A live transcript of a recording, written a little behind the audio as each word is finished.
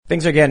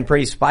Things are getting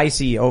pretty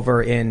spicy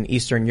over in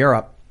Eastern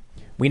Europe.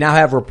 We now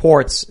have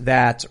reports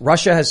that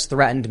Russia has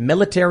threatened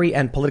military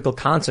and political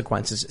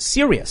consequences,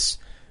 serious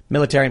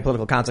military and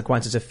political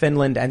consequences, if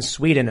Finland and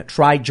Sweden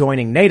try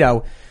joining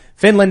NATO.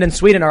 Finland and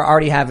Sweden are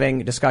already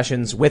having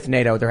discussions with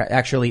NATO. They're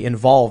actually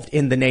involved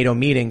in the NATO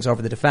meetings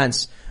over the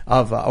defense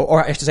of,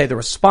 or I should say the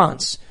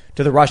response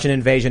to the Russian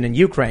invasion in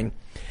Ukraine.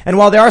 And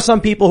while there are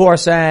some people who are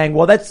saying,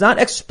 well, that's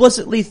not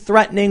explicitly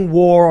threatening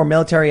war or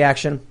military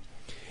action,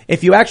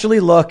 if you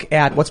actually look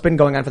at what's been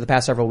going on for the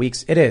past several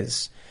weeks, it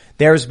is.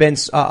 There's been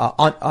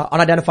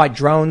unidentified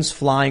drones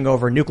flying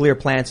over nuclear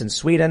plants in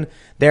Sweden.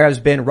 There has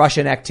been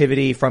Russian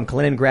activity from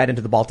Kaliningrad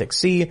into the Baltic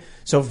Sea.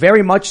 So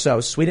very much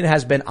so, Sweden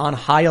has been on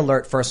high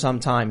alert for some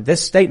time.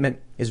 This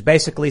statement is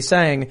basically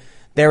saying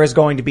there is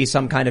going to be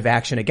some kind of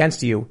action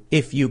against you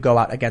if you go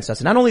out against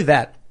us. And not only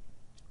that,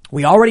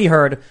 we already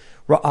heard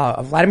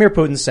Vladimir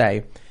Putin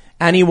say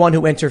anyone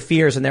who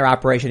interferes in their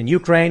operation in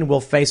Ukraine will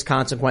face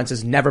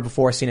consequences never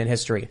before seen in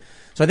history.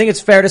 So I think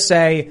it's fair to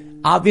say,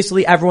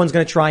 obviously everyone's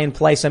going to try and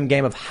play some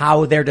game of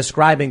how they're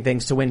describing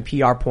things to win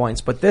PR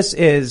points. But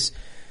it's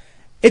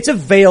a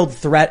veiled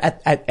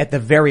threat at the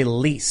very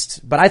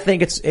least. But I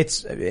think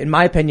it's, in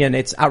my opinion,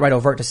 it's outright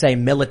overt to say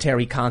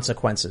military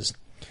consequences.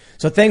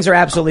 So things are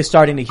absolutely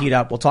starting to heat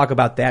up. We'll talk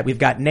about that. We've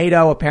got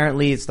NATO.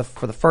 Apparently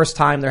for the first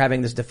time they're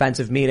having this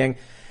defensive meeting.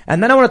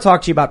 And then I want to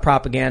talk to you about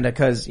propaganda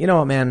because, you know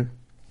what, man,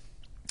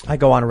 I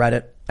go on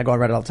Reddit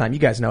all the time. You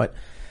guys know it.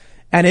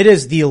 And it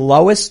is the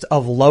lowest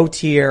of low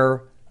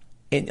tier,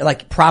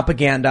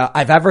 propaganda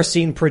I've ever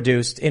seen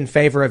produced in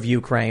favor of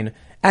Ukraine.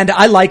 And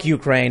I like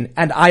Ukraine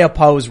and I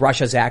oppose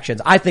Russia's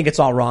actions. I think it's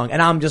all wrong.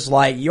 And I'm just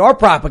like, your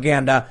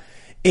propaganda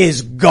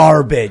is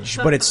garbage,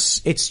 but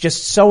it's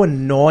just so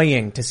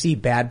annoying to see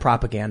bad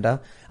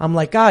propaganda. I'm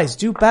like, guys,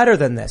 do better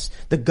than this.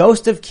 The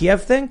Ghost of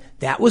Kiev thing,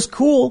 that was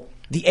cool.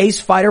 The Ace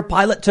fighter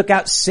pilot took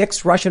out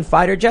 6 Russian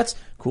fighter jets.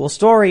 Cool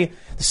story.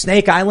 The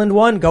Snake Island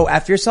one, go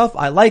F yourself.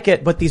 I like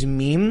it, but these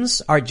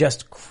memes are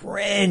just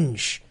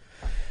cringe.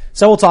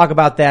 So we'll talk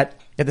about that.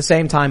 At the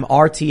same time,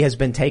 RT has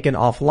been taken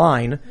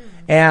offline,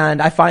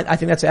 and I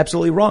think that's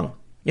absolutely wrong.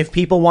 If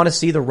people want to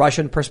see the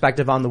Russian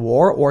perspective on the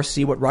war or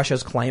see what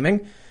Russia's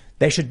claiming,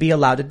 they should be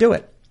allowed to do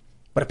it.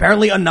 But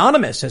apparently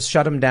Anonymous has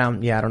shut him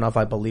down. Yeah, I don't know if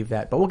I believe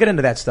that, but we'll get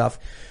into that stuff.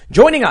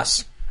 Joining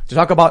us to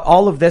talk about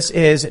all of this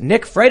is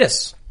Nick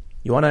Freitas.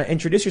 You want to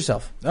introduce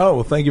yourself? Oh,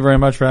 well, thank you very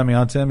much for having me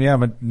on, Tim. Yeah,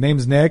 my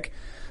name's Nick.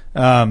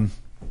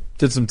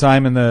 Did some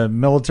time in the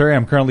military.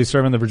 I'm currently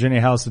serving the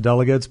Virginia House of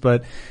Delegates,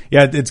 but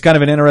yeah, it's kind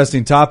of an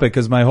interesting topic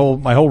because my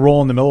whole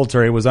role in the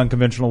military was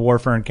unconventional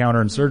warfare and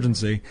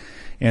counterinsurgency.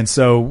 And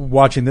so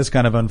watching this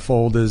kind of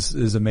unfold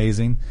is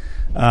amazing.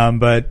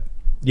 But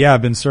yeah,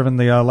 I've been serving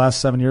the last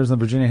 7 years in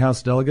the Virginia House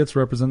of Delegates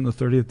representing the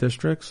 30th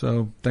district.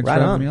 So thanks for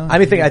having me on. I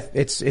mean,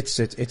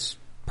 it's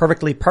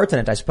perfectly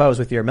pertinent, I suppose,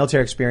 with your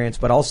military experience,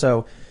 but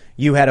also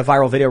you had a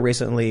viral video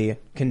recently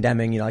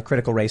condemning,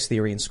 critical race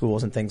theory in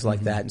schools and things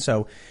like that. And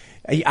so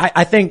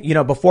I think,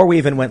 before we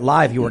even went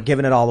live, you were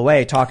giving it all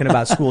away, talking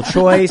about school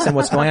choice and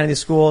what's going on in these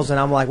schools. And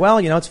I'm like, well,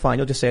 it's fine.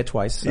 You'll just say it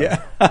twice. So.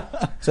 Yeah.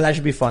 So that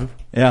should be fun.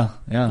 Yeah.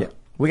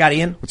 We got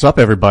Ian. What's up,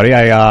 everybody?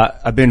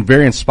 I've been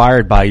very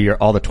inspired by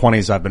all the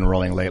 20s I've been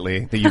rolling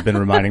lately that you've been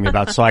reminding me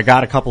about. So I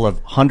got a couple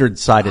of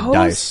 100-sided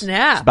dice.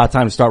 Snap. It's about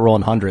time to start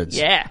rolling hundreds.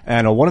 Yeah.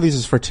 And one of these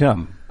is for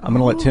Tim. I'm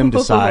going to let Tim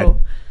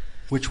decide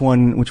which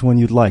one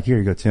you'd like. Here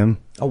you go, Tim.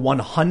 A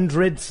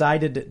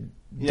 100-sided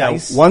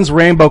dice. One's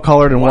rainbow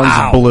colored and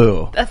one's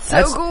blue. That's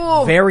so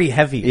cool. Very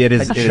heavy. It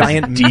is a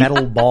giant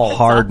metal ball.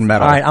 Hard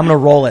metal. All right, I'm going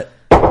to roll it.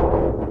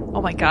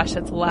 Oh my gosh,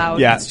 that's loud.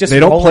 Yeah, it's just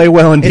they don't play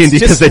well in D&D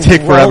because they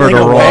take forever to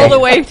roll. Roll the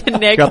way to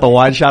Nick. Got the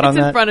wide shot on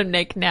it's that? in front of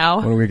Nick now.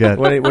 What do we get?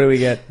 What do we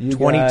get?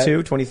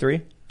 22,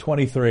 23?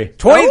 23.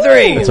 23!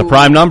 It's a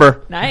prime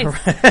number. Nice.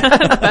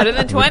 Better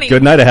than 20.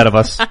 Good night ahead of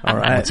us. All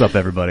right. What's up,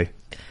 everybody?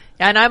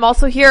 And I'm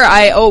also here.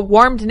 I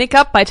warmed Nick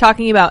up by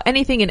talking about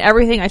anything and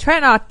everything. I try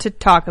not to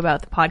talk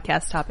about the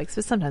podcast topics,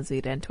 but sometimes we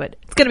get into it.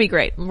 It's going to be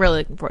great. I'm really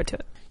looking forward to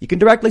it. You can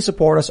directly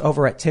support us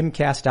over at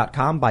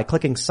timcast.com by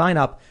clicking sign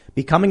up,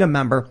 becoming a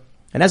member.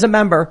 And as a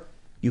member,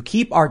 you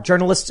keep our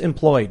journalists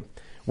employed.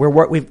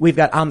 We've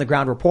got on the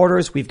ground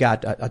reporters. We've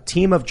got a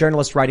team of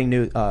journalists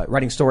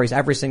writing stories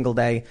every single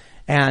day.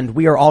 And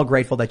we are all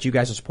grateful that you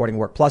guys are supporting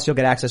work. Plus, you'll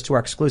get access to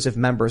our exclusive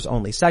members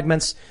only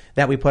segments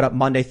that we put up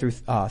Monday through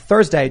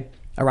Thursday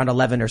around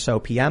 11 or so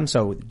p.m.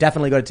 So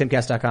definitely go to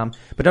timcast.com.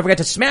 But don't forget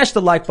to smash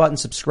the like button,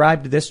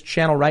 subscribe to this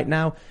channel right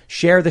now,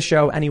 share the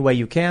show any way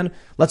you can.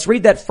 Let's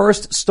read that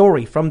first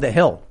story from The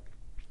Hill.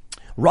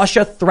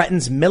 Russia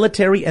threatens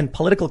military and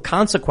political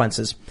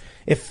consequences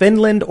if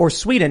Finland or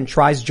Sweden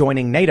tries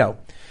joining NATO.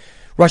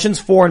 Russia's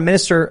foreign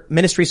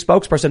ministry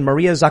spokesperson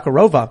Maria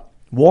Zakharova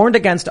warned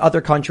against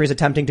other countries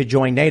attempting to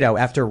join NATO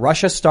after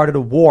Russia started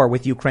a war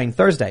with Ukraine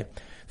Thursday.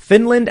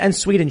 Finland and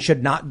Sweden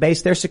should not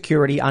base their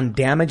security on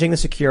damaging the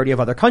security of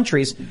other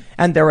countries,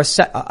 and their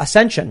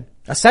accession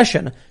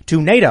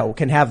to NATO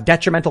can have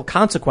detrimental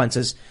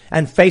consequences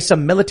and face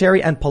some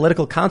military and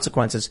political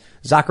consequences,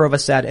 Zakharova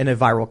said in a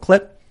viral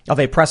clip of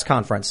a press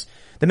conference.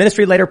 The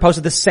ministry later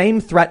posted the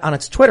same threat on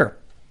its Twitter.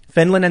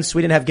 Finland and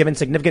Sweden have given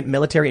significant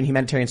military and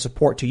humanitarian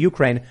support to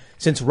Ukraine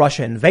since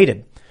Russia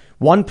invaded.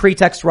 One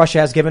pretext Russia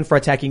has given for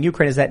attacking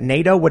Ukraine is that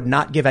NATO would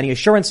not give any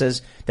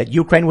assurances that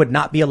Ukraine would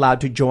not be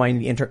allowed to join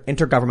the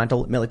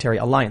intergovernmental military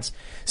alliance.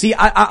 See,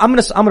 I'm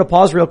gonna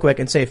pause real quick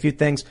and say a few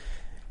things.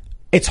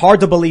 It's hard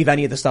to believe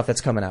any of the stuff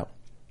that's coming out.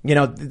 You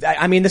know,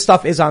 I mean, this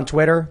stuff is on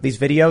Twitter, these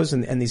videos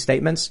and these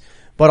statements,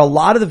 but a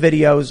lot of the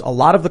videos, a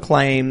lot of the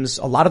claims,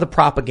 a lot of the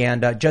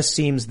propaganda just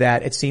seems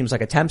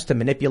like attempts to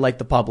manipulate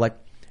the public.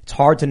 It's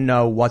hard to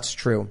know what's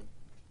true.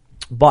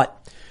 But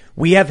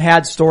we have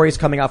had stories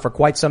coming out for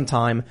quite some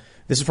time.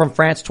 This is from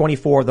France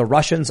 24. The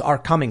Russians are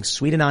coming.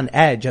 Sweden on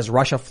edge as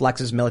Russia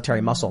flexes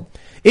military muscle.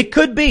 It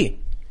could be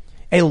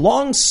a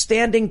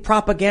long-standing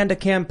propaganda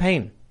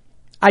campaign.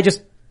 I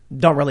just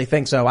don't really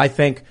think so. I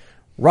think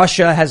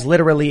Russia has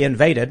literally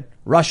invaded.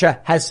 Russia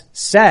has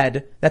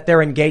said that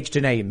they're engaged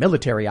in a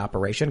military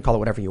operation. Call it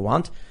whatever you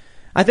want.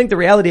 I think the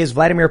reality is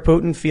Vladimir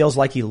Putin feels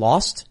like he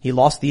lost. He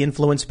lost the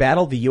influence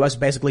battle. The U.S.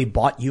 basically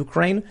bought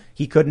Ukraine.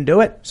 He couldn't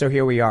do it. So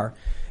here we are,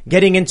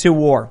 getting into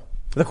war.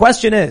 The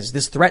question is,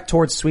 this threat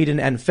towards Sweden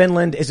and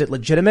Finland, is it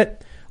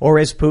legitimate, or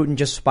is Putin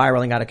just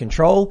spiraling out of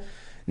control?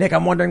 Nick,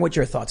 I'm wondering what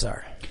your thoughts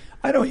are.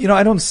 I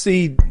don't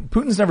see,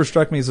 Putin's never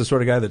struck me as the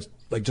sort of guy that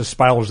like just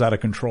spirals out of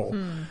control,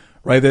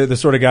 right? The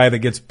sort of guy that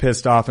gets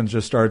pissed off and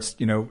just starts,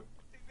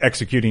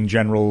 executing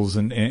generals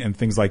and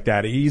things like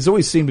that. He's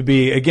always seemed to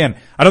be, again,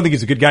 I don't think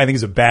he's a good guy. I think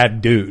he's a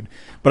bad dude.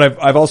 But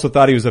I've also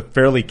thought he was a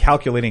fairly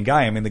calculating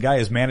guy. I mean, the guy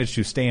has managed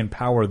to stay in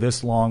power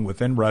this long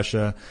within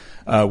Russia,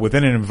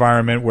 within an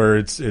environment where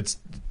it's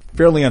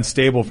fairly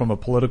unstable from a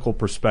political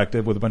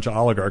perspective with a bunch of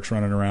oligarchs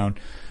running around.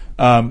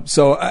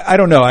 So I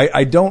don't know.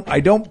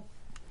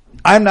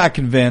 I'm not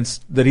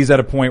convinced that he's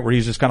at a point where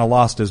he's just kind of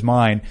lost his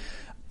mind.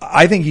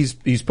 I think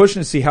he's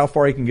pushing to see how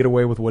far he can get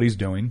away with what he's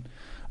doing.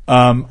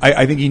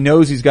 I think he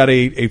knows he's got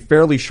a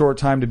fairly short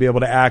time to be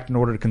able to act in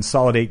order to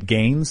consolidate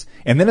gains.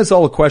 And then it's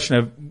all a question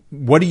of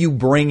what are you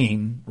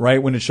bringing,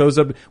 right? When it shows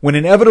up, when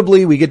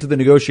inevitably we get to the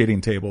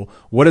negotiating table,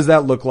 what does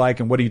that look like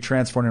and what are you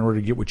transferring in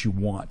order to get what you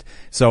want?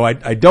 So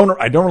I don't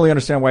really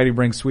understand why he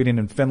brings Sweden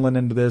and Finland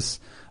into this.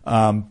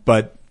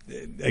 But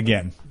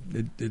again,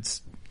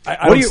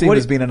 I don't see him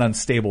as being an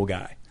unstable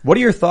guy. What are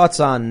your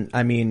thoughts on,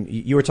 I mean,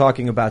 you were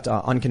talking about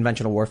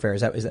unconventional warfare.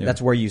 That's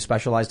where you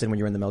specialized in when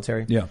you were in the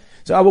military? Yeah.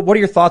 So what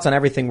are your thoughts on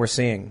everything we're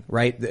seeing,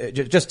 right?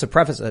 Just to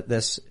preface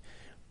this,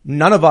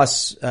 none of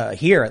us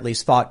here at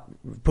least thought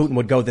Putin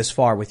would go this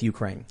far with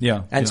Ukraine.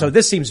 Yeah. And so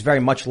this seems very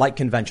much like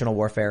conventional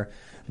warfare.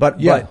 But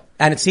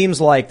it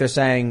seems like they're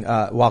saying,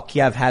 while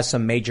Kiev has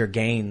some major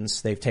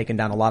gains, they've taken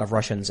down a lot of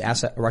Russia's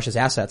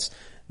assets,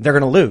 they're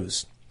going to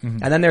lose.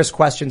 Mm-hmm. And then there's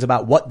questions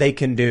about what they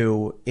can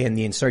do in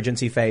the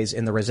insurgency phase,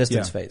 in the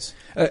resistance phase.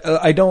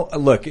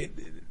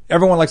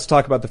 Everyone likes to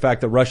talk about the fact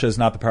that Russia is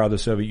not the power the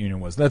Soviet Union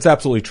was. That's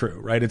absolutely true,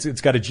 right?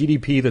 It's got a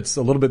GDP that's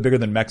a little bit bigger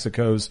than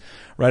Mexico's,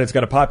 right? It's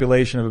got a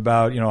population of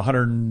about,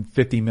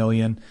 150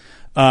 million.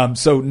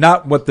 So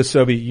not what the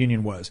Soviet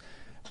Union was.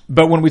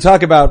 But when we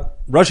talk about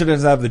Russia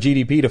doesn't have the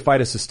GDP to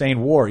fight a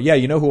sustained war,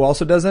 you know who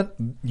also doesn't?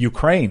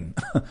 Ukraine.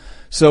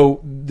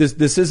 So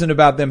this isn't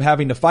about them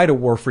having to fight a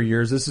war for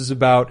years. This is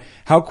about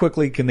how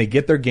quickly can they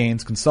get their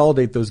gains,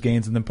 consolidate those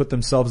gains, and then put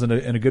themselves in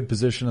a good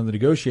position on the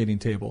negotiating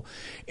table.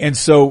 And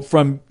so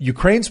from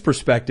Ukraine's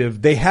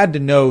perspective, they had to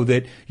know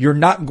that you're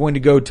not going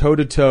to go toe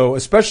to toe,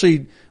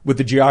 especially with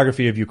the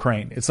geography of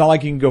Ukraine. It's not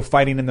like you can go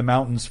fighting in the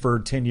mountains for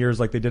 10 years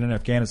like they did in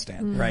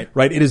Afghanistan. Right.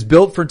 Right. It is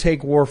built for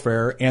tank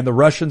warfare, and the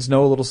Russians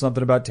know a little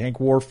something about tank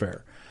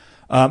warfare,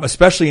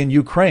 especially in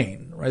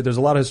Ukraine, right? There's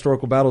a lot of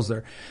historical battles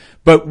there.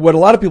 But what a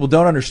lot of people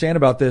don't understand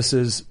about this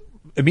is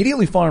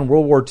immediately following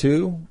World War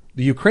II,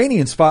 the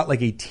Ukrainians fought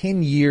like a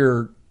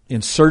 10-year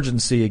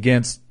insurgency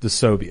against the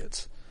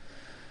Soviets.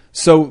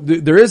 So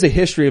there is a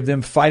history of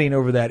them fighting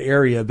over that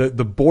area.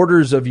 The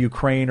borders of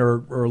Ukraine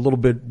are a little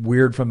bit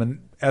weird from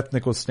an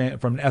ethnic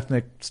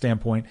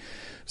standpoint.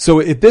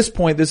 So at this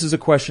point, this is a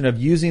question of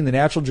using the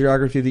natural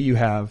geography that you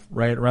have,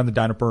 right, around the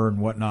Dnieper and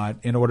whatnot,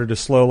 in order to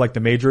slow like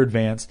the major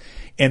advance.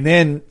 And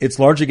then it's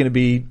largely going to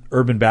be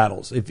urban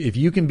battles. If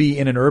you can be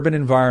in an urban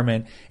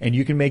environment and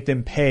you can make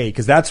them pay,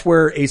 because that's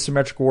where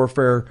asymmetric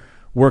warfare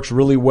works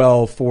really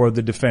well for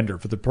the defender,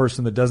 for the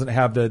person that doesn't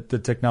have the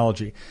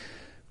technology.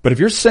 But if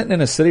you're sitting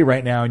in a city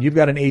right now and you've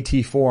got an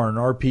AT-4 and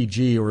an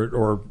RPG,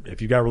 or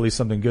if you've got really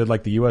something good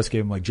like the U.S.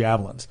 gave them, like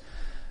javelins,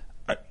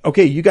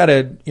 okay, you got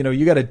a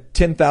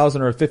 $10,000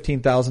 or a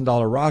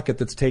 $15,000 rocket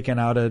that's taken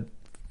out a,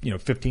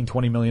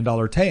 $15-20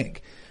 million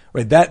tank,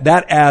 right?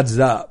 That adds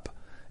up.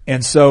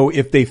 And so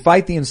if they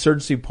fight the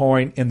insurgency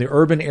point in the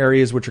urban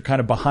areas, which are kind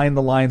of behind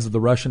the lines of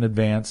the Russian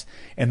advance,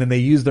 and then they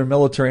use their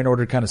military in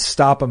order to kind of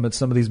stop them at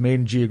some of these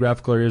main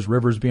geographical areas,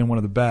 rivers being one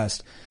of the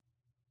best.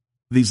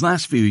 These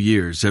last few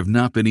years have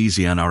not been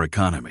easy on our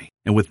economy.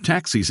 And with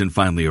tax season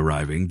finally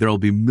arriving, there will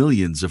be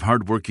millions of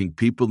hardworking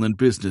people and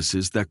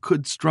businesses that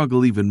could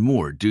struggle even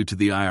more due to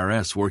the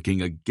IRS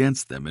working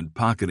against them and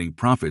pocketing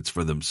profits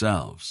for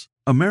themselves.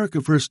 America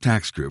First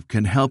Tax Group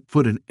can help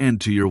put an end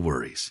to your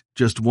worries.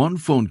 Just one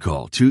phone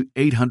call to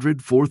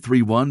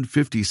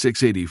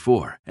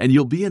 800-431-5684, and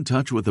you'll be in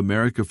touch with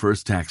America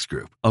First Tax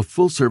Group, a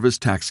full-service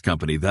tax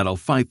company that'll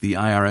fight the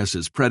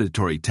IRS's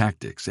predatory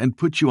tactics and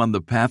put you on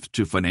the path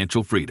to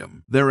financial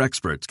freedom. Their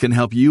experts can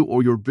help you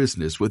or your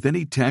business with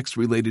any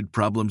tax-related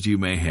problems you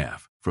may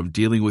have, from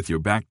dealing with your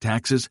back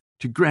taxes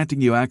to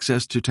granting you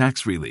access to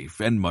tax relief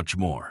and much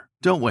more.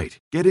 Don't wait.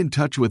 Get in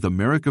touch with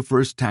America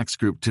First Tax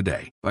Group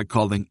today by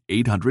calling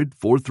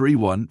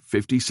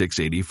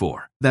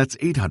 800-431-5684. That's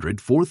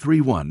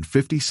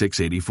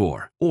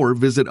 800-431-5684. Or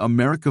visit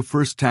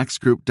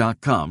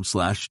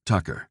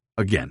americafirsttaxgroup.com/Tucker.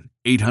 Again,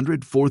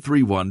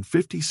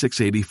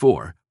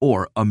 800-431-5684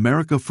 or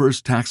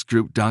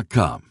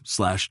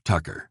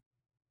americafirsttaxgroup.com/Tucker.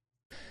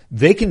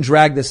 They can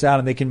drag this out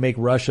and they can make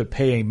Russia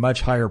pay a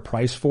much higher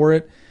price for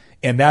it.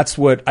 And that's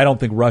what I don't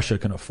think Russia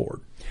can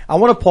afford. I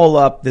want to pull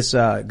up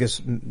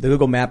the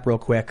Google map real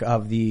quick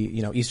of the,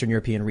 Eastern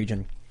European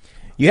region.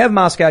 You have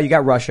Moscow, you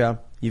got Russia,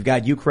 you've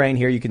got Ukraine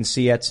here, you can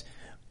see it.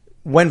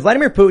 When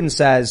Vladimir Putin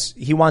says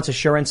he wants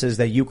assurances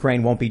that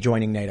Ukraine won't be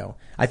joining NATO,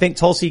 I think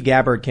Tulsi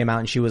Gabbard came out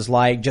and she was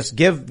like, just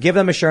give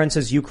them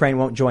assurances Ukraine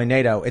won't join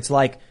NATO. It's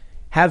like,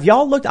 have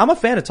y'all looked, I'm a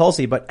fan of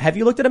Tulsi, but have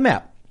you looked at a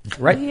map?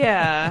 Right?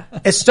 Yeah.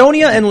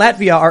 Estonia and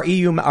Latvia are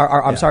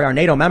are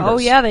NATO members. Oh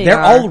yeah, They're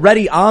are.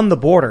 already on the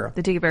border.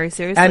 They take it very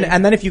seriously.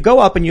 And then if you go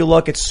up and you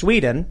look at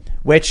Sweden,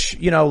 which,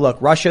 look,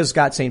 Russia's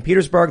got St.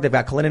 Petersburg, they've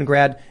got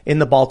Kaliningrad in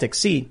the Baltic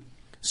Sea.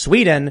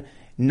 Sweden,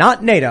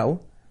 not NATO,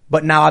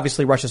 but now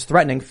obviously Russia's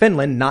threatening.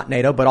 Finland, not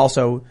NATO, but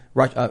also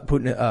Russia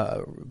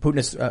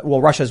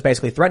is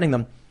basically threatening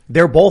them.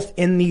 They're both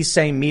in these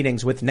same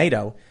meetings with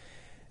NATO.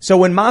 So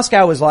when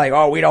Moscow is like,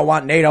 oh, we don't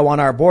want NATO on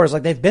our borders,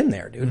 like they've been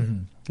there, dude.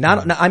 Mm-hmm.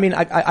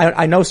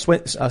 I know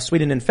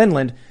Sweden and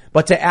Finland,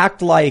 but to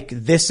act like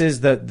this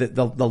is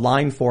the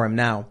line for him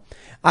now,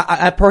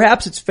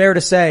 perhaps it's fair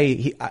to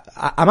say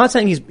I'm not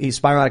saying he's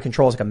spiraling out of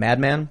control as like a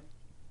madman,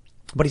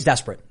 but he's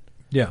desperate.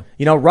 Yeah.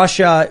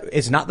 Russia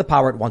is not the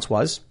power it once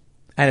was,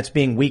 and it's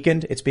being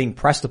weakened. It's being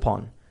pressed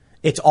upon.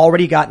 It's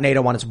already got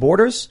NATO on its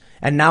borders,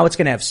 and now it's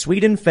going to have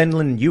Sweden,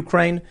 Finland, and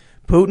Ukraine.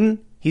 Putin,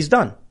 he's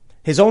done.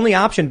 His only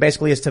option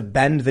basically is to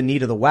bend the knee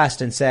to the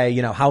West and say,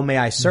 how may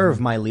I serve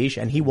my liege?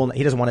 And he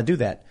doesn't want to do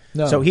that.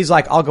 No. So he's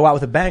like, I'll go out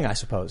with a bang, I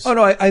suppose. Oh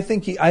no, I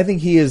think he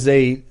is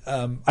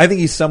I think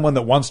he's someone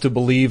that wants to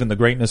believe in the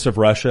greatness of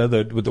Russia,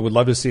 that would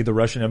love to see the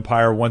Russian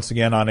Empire once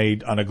again on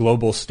a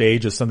global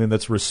stage as something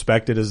that's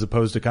respected as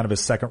opposed to kind of a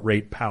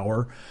second-rate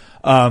power.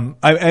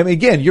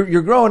 Again,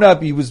 you're growing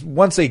up. He was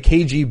once a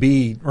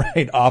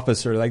KGB,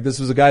 officer. Like this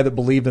was a guy that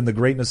believed in the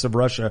greatness of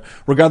Russia,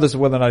 regardless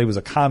of whether or not he was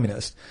a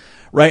communist.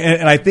 Right.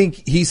 And I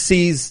think he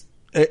sees,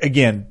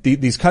 again,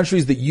 these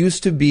countries that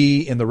used to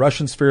be in the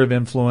Russian sphere of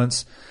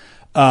influence.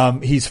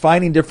 He's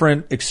finding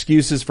different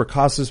excuses for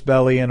casus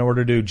belli in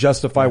order to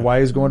justify why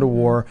he's going to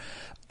war.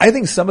 I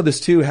think some of this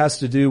too has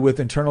to do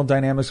with internal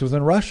dynamics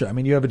within Russia. I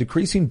mean, you have a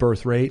decreasing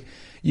birth rate.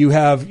 You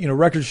have,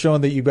 records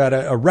showing that you've got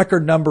a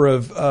record number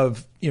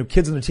of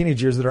kids in their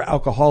teenage years that are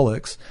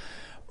alcoholics.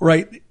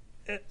 Right.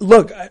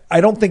 Look, I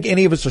don't think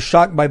any of us are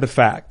shocked by the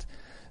fact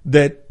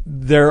that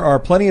there are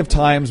plenty of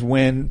times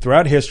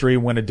throughout history,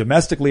 when a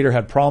domestic leader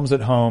had problems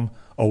at home,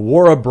 a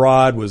war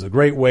abroad was a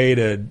great way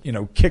to,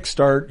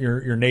 kickstart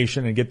your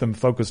nation and get them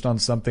focused on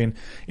something,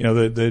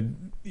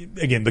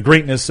 the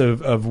greatness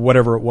of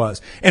whatever it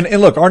was. And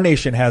look, our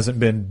nation hasn't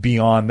been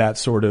beyond that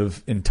sort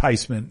of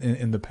enticement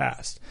in the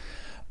past.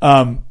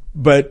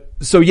 But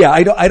so yeah,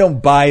 I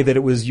don't buy that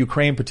it was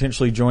Ukraine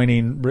potentially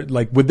joining,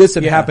 like, would this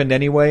have happened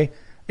anyway?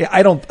 Yeah,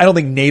 I don't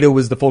think NATO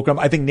was the fulcrum.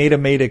 I think NATO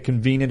made a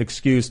convenient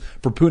excuse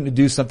for Putin to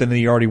do something that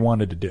he already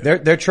wanted to do.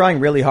 They're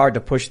trying really hard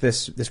to push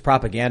this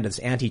propaganda, this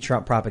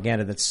anti-Trump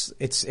propaganda.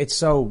 It's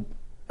so,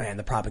 man,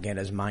 the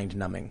propaganda is mind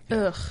numbing.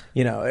 Ugh.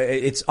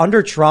 It's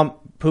under Trump,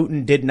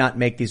 Putin did not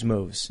make these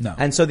moves. No.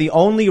 And so the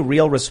only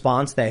real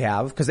response they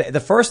have, because the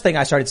first thing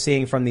I started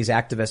seeing from these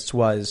activists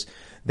was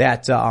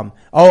that,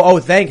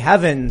 thank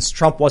heavens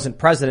Trump wasn't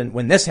president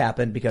when this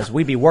happened because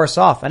we'd be worse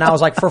off. And I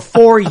was like, for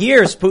 4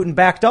 years, Putin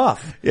backed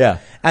off. Yeah.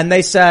 And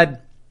they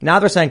said, now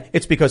they're saying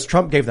it's because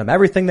Trump gave them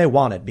everything they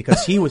wanted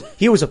because he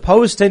was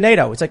opposed to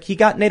NATO. It's like he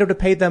got NATO to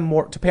pay us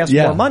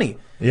more money.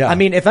 Yeah. I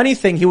mean, if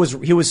anything, he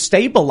was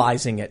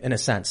stabilizing it in a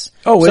sense.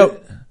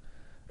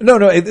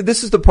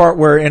 This is the part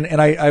where,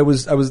 and I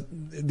was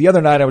the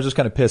other night I was just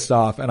kind of pissed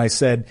off and I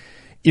said,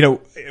 I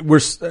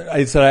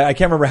can't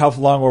remember how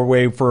long we're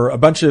away for a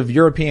bunch of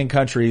European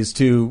countries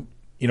to,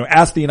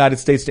 ask the United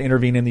States to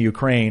intervene in the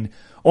Ukraine,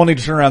 only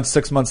to turn around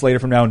 6 months later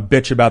from now and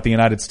bitch about the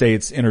United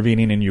States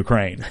intervening in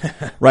Ukraine.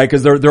 Right?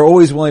 Cause they're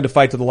always willing to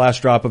fight to the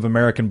last drop of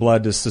American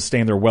blood to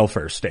sustain their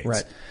welfare states.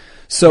 Right.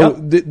 So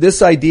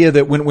this idea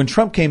that when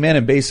Trump came in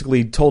and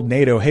basically told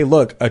NATO, hey,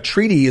 look, a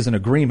treaty is an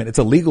agreement. It's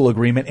a legal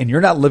agreement and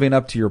you're not living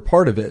up to your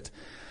part of it.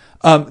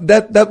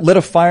 That lit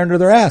a fire under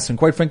their ass, and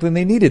quite frankly,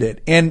 they needed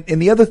it. And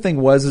the other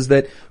thing is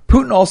that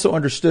Putin also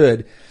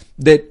understood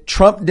that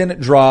Trump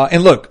didn't draw,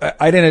 and look,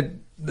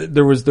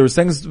 there was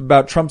things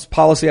about Trump's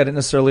policy I didn't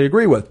necessarily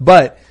agree with,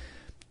 but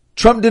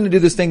Trump didn't do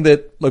this thing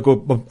that like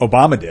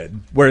Obama did,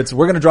 where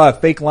we're going to draw a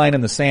fake line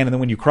in the sand, and then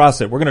when you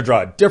cross it, we're going to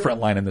draw a different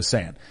line in the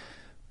sand.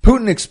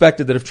 Putin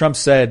expected that if Trump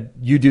said,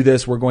 you do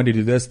this, we're going to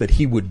do this, that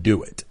he would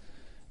do it.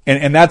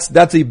 And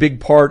that's a big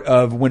part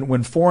of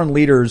when foreign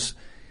leaders,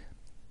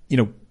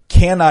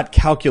 cannot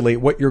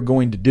calculate what you're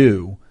going to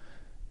do.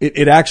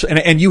 It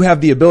actually, and you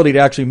have the ability to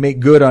actually make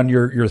good on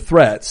your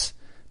threats.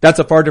 That's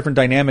a far different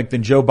dynamic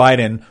than Joe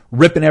Biden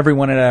ripping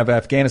everyone out of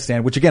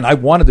Afghanistan, which again, I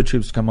wanted the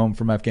troops to come home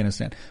from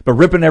Afghanistan, but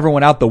ripping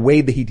everyone out the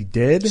way that he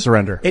did.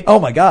 Surrender. Oh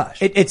my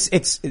gosh.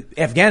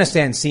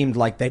 Afghanistan seemed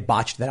like they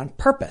botched that on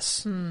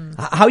purpose.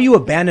 How you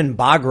abandon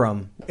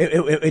Bagram,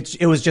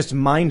 it was just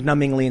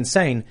mind-numbingly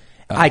insane.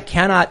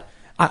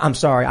 I'm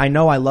sorry. I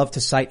know I love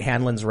to cite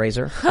Hanlon's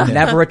razor.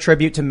 Never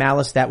attribute to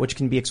malice that which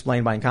can be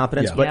explained by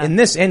incompetence. Yeah. But in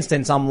this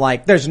instance, I'm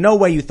like, there's no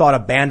way you thought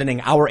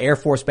abandoning our Air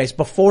Force base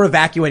before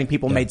evacuating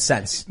people made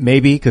sense.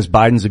 Maybe because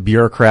Biden's a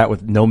bureaucrat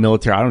with no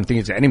military. I don't think he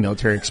has any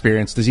military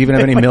experience. Does he even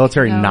have any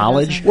military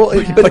knowledge? Well,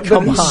 but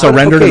come on.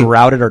 Surrendered and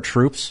routed our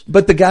troops.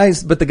 But the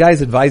guys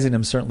advising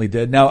him certainly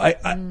did. Now,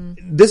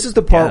 this is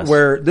the part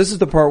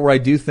where I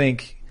do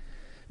think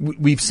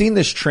we've seen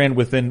this trend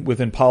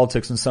within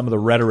politics and some of the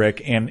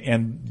rhetoric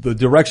and the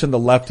direction the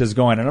left is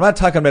going. And I'm not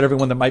talking about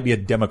everyone that might be a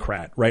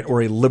Democrat, right,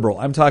 or a liberal.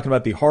 I'm talking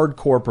about the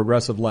hardcore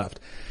progressive left.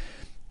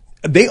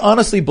 They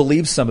honestly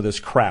believe some of this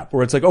crap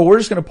where it's like, oh, we're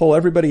just going to pull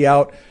everybody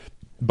out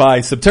by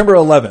September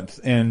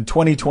 11th in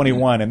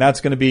 2021, and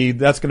that's going to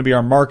be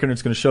our marker, and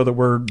it's going to show that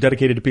we're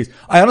dedicated to peace.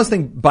 I honestly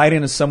think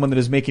Biden is someone that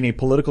is making a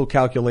political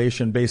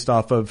calculation based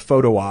off of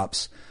photo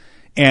ops,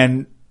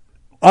 and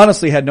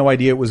honestly had no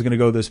idea it was going to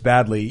go this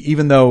badly,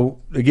 even though,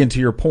 again, to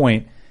your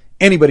point,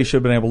 anybody should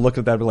have been able to look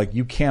at that and be like,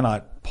 you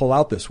cannot pull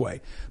out this way.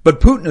 But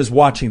Putin is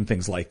watching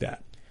things like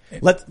that.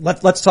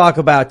 Let's talk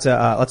about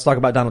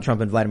Donald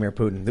Trump and Vladimir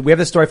Putin. We have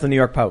this story from the New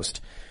York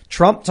Post.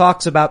 Trump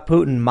talks about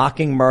Putin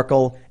mocking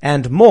Merkel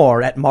and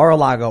more at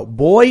Mar-a-Lago.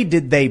 Boy,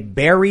 did they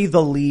bury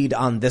the lead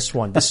on this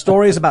one. The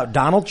story is about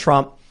Donald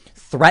Trump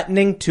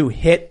threatening to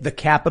hit the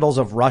capitals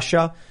of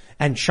Russia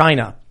and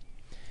China.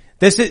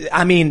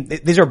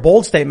 These are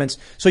bold statements.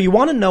 So you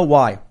want to know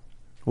why?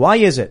 Why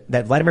is it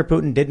that Vladimir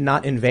Putin did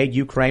not invade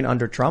Ukraine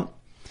under Trump?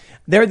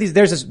 There's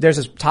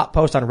this top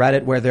post on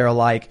Reddit where they're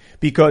like,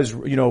 because,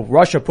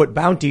 Russia put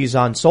bounties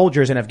on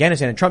soldiers in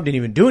Afghanistan and Trump didn't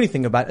even do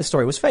anything about it. The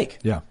story was fake.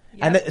 Yeah.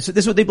 And so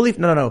this is what they believe.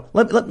 No.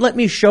 Let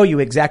me show you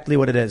exactly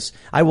what it is.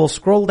 I will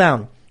scroll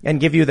down and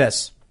give you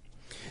this.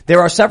 There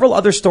are several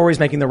other stories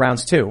making the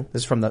rounds too.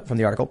 This is from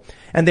the article.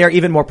 And they are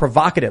even more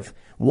provocative.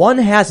 One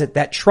has it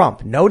that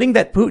Trump, noting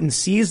that Putin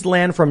seized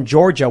land from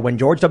Georgia when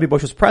George W.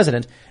 Bush was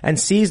president and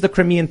seized the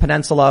Crimean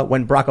Peninsula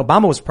when Barack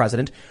Obama was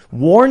president,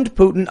 warned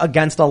Putin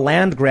against a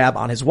land grab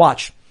on his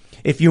watch.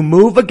 If you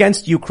move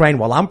against Ukraine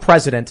while I'm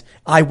president,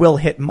 I will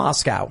hit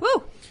Moscow.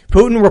 Woo.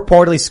 Putin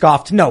reportedly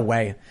scoffed, no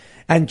way.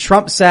 And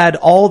Trump said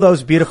all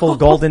those beautiful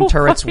golden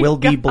turrets will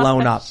be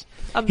blown up.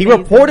 Amazing. He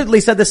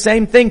reportedly said the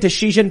same thing to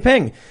Xi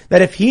Jinping,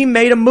 that if he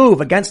made a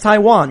move against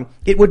Taiwan,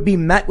 it would be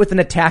met with an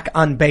attack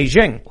on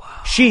Beijing.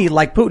 Wow. Xi,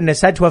 like Putin, is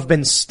said to have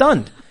been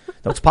stunned.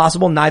 Though it's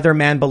possible neither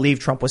man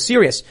believed Trump was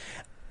serious.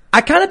 I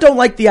kind of don't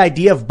like the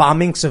idea of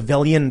bombing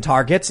civilian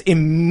targets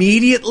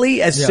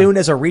immediately as soon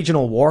as a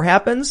regional war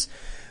happens.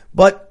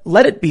 But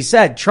let it be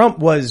said, Trump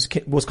was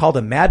called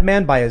a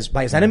madman by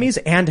his enemies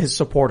and his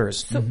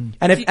supporters. So,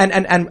 and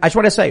I just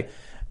want to say,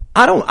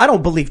 I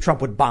don't believe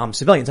Trump would bomb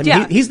civilians. I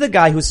mean, he's the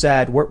guy who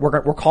said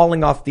we're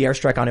calling off the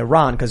airstrike on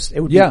Iran because it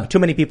would be too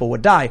many people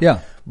would die.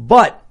 Yeah.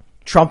 But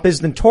Trump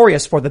is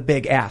notorious for the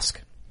big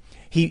ask.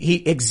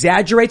 He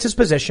exaggerates his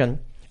position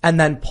and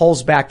then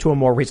pulls back to a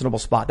more reasonable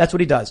spot. That's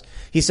what he does.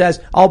 He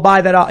says, I'll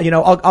buy that,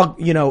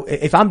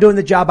 if I'm doing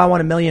the job, I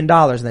want $1 million.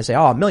 And they say,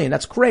 $1 million,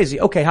 that's crazy.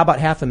 Okay, how about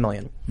 $500,000?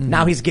 Mm-hmm.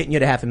 Now he's getting you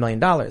to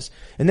 $500,000.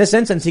 In this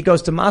instance, he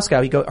goes to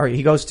Moscow, he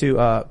goes to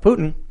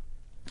Putin.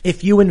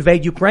 If you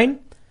invade Ukraine,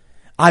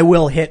 I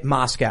will hit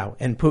Moscow.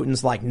 And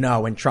Putin's like,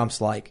 no. And Trump's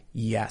like,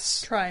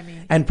 yes. Try me.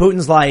 And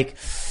Putin's like,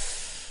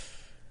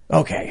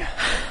 okay.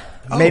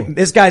 Maybe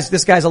this guy's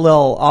a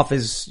little off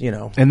his,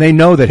 And they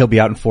know that he'll be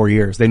out in 4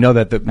 years. They know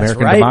that the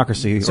American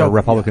democracy or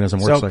republicanism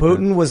works like that. So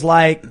Putin was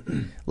like,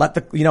 let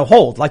the,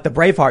 hold, like the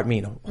Braveheart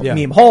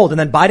meme, hold. And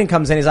then Biden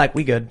comes in, he's like,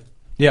 we good.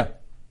 Yeah.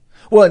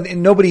 Well,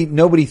 and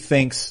nobody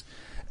thinks,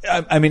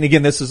 I mean,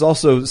 again, this is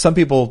also, some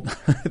people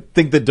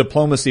think that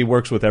diplomacy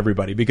works with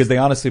everybody because they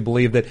honestly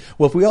believe that,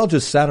 well, if we all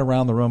just sat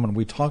around the room and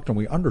we talked and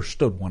we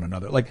understood one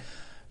another, like,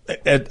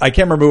 I can't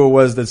remember who it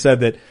was that said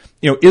that,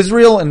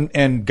 Israel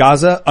and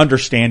Gaza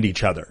understand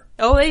each other.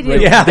 Oh, they do.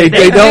 Right? Yeah.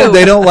 They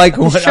don't like,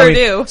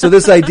 do. So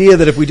this idea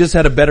that if we just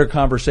had a better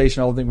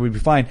conversation, all things would be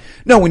fine.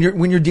 No, when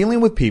you're dealing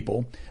with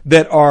people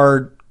that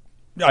are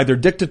either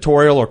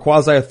dictatorial or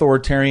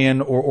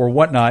quasi-authoritarian or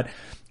whatnot,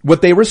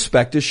 what they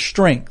respect is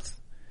strength.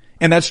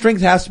 And that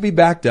strength has to be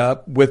backed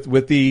up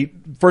with the,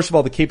 first of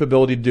all, the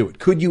capability to do it.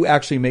 Could you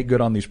actually make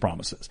good on these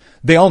promises?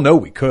 They all know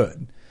we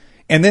could.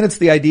 And then it's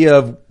the idea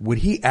of, would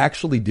he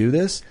actually do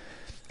this?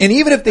 And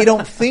even if they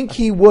don't think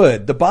he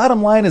would, the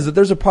bottom line is that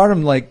there's a part of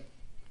him like,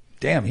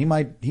 damn, he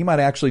might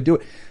actually do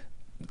it.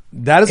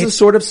 That is the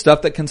sort of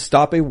stuff that can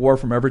stop a war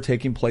from ever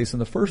taking place in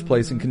the first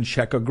place and can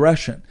check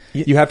aggression.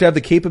 You have to have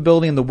the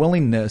capability and the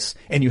willingness,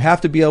 and you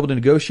have to be able to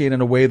negotiate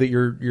in a way that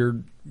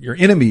your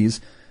enemies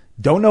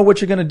don't know what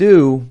you're going to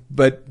do,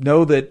 but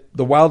know that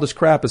the wildest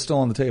crap is still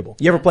on the table.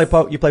 You ever play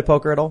you play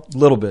poker at all? A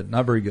little bit,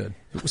 not very good.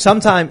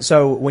 Sometimes,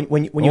 so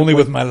when Only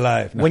with my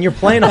life. When you're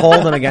playing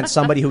Hold'em against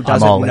somebody who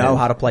doesn't all know in.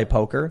 how to play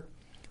poker,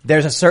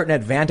 there's a certain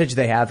advantage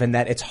they have in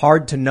that it's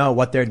hard to know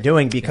what they're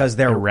doing because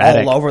they're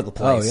Erratic. all over the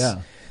place. Oh,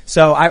 yeah.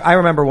 So I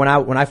remember when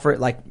I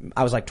first,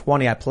 I was like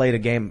 20, I played a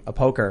game of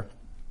poker.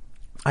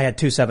 I had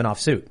 2 7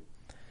 offsuit.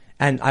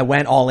 And I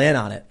went all in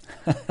on it.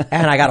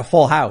 And I got a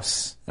full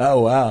house.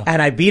 Oh, wow.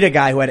 And I beat a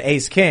guy who had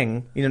ace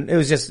king. You know, it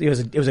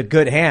was a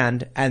good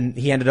hand, and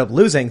he ended up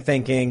losing,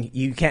 thinking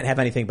you can't have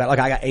anything but like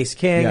I got ace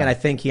king, and I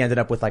think he ended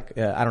up with like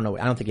I don't know,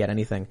 I don't think he had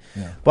anything.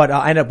 Yeah. But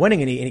I ended up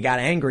winning, and he got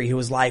angry. He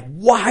was like,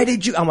 "Why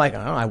did you?" I'm like, "Oh,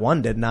 I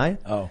won, didn't I?"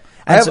 Oh.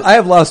 I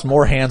have lost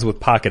more hands with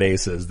pocket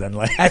aces than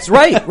like. That's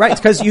right.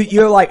 Because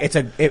you're like, it's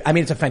a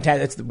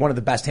fantastic, it's one of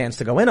the best hands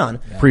to go in on.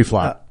 Yeah.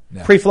 Pre-flop.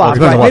 Pre-flop,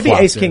 Depends right. on what Maybe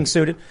flop, ace king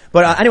suited.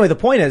 But anyway, the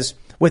point is,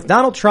 with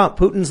Donald Trump,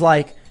 Putin's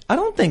like, I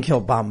don't think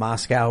he'll bomb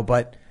Moscow,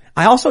 but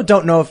I also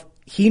don't know if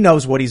he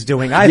knows what he's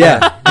doing either.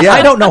 Yeah.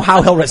 I don't know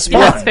how he'll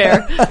respond. That's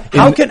fair.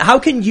 How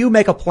can you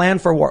make a plan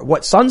for war?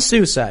 What Sun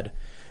Tzu said,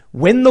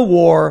 win the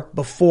war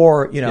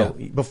before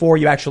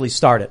you actually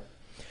start it.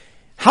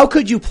 How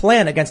could you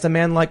plan against a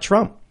man like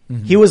Trump?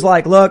 Mm-hmm. He was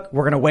like, look,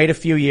 we're going to wait a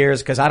few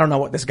years because I don't know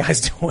what this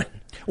guy's doing.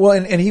 Well,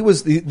 and he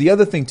was the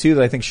other thing too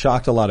that I think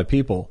shocked a lot of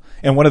people.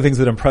 And one of the things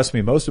that impressed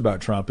me most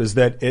about Trump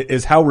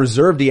is how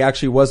reserved he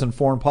actually was in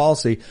foreign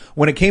policy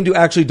when it came to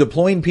actually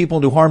deploying people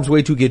into harm's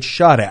way to get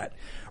shot at.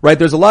 Right?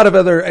 There's a lot of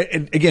other,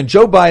 again,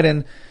 Joe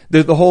Biden,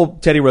 there's the whole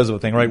Teddy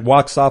Roosevelt thing, right?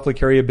 Walk softly,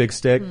 carry a big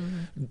stick.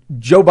 Mm-hmm.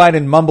 Joe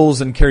Biden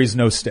mumbles and carries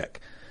no stick.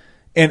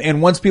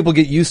 And once people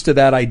get used to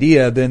that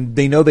idea, then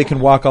they know they can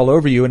walk all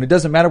over you. And it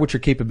doesn't matter what your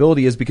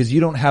capability is because you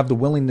don't have the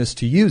willingness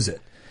to use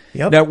it.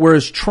 Yep. Now,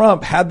 whereas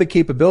Trump had the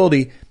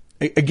capability,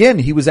 again,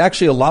 he was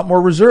actually a lot more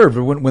reserved.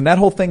 When that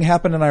whole thing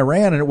happened in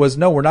Iran, and it was,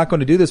 no, we're not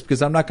going to do this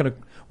because I'm not going to,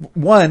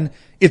 one,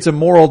 it's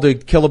immoral to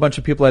kill a bunch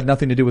of people that had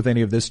nothing to do with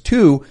any of this.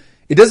 Two,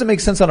 it doesn't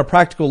make sense on a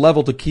practical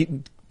level to keep,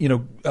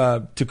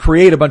 to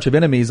create a bunch of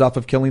enemies off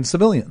of killing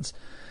civilians.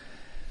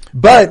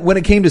 But when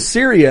it came to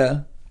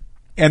Syria,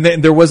 and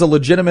then there was a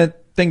legitimate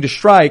thing to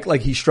strike,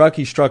 like he struck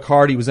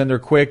hard, he was in there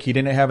quick, he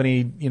didn't have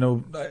any,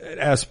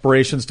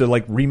 aspirations to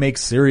like remake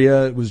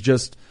Syria. It was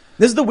just.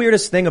 This is the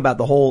weirdest thing about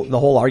the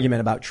whole argument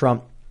about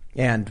Trump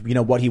and, why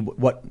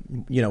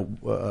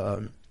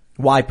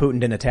Putin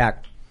didn't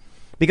attack.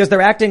 Because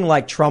they're acting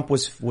like Trump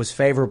was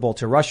favorable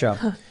to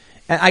Russia.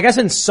 And I guess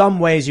in some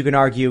ways you can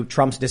argue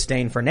Trump's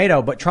disdain for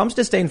NATO, but Trump's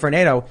disdain for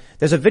NATO,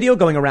 there's a video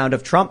going around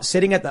of Trump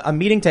sitting at a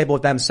meeting table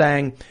with them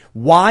saying,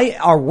 why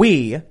are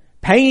we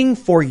paying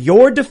for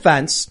your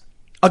defense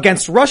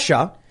against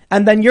Russia?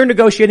 And then you're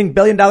negotiating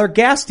billion-dollar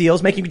gas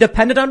deals, making you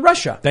dependent on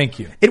Russia. Thank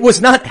you. It was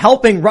not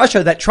helping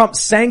Russia that Trump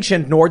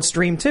sanctioned Nord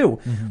Stream 2.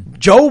 Mm-hmm.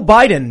 Joe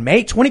Biden,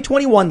 May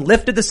 2021,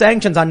 lifted the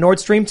sanctions on Nord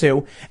Stream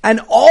 2,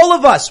 and all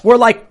of us were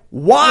like,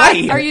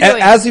 why? What are you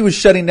doing? As he was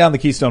shutting down the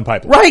Keystone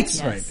Pipeline. Right.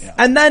 Yes. Right. Yeah.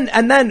 And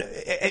then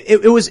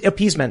it was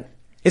appeasement.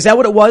 Is that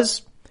what it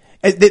was?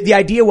 The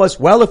idea was,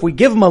 well, if we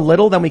give him a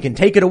little, then we can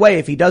take it away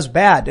if he does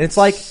bad. And it's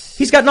like,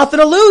 he's got nothing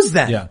to lose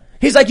then. Yeah.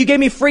 He's like, you gave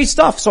me free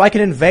stuff so I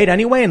can invade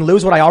anyway and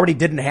lose what I already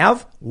didn't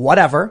have.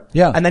 Whatever.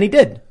 Yeah. And then he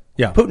did.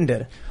 Yeah. Putin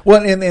did.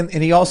 Well, and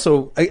he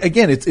also,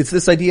 again, it's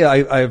this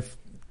idea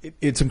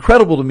it's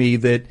incredible to me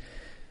that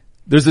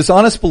there's this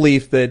honest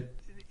belief that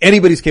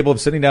anybody's capable of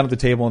sitting down at the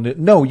table and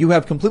no, you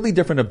have completely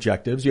different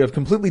objectives. You have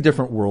completely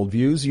different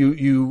worldviews.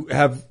 You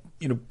have,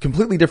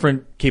 completely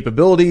different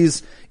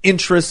capabilities,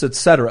 interests,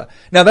 etc.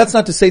 Now, that's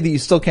not to say that you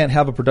still can't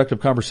have a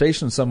productive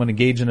conversation with someone,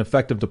 engage in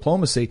effective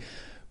diplomacy.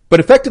 But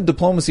effective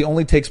diplomacy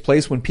only takes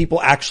place when people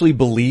actually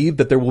believe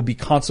that there will be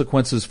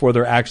consequences for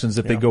their actions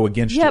if they go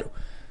against you.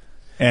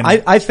 And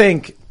I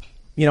think,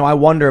 I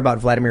wonder about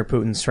Vladimir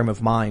Putin's frame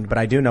of mind, but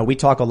I do know we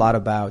talk a lot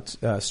about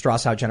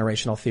Strauss-Howe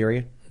generational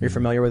theory. You're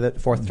familiar with it?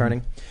 Fourth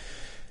turning.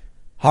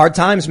 Hard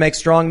times make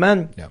strong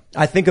men. Yeah.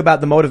 I think about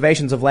the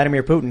motivations of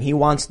Vladimir Putin. He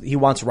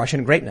wants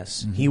Russian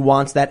greatness. Mm-hmm. He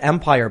wants that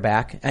empire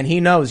back, and he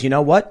knows, you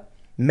know what?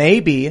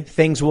 Maybe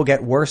things will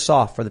get worse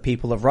off for the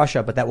people of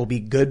Russia, but that will be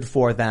good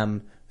for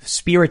them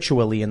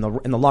spiritually in the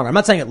long run. I'm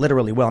not saying it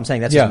literally will. I'm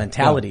saying that's his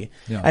mentality.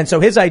 Yeah. And so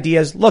his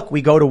idea is, look,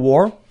 we go to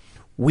war.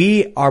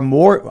 We are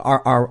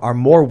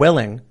more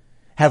willing,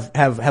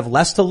 have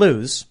less to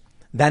lose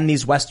than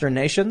these Western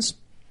nations.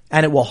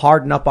 And it will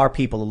harden up our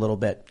people a little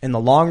bit. In the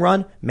long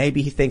run,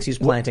 maybe he thinks he's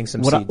planting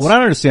some seeds. What I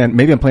don't understand,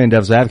 maybe I'm playing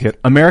devil's advocate.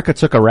 America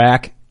took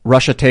Iraq,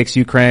 Russia takes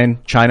Ukraine,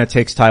 China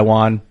takes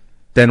Taiwan,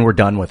 then we're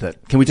done with it.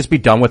 Can we just be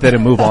done with it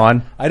and move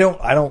on?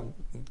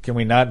 Can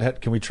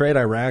we trade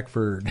Iraq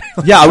for?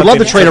 Yeah, I would love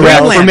to trade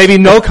Iraq for maybe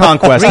no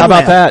conquest. How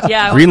about that?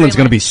 Yeah, Greenland's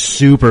going to be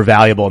super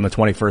valuable in the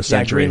 21st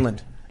century.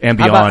 Greenland. and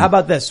beyond. How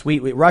about this? We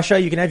Russia,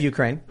 you can have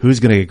Ukraine. Who's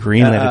going to get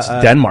Greenland? It's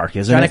Denmark,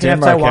 isn't China it? can have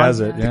Denmark Taiwan. has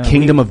it. Yeah. The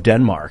Kingdom of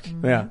Denmark.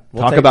 Yeah.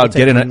 Talk about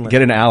get Greenland.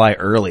 an ally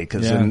early,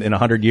 because Yeah. in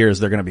 100 years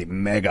they're going to be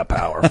mega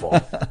powerful. Why,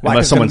 Unless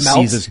 'cause someone it's gonna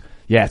melt? seizes.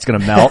 Yeah, it's going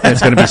to melt, and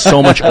it's going to be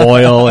so much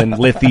oil and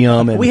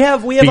lithium and We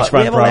have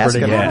Beachfront Alaska.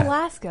 property. Yeah.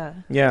 Alaska.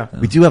 Yeah.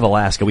 We do have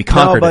Alaska. We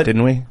conquered but- it,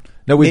 didn't we?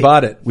 No, we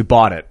bought it. We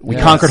bought it. We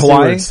Yeah. conquered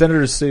Hawaii.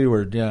 Senator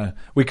Seward. Yeah,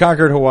 we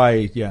conquered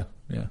Hawaii. Yeah.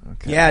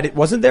 Yeah,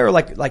 wasn't there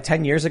like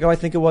 10 years ago, I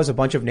think it was, a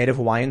bunch of native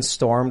Hawaiians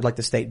stormed like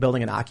the state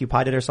building and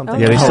occupied it or something?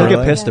 Yeah, they still really?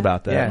 get pissed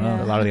about that.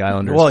 Yeah. A lot of the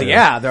islanders. Well, do.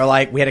 yeah, they're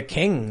like, we had a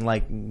king,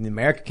 like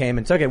America came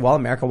and took it. Well,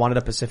 America wanted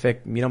a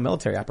Pacific,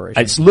 military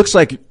operation. It looks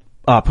like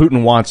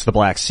Putin wants the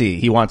Black Sea.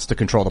 He wants to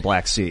control the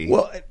Black Sea.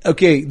 Well,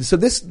 okay, so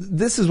this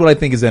is what I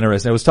think is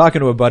interesting. I was talking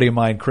to a buddy of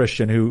mine,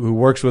 Christian, who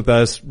works with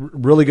us,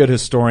 really good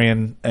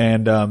historian,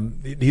 and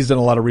he's done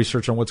a lot of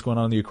research on what's going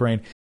on in the Ukraine.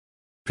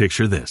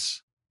 Picture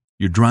this.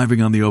 You're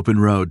driving on the open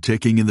road,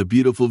 taking in the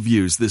beautiful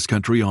views this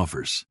country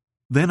offers.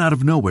 Then out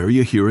of nowhere,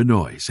 you hear a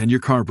noise and your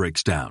car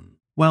breaks down.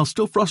 While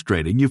still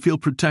frustrating, you feel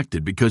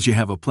protected because you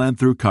have a plan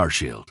through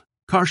CarShield.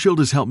 CarShield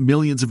has helped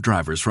millions of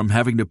drivers from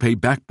having to pay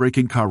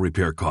back-breaking car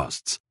repair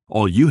costs.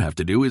 All you have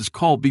to do is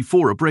call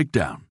before a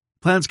breakdown.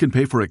 Plans can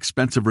pay for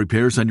expensive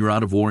repairs on your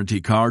out-of-warranty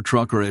car,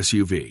 truck, or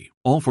SUV.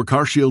 All for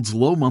CarShield's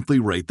low monthly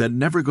rate that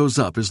never goes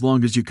up as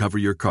long as you cover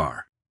your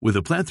car. With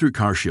a plan through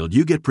CarShield,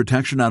 you get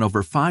protection on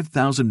over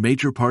 5,000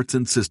 major parts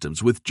and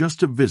systems with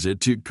just a visit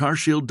to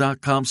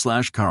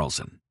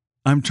carshield.com/Carlson.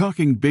 I'm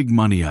talking big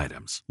money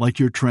items like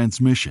your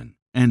transmission,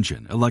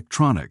 engine,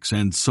 electronics,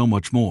 and so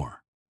much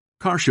more.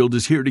 CarShield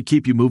is here to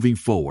keep you moving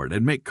forward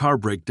and make car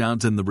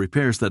breakdowns and the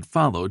repairs that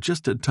follow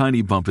just a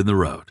tiny bump in the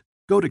road.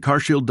 Go to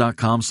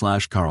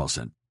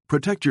carshield.com/Carlson.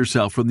 Protect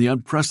yourself from the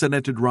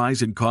unprecedented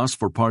rise in costs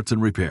for parts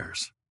and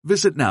repairs.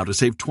 Visit now to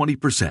save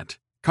 20%.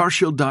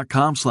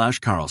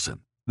 carshield.com/Carlson.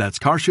 That's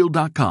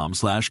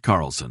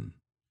carshield.com/Carlson.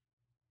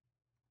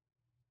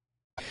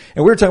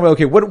 And we were talking about,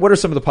 okay, what are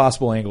some of the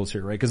possible angles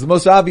here, right? Because the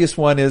most obvious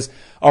one is,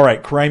 all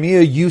right, Crimea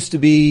used to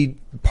be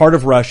part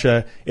of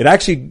Russia. It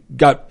actually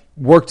got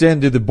worked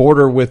into the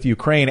border with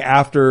Ukraine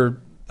after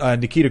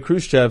Nikita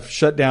Khrushchev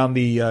shut down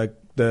the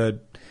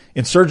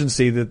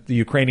insurgency that the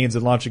Ukrainians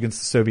had launched against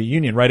the Soviet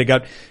Union,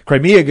 right?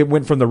 Crimea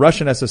went from the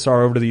Russian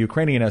SSR over to the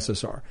Ukrainian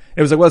SSR.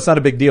 It was like, well, it's not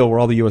a big deal. We're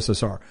all the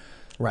USSR.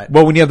 Right.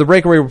 Well, when you have the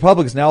breakaway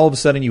republics, now all of a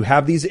sudden you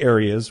have these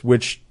areas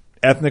which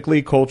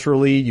ethnically,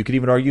 culturally, you could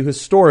even argue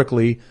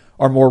historically,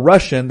 are more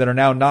Russian that are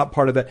now not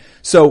part of that.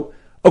 So,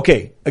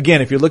 okay,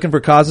 again, if you're looking for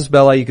casus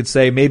belli, you could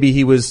say maybe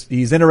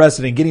he's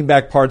interested in getting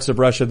back parts of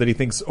Russia that he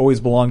thinks always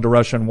belong to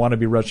Russia and want to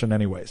be Russian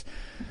anyways.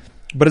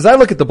 But as I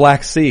look at the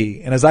Black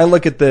Sea, and as I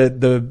look at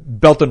the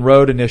Belt and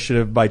Road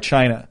Initiative by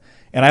China,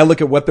 and I look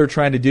at what they're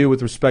trying to do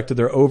with respect to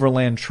their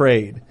overland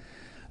trade,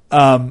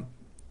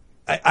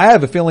 I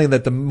have a feeling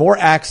that the more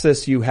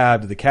access you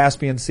have to the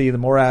Caspian Sea, the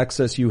more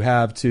access you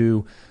have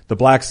to the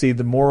Black Sea,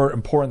 the more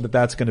important that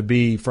that's going to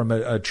be from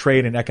a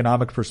trade and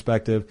economic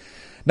perspective.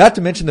 Not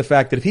to mention the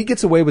fact that if he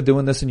gets away with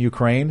doing this in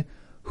Ukraine,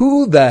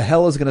 who the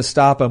hell is going to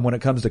stop him when it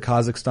comes to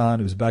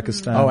Kazakhstan,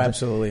 Uzbekistan? Oh,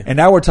 absolutely. And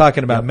now we're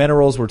talking about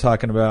minerals. We're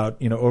talking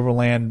about,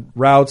 overland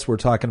routes. We're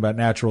talking about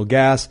natural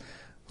gas.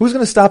 Who's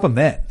going to stop him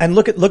then? And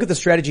look at the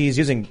strategy he's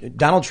using.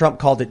 Donald Trump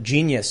called it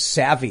genius,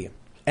 savvy.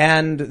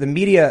 And the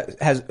media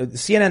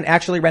CNN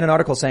actually ran an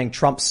article saying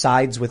Trump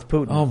sides with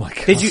Putin. Oh my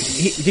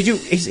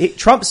God.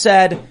 Trump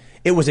said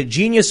it was a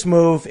genius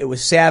move, it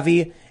was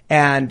savvy,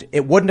 and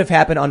it wouldn't have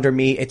happened under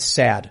me, it's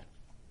sad.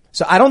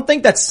 So I don't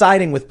think that's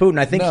siding with Putin.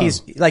 I think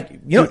he's like,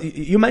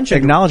 you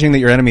mentioned acknowledging that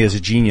your enemy is a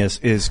genius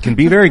can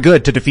be very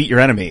good to defeat your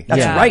enemy.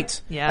 That's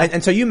right. Yeah.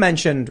 And so you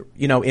mentioned,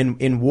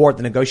 in war at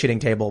the negotiating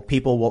table,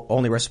 people will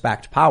only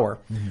respect power.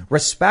 Mm-hmm.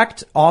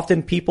 Respect,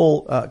 often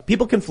people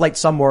conflate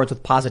some words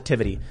with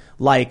positivity,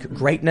 like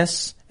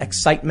greatness,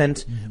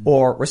 excitement,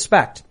 or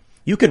respect.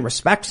 You can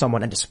respect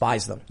someone and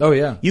despise them. Oh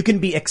yeah. You can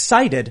be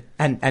excited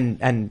and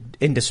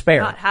in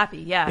despair. Not happy.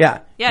 Yeah.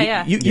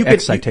 Yeah.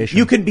 Excitation.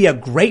 You can be a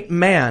great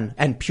man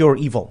and pure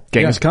evil.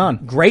 Genghis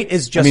Khan. Great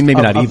is just maybe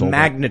not of evil, but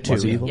magnitude.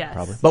 was evil, Yes.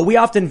 probably. But we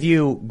often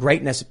view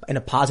greatness in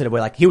a positive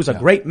way. Like he was a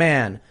great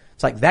man.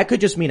 It's like that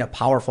could just mean a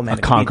powerful man.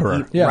 A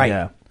conqueror. Yeah. Right.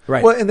 Yeah.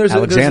 Right. Well, and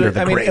Alexander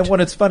the Great. and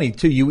when it's funny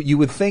too, you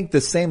would think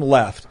the same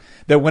left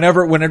that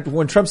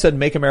when Trump said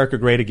 "Make America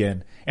Great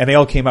Again," and they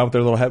all came out with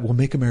their little head, "Well,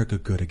 make America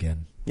good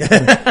again."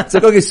 It's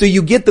like, okay, so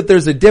you get that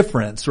there's a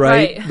difference,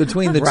 right?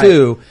 Between the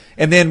two.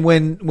 And then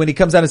when he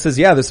comes out and says,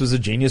 "Yeah, this was a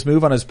genius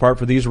move on his part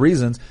for these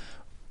reasons,"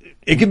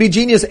 it could be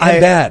genius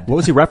and bad. What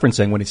was he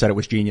referencing when he said it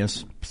was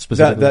genius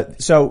specifically?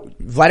 So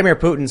Vladimir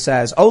Putin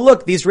says, "Oh,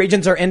 look, these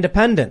regions are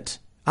independent.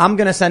 I'm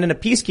going to send in a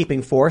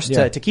peacekeeping force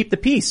to keep the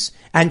peace."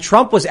 And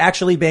Trump was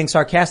actually being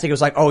sarcastic. He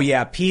was like, "Oh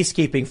yeah,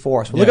 peacekeeping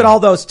force. Well, look at all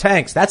those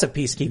tanks. That's a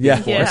peacekeeping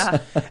force." Yeah.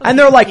 And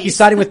they're like, he's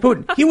siding with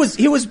Putin. He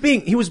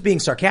was being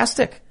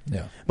sarcastic.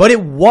 Yeah. But it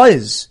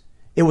was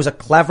a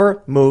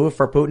clever move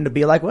for Putin to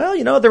be like,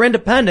 well, they're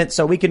independent,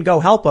 so we can go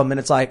help them. And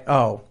it's like,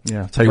 oh.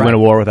 Yeah. That's how you win a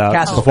war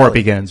before it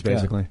begins,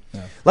 basically.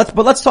 Yeah.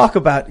 Let's talk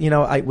about,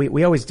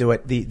 we always do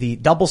it, the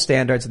double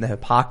standards and the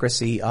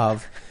hypocrisy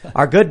of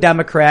our good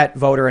Democrat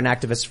voter and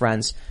activist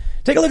friends.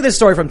 Take a look at this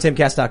story from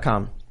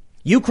timcast.com.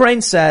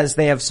 Ukraine says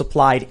they have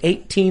supplied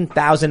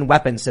 18,000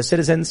 weapons to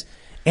citizens.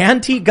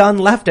 Anti-gun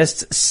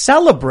leftists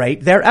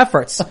celebrate their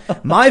efforts.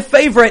 My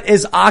favorite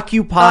is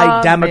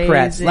Occupy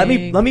Democrats. Let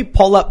me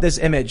pull up this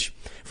image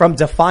from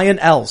Defiant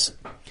Els.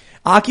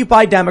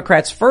 Occupy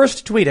Democrats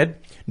first tweeted,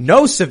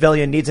 "No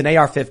civilian needs an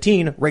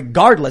AR-15,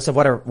 regardless of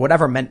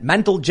whatever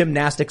mental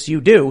gymnastics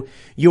you do.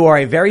 You are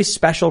a very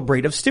special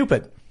breed of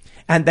stupid."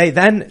 And they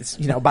then,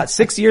 about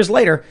 6 years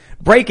later,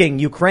 breaking,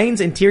 Ukraine's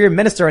interior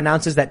minister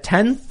announces that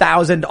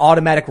 10,000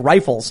 automatic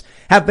rifles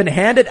have been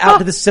handed out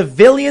to the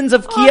civilians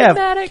of Kiev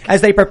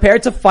as they prepare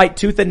to fight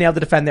tooth and nail to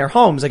defend their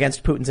homes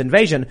against Putin's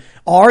invasion.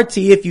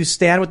 RT if you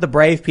stand with the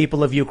brave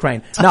people of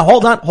Ukraine. Now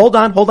hold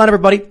on,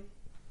 everybody.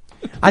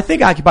 I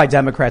think Occupy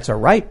Democrats are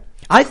right.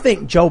 I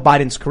think Joe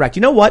Biden's correct.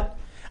 You know what?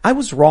 I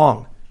was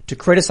wrong to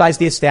criticize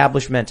the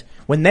establishment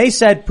when they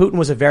said Putin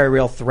was a very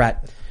real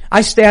threat.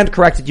 I stand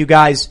corrected, you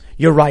guys.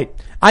 You're right.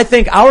 I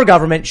think our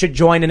government should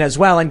join in as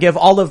well and give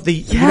all of the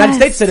United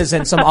States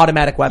citizens some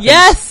automatic weapons.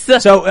 Yes.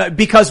 So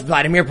because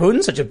Vladimir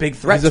Putin's such a big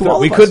threat to all of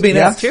us. We could be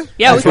next. True.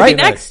 Yeah, we could be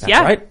next.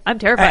 Yeah, right. I'm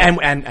terrified.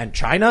 And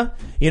China,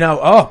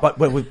 but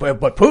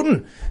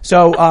Putin.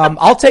 So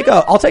I'll take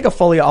a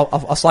fully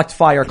a select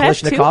fire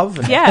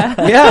Kalashnikov.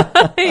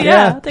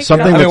 Yeah.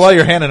 Something. While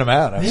you're handing them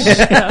out.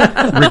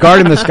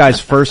 Regarding this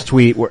guy's first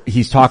tweet, where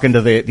he's talking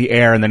to the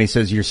air, and then he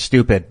says, "You're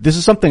stupid." This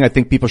is something I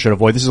think people should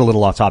avoid. This is a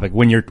little off topic.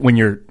 When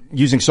you're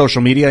using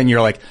social media and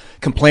you're like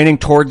complaining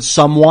towards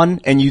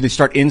someone and you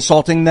start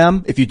insulting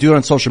them, if you do it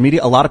on social media,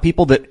 a lot of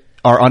people that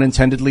are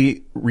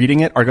unintendedly reading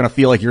it are going to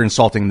feel like you're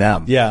insulting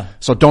them. Yeah.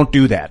 So don't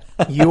do that.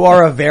 You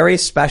are a very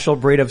special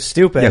breed of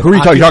stupid. Yeah, who are you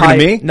talking? You talking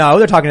to me? No,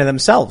 they're talking to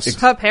themselves.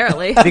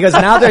 Apparently. Because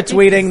now they're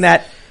tweeting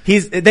that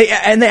they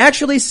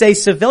actually say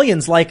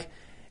civilians, like,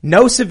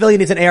 no civilian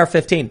needs an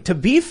AR-15. To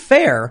be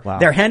fair,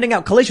 they're handing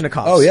out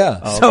Kalashnikovs. Oh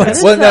yeah. So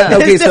it's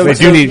they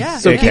do need.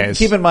 So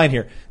keep in mind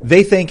here,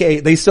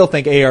 they still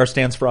think AR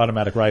stands for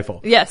automatic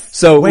rifle. Yes.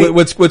 So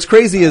what's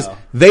crazy is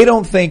they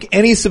don't think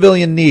any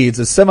civilian needs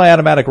a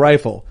semi-automatic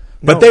rifle,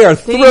 but they are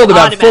thrilled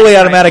about fully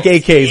automatic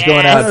AKs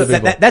going out to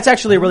people. That's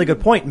actually a really good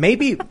point.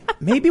 Maybe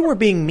we're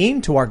being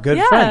mean to our good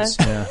friends.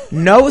 Yeah.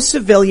 No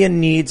civilian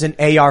needs an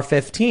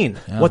AR-15.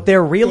 Yeah. What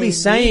they're really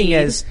saying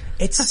is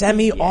it's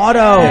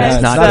semi-auto. Yes.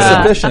 It's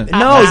not sufficient.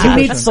 No, you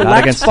need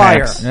select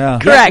fire. Yeah.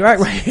 Correct.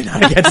 Right.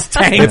 Not against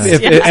tanks.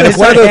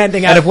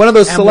 If one of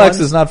those selects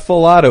is not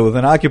full auto,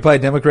 then Occupy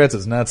Democrats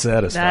is not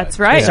satisfied. That's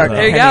right. Start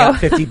there you go.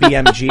 50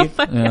 BMG.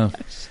 Yeah.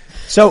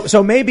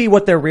 So maybe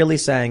what they're really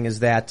saying is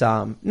that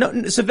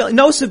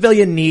no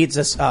civilian needs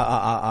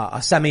a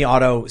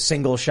semi-auto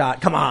single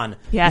shot. Come on,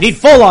 yes. You need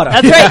full auto.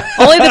 That's right.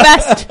 Only the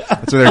best.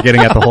 That's what they're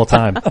getting at the whole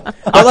time.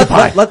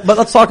 But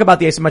let's talk about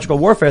the asymmetrical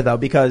warfare though,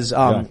 because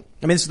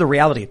this is the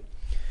reality.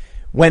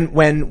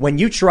 When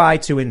you try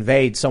to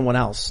invade someone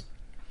else,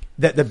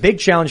 the big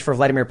challenge for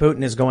Vladimir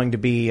Putin is going to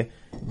be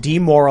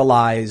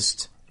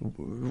demoralized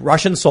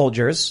Russian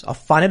soldiers, a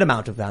finite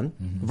amount of them,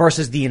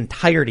 versus the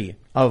entirety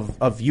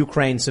of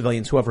Ukraine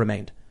civilians who have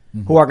remained,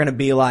 who are going to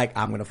be like,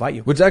 I'm going to fight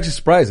you. Which is actually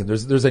surprising.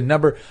 There's a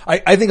number.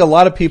 I think a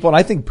lot of people, and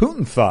I think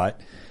Putin thought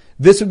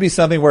this would be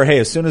something where, hey,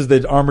 as soon as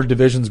the armored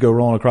divisions go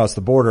rolling across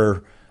the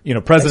border,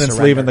 president's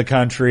leaving the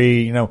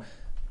country,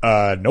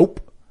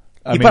 nope.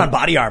 He put on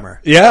body armor.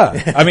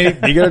 Yeah. I mean,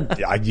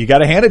 you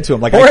gotta hand it to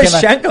him. Like,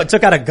 Poroshenko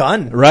took out a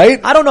gun.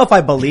 Right? I don't know if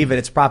I believe it.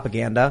 It's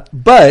propaganda.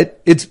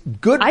 But it's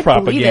good I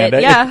propaganda. Believe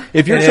it, yeah.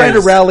 If you're trying to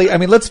rally,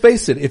 let's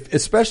face it,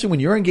 especially when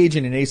you're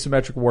engaging in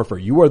asymmetric warfare,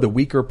 you are the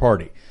weaker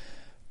party.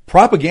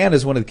 Propaganda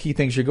is one of the key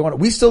things you're going on.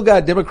 We still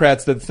got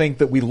Democrats that think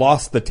that we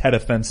lost the Tet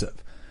Offensive.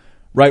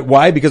 Right?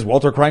 Why? Because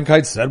Walter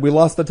Cronkite said we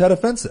lost the Tet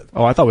Offensive.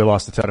 Oh, I thought we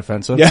lost the Tet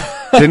Offensive. Yeah.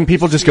 Didn't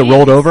people just get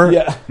rolled over?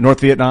 Yeah. North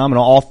Vietnam and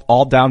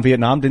all down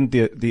Vietnam. Didn't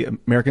the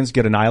Americans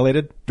get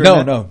annihilated?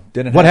 No,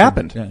 didn't. What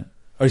happened? Yeah.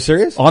 Are you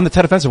serious? On the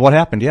Tet Offensive, what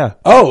happened? Yeah.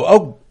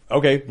 Oh,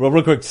 okay. Well,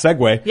 real quick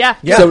segue. Yeah.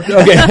 So,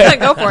 okay.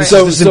 Go for it.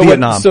 So, this is in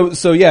Vietnam.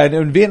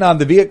 In Vietnam,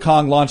 the Viet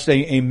Cong launched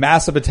a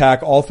massive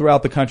attack all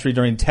throughout the country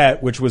during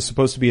Tet, which was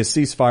supposed to be a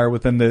ceasefire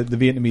within the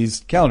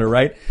Vietnamese calendar,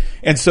 right?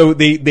 And so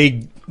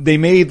they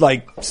made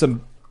like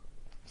some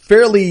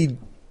fairly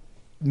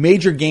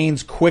major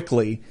gains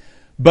quickly,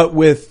 but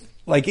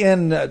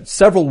in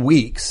several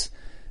weeks,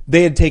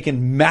 they had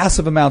taken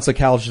massive amounts of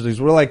casualties.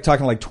 We're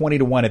talking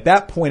 20-1. At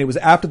that point, it was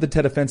after the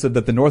Tet Offensive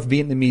that the North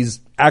Vietnamese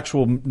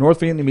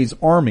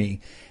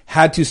army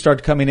had to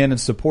start coming in and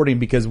supporting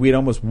because we had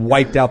almost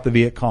wiped out the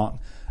Viet Cong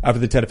after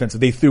the Tet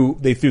Offensive. They threw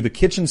the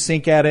kitchen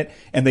sink at it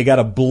and they got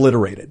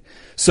obliterated.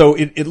 So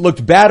it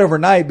looked bad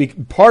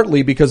overnight,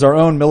 partly because our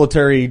own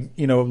military,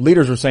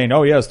 leaders were saying,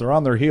 oh yes, they're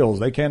on their heels.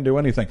 They can't do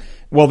anything.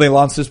 Well, they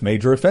launched this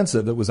major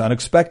offensive that was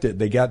unexpected.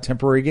 They got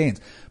temporary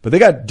gains, but they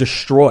got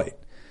destroyed.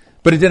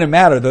 But it didn't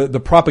matter. The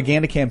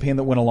propaganda campaign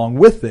that went along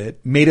with it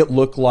made it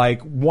look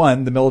like,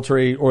 one, the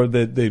military or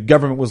the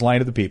government was lying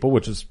to the people,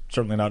 which is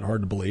certainly not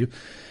hard to believe.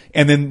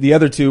 And then the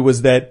other two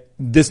was that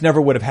this never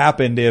would have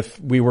happened if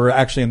we were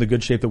actually in the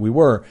good shape that we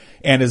were.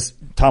 And as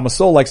Thomas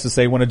Sowell likes to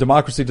say, when a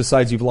democracy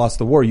decides you've lost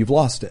the war, you've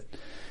lost it.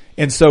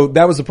 And so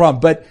that was the problem.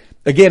 But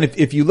again,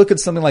 if you look at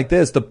something like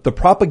this, the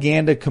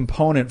propaganda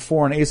component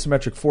for an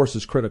asymmetric force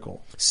is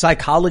critical.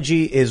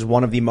 Psychology is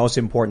one of the most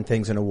important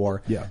things in a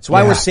war. Yeah. That's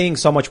why we're seeing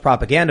so much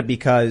propaganda,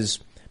 because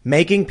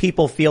making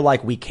people feel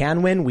like we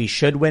can win, we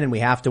should win, and we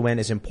have to win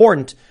is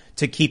important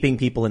to keeping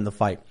people in the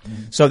fight.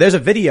 Mm-hmm. So there's a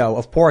video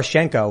of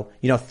Poroshenko,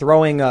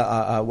 throwing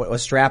a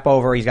strap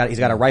over. He's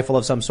got a rifle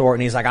of some sort,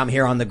 and he's like, I'm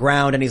here on the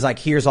ground, and he's like,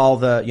 here's all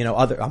the,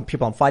 other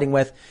people I'm fighting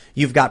with.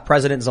 You've got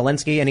President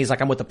Zelensky, and he's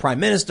like, I'm with the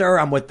prime minister,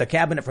 I'm with the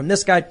cabinet from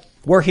this guy.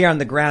 We're here on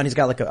the ground. He's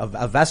got like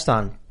a vest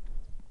on.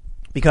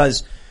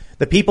 Because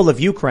the people of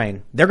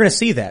Ukraine, they're gonna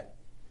see that.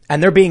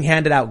 And they're being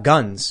handed out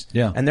guns.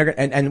 Yeah. And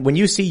and when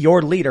you see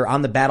your leader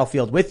on the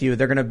battlefield with you,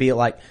 they're going to be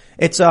like,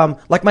 it's,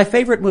 like my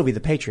favorite movie,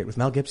 The Patriot with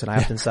Mel Gibson, I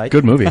often cite.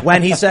 Good movie.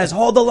 When he says,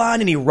 hold the line,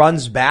 and he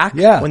runs back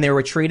when they're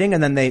retreating,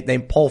 and then they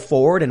pull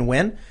forward and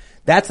win.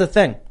 That's the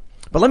thing.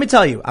 But let me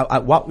tell you,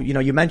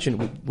 you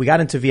mentioned we got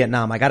into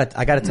Vietnam. I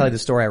gotta tell you the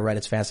story I read.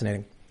 It's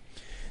fascinating.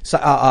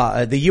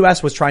 So, the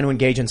U.S. was trying to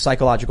engage in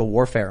psychological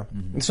warfare.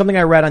 Mm-hmm. It's something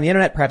I read on the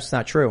internet, perhaps it's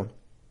not true.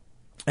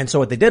 And so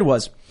what they did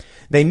was,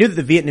 they knew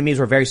that the Vietnamese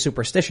were very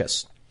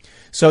superstitious.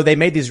 So they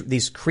made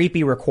these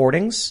creepy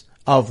recordings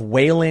of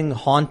wailing,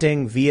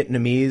 haunting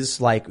Vietnamese,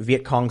 like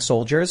Viet Cong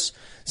soldiers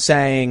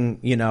saying,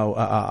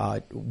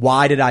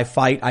 why did I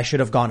fight? I should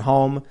have gone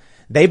home.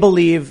 They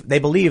believe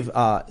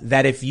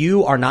that if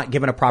you are not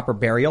given a proper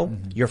burial,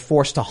 you're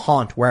forced to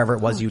haunt wherever it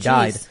was you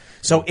died.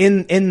 So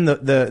in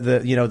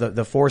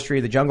the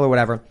forestry, the jungle or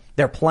whatever,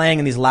 they're playing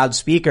in these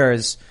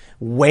loudspeakers,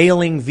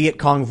 wailing Viet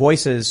Cong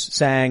voices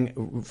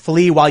saying,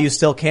 flee while you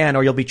still can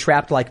or you'll be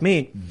trapped like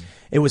me.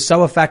 It was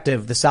so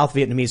effective, the South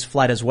Vietnamese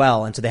fled as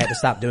well, and so they had to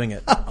stop doing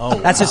it.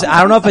 That's just, I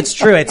don't know if it's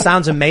true. It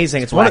sounds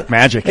amazing. It's like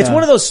magic. It's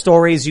one of those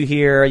stories you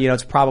hear,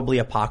 it's probably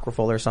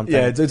apocryphal or something.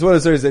 Yeah, it's one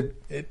of those stories that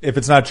if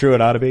it's not true,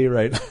 it ought to be,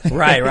 right?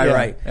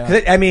 Right.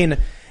 Yeah.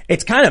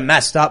 It's kind of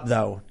messed up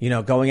though,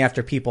 going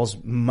after people's,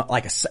 it's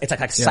like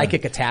a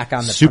psychic attack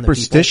on the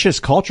superstitious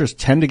cultures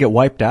tend to get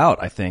wiped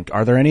out, I think.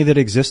 Are there any that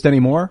exist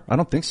anymore? I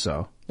don't think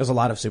so. There's a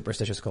lot of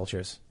superstitious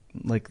cultures.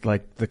 Like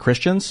the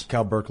Christians?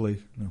 Cal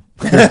Berkeley. No.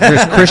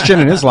 There's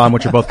Christian and Islam,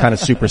 which are both kind of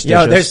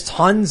superstitious. There's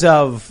tons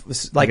of,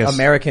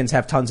 Americans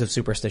have tons of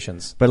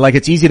superstitions. But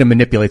it's easy to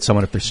manipulate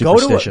someone if they're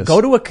superstitious. Go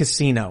to a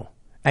casino.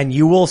 And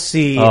you will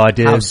see I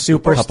did how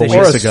superstitious a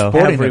couple weeks ago.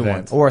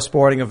 Everyone, or a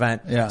sporting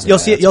event. Yeah. You'll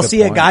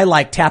see a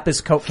guy tap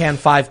his Coke can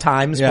 5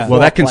 times. Yeah.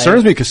 Well, that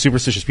concerns me because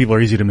superstitious people are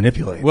easy to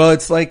manipulate. Well,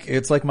 it's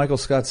like Michael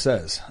Scott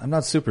says, I'm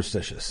not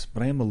superstitious,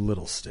 but I am a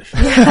little stitious.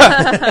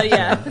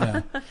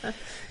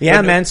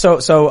 Yeah, man.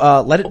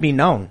 So let it be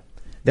known.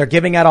 They're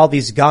giving out all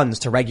these guns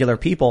to regular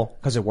people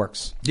because it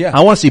works. Yeah.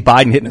 I want to see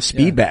Biden hitting a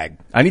speed bag.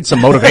 I need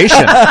some motivation.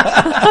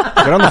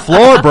 Get on the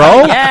floor,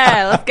 bro.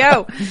 Yeah, let's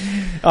go.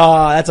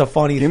 Oh, that's a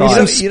funny thought. Give me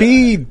some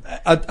speed.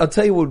 I'll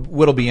tell you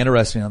what'll be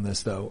interesting on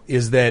this though,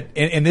 is that,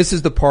 and this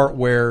is the part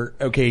where,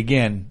 okay,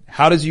 again,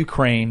 how does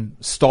Ukraine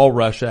stall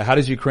Russia? How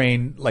does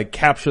Ukraine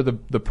capture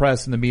the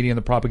press and the media and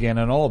the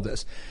propaganda and all of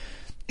this?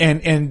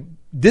 And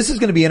this is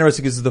going to be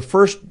interesting because it's the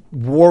first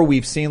war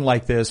we've seen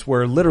like this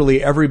where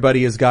literally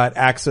everybody has got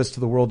access to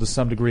the world to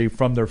some degree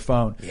from their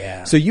phone.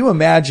 Yeah. So you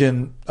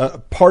imagine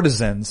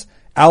partisans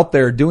out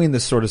there doing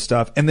this sort of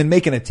stuff and then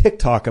making a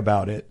TikTok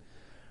about it,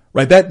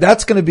 right?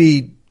 That's going to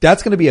be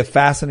a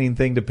fascinating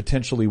thing to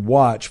potentially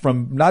watch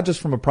from not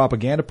just from a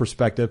propaganda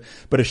perspective,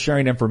 but a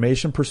sharing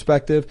information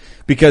perspective.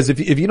 Because if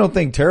you don't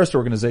think terrorist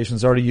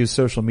organizations already use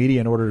social media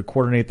in order to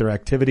coordinate their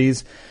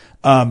activities,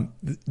 regardless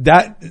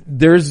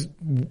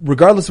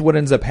of what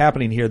ends up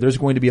happening here, there's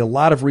going to be a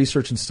lot of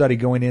research and study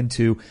going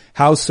into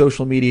how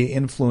social media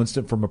influenced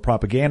it from a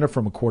propaganda,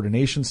 from a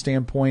coordination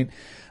standpoint.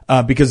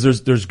 Because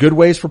there's good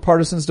ways for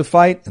partisans to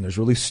fight and there's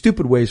really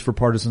stupid ways for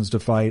partisans to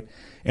fight.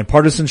 And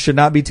partisans should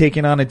not be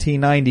taking on a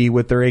T-90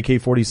 with their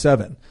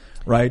AK-47,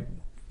 right?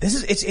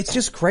 It's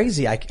just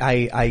crazy.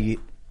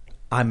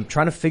 I'm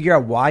trying to figure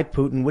out why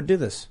Putin would do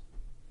this.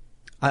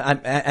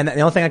 And the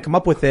only thing I come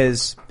up with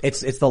is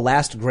it's the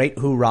last great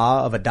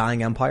hoorah of a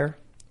dying empire.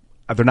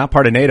 They're not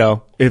part of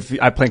NATO. If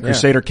I play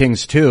Crusader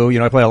Kings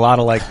 2, I play a lot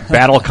of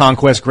battle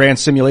conquest, grand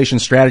simulation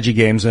strategy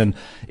games. And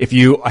if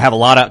you have a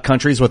lot of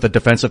countries with a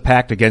defensive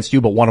pact against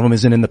you, but one of them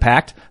isn't in the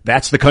pact,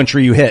 that's the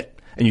country you hit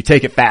and you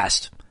take it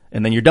fast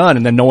and then you're done.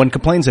 And then no one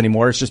complains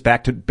anymore. It's just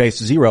back to base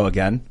 0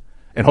 again.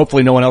 And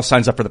hopefully no one else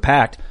signs up for the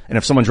pact. And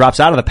if someone drops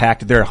out of the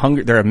pact, they're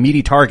a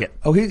meaty target.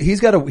 Oh,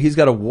 he's got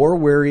a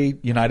war-weary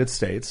United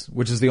States,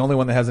 which is the only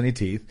one that has any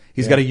teeth.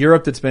 He's got a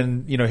Europe that's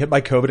been, hit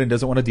by COVID and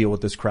doesn't want to deal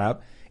with this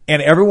crap. And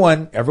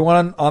everyone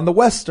on the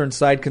Western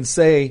side can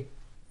say,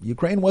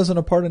 Ukraine wasn't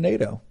a part of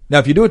NATO. Now,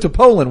 if you do it to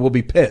Poland, we'll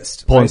be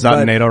pissed. Poland's not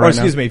in NATO right now.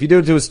 Excuse me, if you do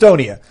it to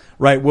Estonia,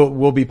 right,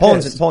 we'll be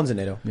pissed. Poland's in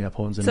NATO. Yeah,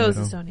 Poland's in So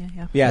NATO. is Estonia,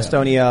 yeah. Yeah,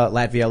 Estonia,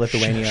 Latvia,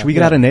 Lithuania. Should we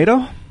get out of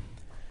NATO?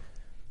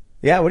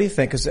 Yeah, what do you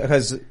think?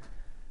 Because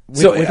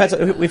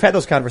we've had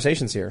those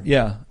conversations here.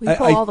 Yeah. We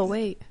pull all the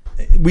weight.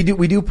 We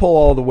do pull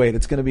all the weight.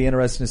 It's going to be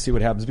interesting to see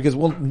what happens because,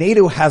 well,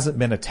 NATO hasn't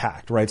been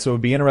attacked, right? So it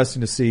would be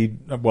interesting to see,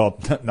 well,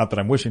 not that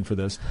I'm wishing for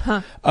this.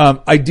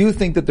 I do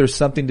think that there's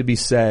something to be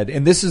said,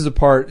 and this is the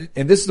part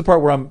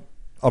where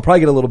I'll probably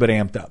get a little bit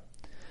amped up.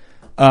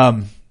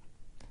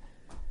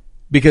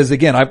 Because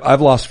again,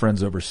 I've lost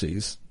friends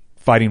overseas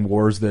fighting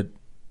wars that,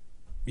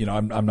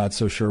 I'm not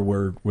so sure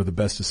were the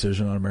best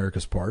decision on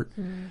America's part.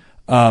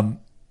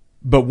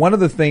 But one of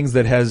the things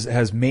that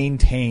has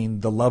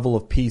maintained the level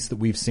of peace that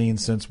we've seen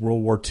since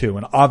World War II,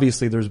 and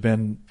obviously there's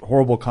been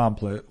horrible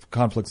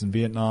conflicts in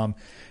Vietnam,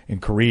 in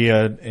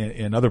Korea,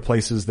 and other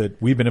places that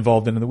we've been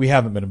involved in and that we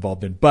haven't been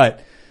involved in,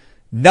 but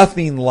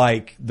nothing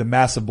like the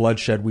massive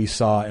bloodshed we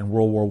saw in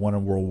World War I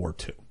and World War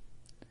II.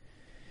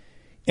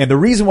 And the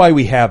reason why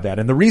we have that,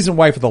 and the reason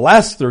why for the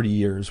last 30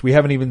 years we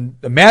haven't even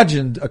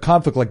imagined a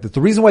conflict like this, the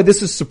reason why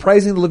this is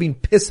surprising the living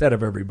piss out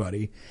of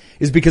everybody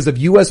is because of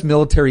U.S.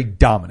 military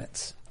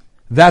dominance.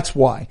 That's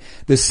why.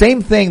 The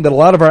same thing that a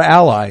lot of our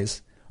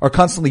allies are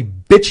constantly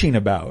bitching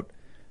about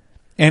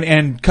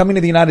and coming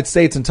to the United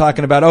States and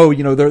talking about,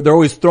 they're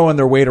always throwing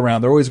their weight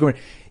around. They're always going,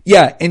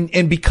 yeah.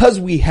 And because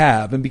we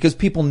have, and because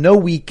people know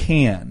we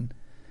can,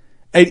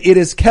 it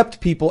has kept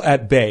people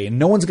at bay, and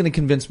no one's going to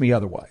convince me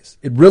otherwise.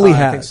 It really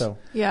has. I think so.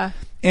 Yeah.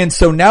 And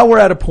so now we're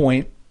at a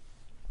point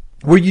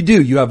where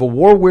you have a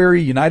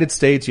war-weary United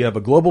States, you have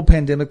a global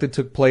pandemic that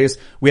took place,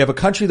 we have a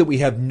country that we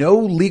have no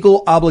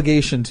legal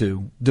obligation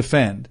to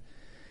defend.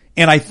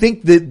 And I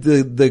think that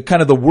the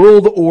kind of the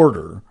world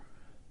order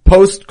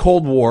post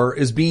Cold War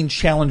is being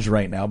challenged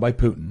right now by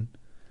Putin.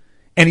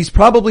 And he's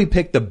probably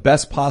picked the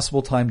best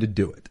possible time to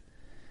do it.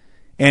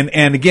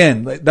 And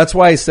again, that's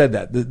why I said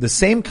that. The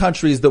same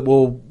countries that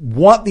will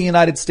want the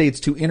United States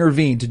to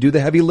intervene, to do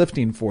the heavy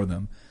lifting for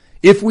them,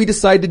 if we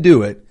decide to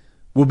do it,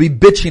 will be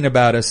bitching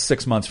about us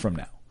 6 months from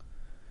now.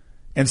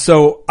 And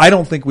so I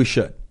don't think we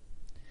should.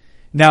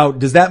 Now,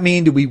 does that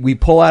mean do we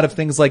pull out of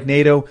things like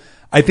NATO?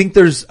 I think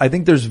there's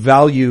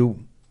value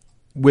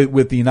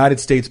with the United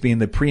States being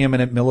the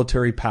preeminent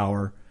military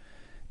power.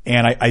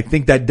 And I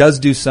think that does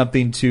do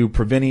something to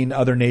preventing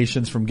other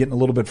nations from getting a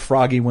little bit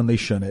froggy when they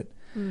shouldn't.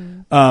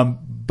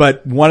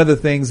 But one of the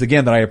things,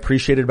 again, that I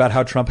appreciated about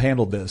how Trump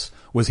handled this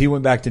was he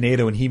went back to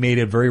NATO and he made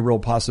a very real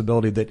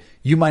possibility that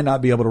you might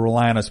not be able to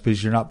rely on us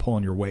because you're not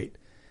pulling your weight.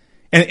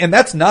 And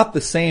that's not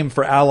the same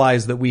for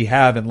allies that we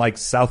have in like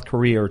South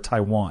Korea or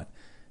Taiwan.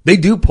 They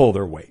do pull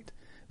their weight.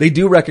 They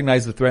do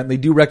recognize the threat and they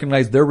do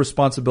recognize their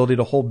responsibility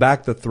to hold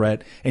back the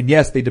threat. And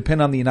yes, they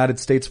depend on the United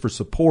States for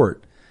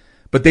support,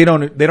 but they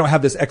don't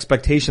have this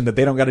expectation that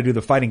they don't got to do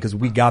the fighting because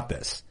we got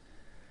this.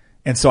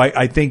 And so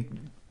I think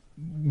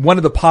one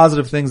of the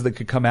positive things that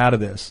could come out of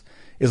this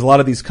is a lot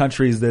of these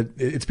countries that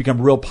it's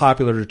become real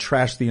popular to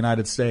trash the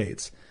United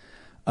States,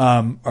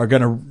 are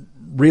going to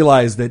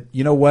realize that,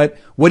 you know what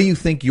do you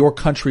think your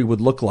country would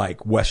look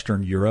like,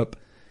 Western Europe,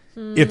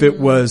 if it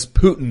was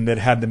Putin that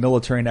had the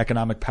military and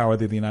economic power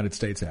that the United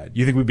States had?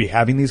 You think we'd be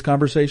having these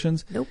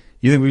conversations? Nope.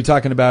 You think we'd be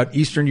talking about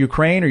Eastern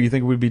Ukraine, or you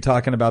think we'd be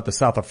talking about the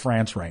south of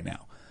France right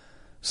now?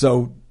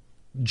 So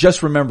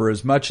just remember,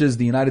 as much as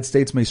the United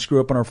States may screw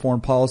up on our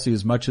foreign policy,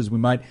 as much as we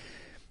might,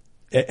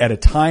 at a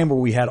time where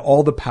we had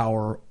all the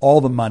power,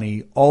 all the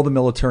money, all the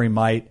military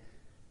might,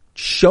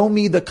 show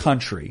me the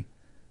country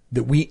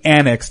that we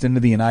annexed into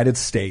the United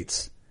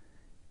States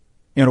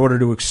in order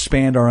to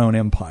expand our own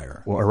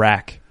empire. Well,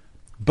 Iraq.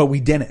 But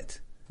we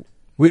didn't.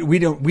 We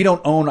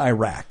don't own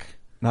Iraq.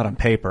 Not on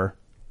paper.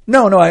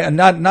 No,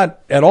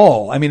 not at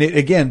all. I mean,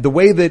 again, the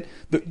way that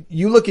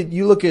you look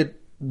at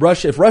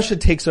Russia, if Russia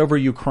takes over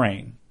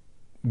Ukraine,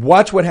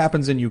 watch what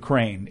happens in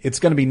Ukraine. It's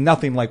going to be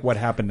nothing like what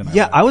happened in Iraq.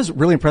 Yeah, I was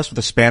really impressed with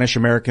the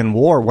Spanish-American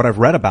War. What I've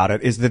read about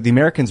it is that the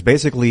Americans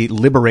basically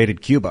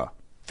liberated Cuba.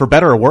 For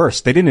better or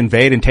worse. They didn't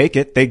invade and take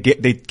it. They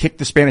kicked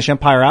the Spanish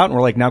Empire out and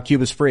were like, now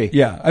Cuba's free.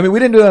 Yeah. I mean, we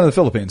didn't do that in the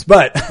Philippines,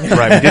 but.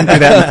 Right. We didn't do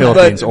that in the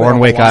Philippines or on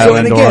Wake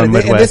Island or on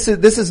Midwest.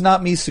 This is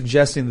not me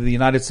suggesting that the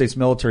United States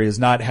military has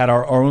not had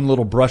our own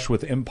little brush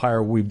with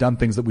empire where we've done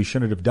things that we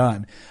shouldn't have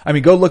done. I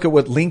mean, go look at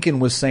what Lincoln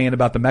was saying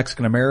about the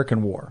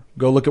Mexican-American War.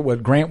 Go look at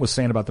what Grant was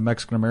saying about the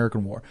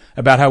Mexican-American War.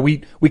 About how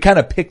we kind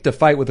of picked a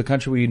fight with a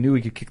country we knew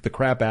we could kick the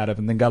crap out of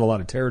and then got a lot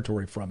of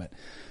territory from it.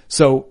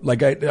 So,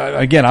 like,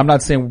 again, I'm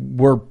not saying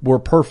we're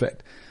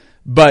perfect.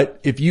 But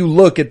if you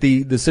look at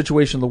the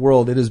situation of the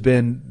world, it has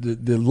been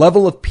the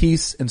level of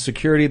peace and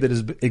security that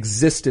has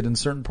existed in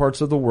certain parts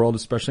of the world,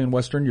 especially in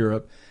Western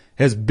Europe,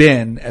 has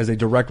been as a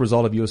direct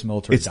result of U.S.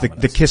 military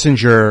dominance. It's the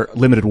Kissinger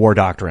limited war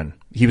doctrine.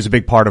 He was a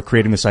big part of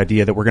creating this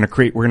idea that we're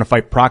going to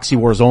fight proxy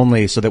wars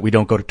only so that we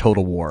don't go to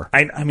total war.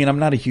 I mean, I'm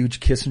not a huge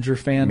Kissinger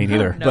fan. Me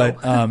neither. No.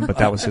 But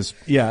that was his.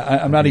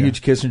 Yeah, I'm not a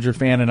huge Kissinger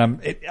fan,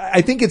 and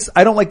I think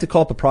I don't like to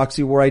call it the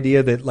proxy war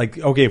idea that, like,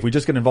 okay, if we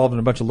just get involved in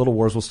a bunch of little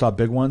wars, we'll stop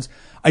big ones.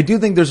 I do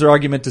think there's an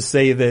argument to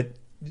say that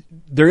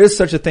there is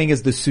such a thing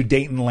as the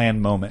Sudetenland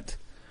moment,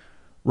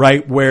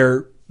 right?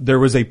 Where there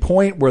was a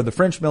point where the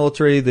French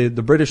military, the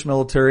British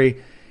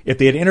military, if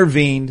they had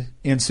intervened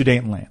in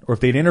Sudetenland, or if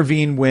they'd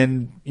intervened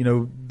when,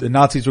 the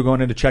Nazis were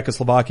going into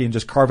Czechoslovakia and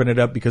just carving it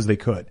up because they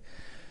could,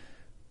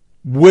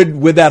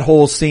 would that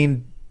whole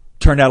scene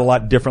turn out a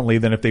lot differently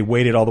than if they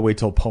waited all the way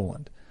till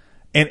Poland?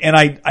 And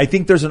I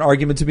think there's an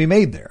argument to be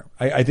made there.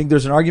 I think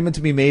there's an argument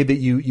to be made that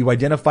you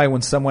identify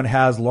when someone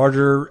has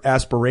larger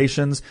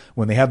aspirations,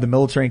 when they have the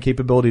military and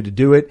capability to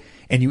do it,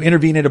 and you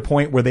intervene at a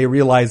point where they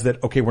realize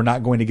that, okay, we're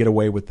not going to get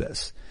away with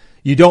this.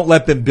 You don't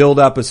let them build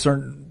up a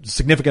certain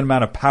significant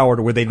amount of power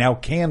to where they now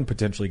can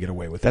potentially get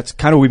away with it. That's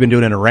kind of what we've been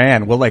doing in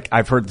Iran. Well,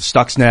 I've heard the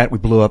Stuxnet, we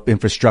blew up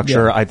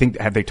infrastructure. Yeah. I think,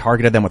 have they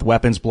targeted them with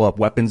weapons, blow up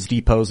weapons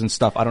depots and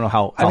stuff? I don't know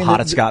how hot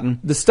it's gotten.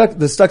 The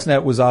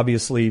Stuxnet was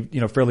obviously,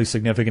 fairly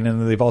significant,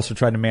 and they've also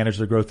tried to manage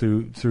their growth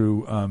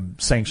through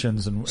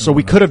sanctions and so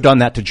we could have done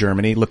that to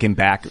Germany. Looking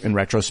back in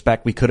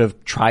retrospect, we could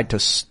have tried to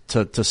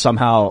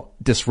somehow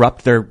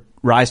disrupt their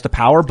rise to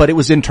power, but it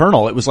was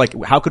internal. It was like,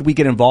 how could we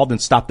get involved and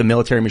stop the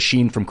military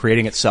machine from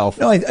creating itself?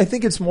 No, I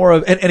think it's more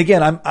of, and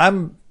again,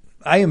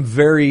 I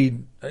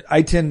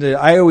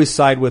always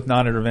side with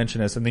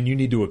non-interventionists, and then you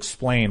need to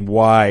explain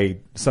why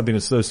something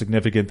is so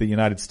significant that the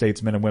United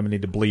States men and women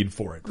need to bleed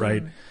for it,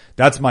 right? Mm-hmm.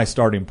 That's my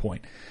starting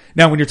point.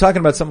 Now, when you're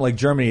talking about something like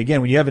Germany,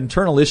 again, when you have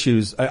internal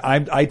issues,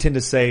 I tend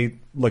to say,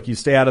 look, you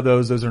stay out of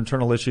those are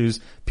internal issues,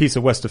 peace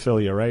of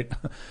Westphalia, right?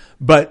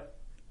 But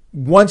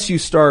once you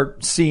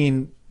start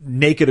seeing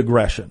naked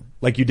aggression,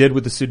 like you did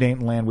with the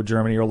Sudetenland with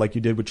Germany, or like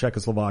you did with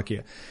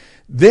Czechoslovakia,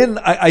 then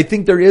I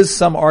think there is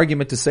some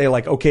argument to say,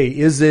 like, okay,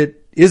 is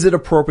it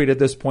appropriate at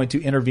this point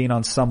to intervene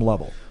on some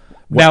level?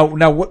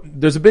 Now,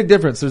 there's a big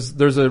difference.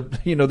 There's I'm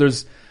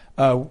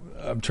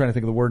trying to think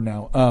of the word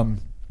now.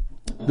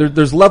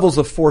 There's levels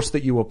of force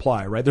that you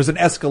apply, right? There's an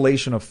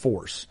escalation of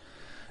force.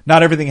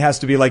 Not everything has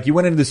to be like, you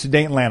went into the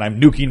Sudetenland, I'm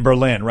nuking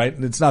Berlin, right?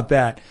 It's not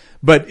that.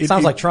 But it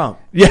sounds like Trump.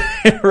 Yeah,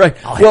 right.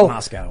 I'll hit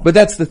Moscow. But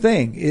that's the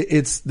thing.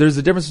 There's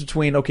a difference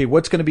between, okay,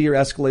 what's going to be your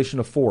escalation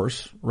of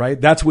force, right?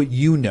 That's what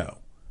you know.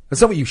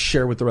 That's not what you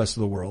share with the rest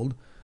of the world.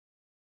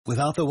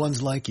 Without the ones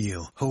like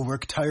you, who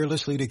work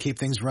tirelessly to keep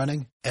things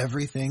running,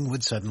 everything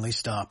would suddenly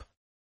stop.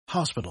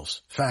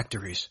 Hospitals,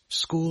 factories,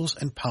 schools,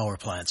 and power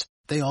plants,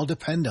 they all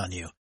depend on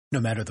you. No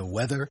matter the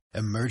weather,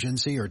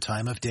 emergency, or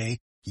time of day,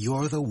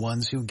 you're the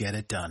ones who get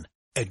it done.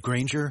 At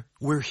Grainger,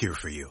 we're here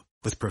for you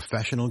with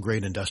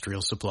professional-grade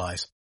industrial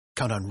supplies.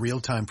 Count on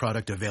real-time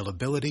product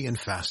availability and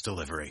fast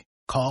delivery.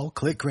 Call,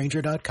 click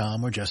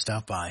Grainger.com, or just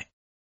stop by.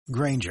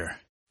 Grainger,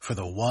 for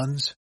the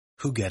ones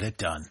who get it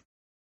done.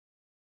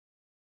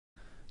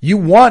 You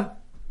want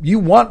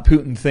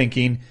Putin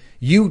thinking,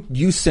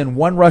 you send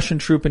one Russian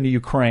troop into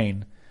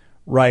Ukraine,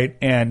 right,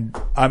 and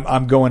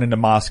I'm going into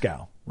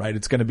Moscow, right?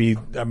 I'm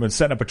going to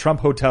set up a Trump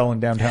hotel in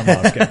downtown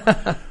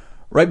Moscow.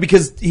 Right?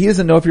 Because he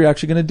doesn't know if you're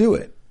actually going to do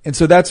it. And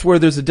so that's where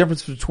there's a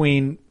difference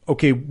between,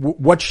 okay,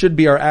 what should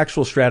be our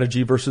actual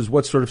strategy versus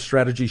what sort of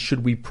strategy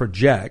should we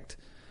project,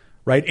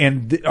 right?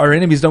 And our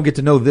enemies don't get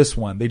to know this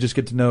one. They just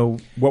get to know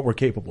what we're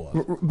capable of.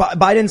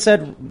 Biden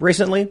said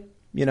recently,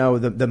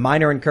 the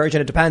minor incursion,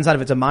 it depends on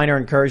if it's a minor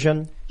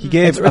incursion. He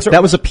gave,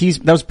 that was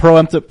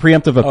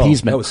preemptive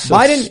appeasement. That was so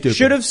Biden stupid.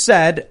 should have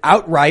said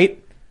outright,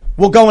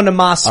 we'll go into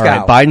Moscow. All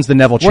right, Biden's the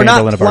Neville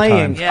Chamberlain of our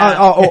time.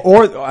 Yeah.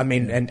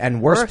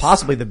 And worse,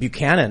 possibly the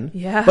Buchanan.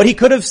 Yeah. But he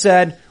could have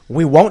said,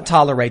 we won't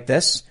tolerate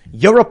this.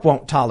 Europe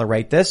won't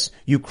tolerate this.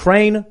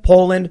 Ukraine,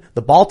 Poland,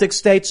 the Baltic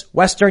states,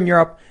 Western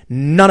Europe,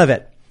 none of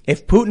it.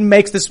 If Putin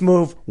makes this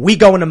move, we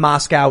go into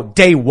Moscow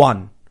day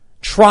one.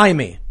 Try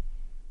me.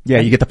 Yeah,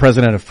 you get the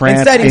president of France,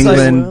 Instead, he's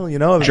England, like,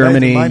 well,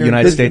 Germany,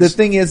 United States. The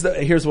thing is,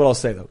 here's what I'll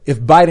say though.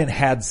 If Biden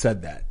had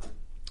said that,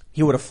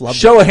 he would have flubbed.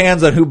 Show of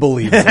hands on who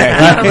believes it.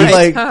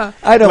 Like,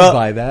 I don't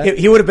buy that.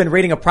 He would have been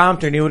reading a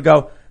prompter and he would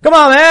go, come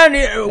on,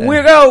 man,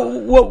 we're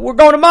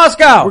going to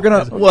Moscow. We're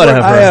going to, whatever.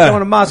 Going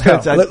to Moscow.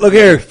 Look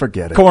here.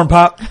 Forget it. Corn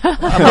pop.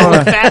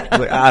 I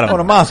don't Going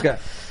to Moscow.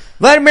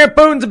 Vladimir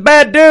Putin's a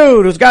bad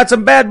dude who's got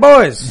some bad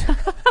boys.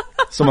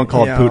 Someone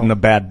called Putin a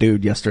bad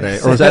dude yesterday.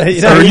 Or was that,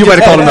 or you might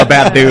have called him a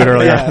bad dude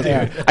earlier.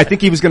 Yeah. I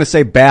think he was going to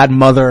say bad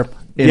mother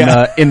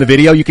in the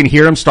video. You can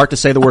hear him start to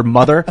say the word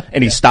mother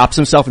and he stops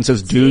himself and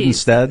says dude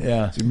instead.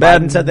 Yeah.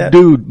 Biden said that?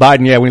 Dude.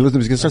 Biden, yeah, when he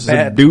listens, he starts to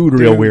say dude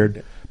real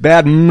weird.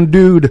 Bad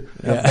dude.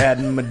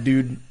 Bad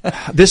dude.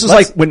 This is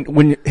like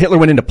when Hitler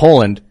went into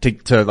Poland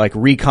to like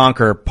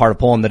reconquer part of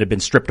Poland that had been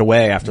stripped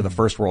away after the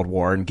First World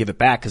War and give it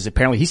back, because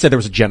apparently he said there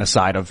was a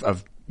genocide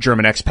of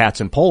German expats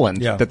in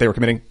Poland that they were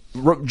committing.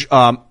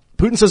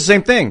 Putin says the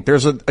same thing.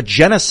 There's a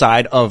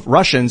genocide of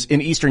Russians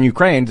in eastern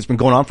Ukraine that's been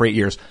going on for 8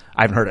 years.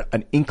 I haven't heard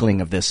an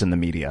inkling of this in the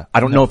media. I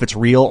don't know if it's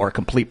real or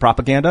complete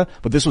propaganda,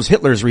 but this was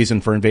Hitler's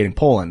reason for invading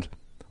Poland,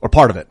 or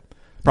part of it.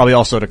 Probably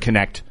also to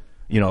connect,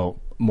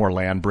 more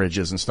land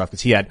bridges and stuff,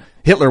 because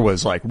Hitler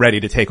was like ready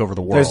to take over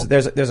the world.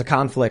 There's a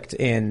conflict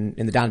in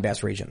the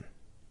Donbass region.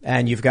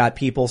 And you've got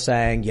people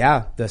saying,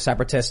 yeah, the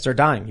separatists are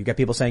dying. You've got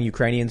people saying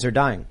Ukrainians are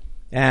dying.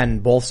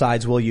 And both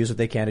sides will use what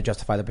they can to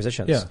justify their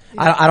positions. Yeah.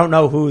 I don't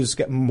know who's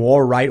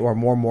more right or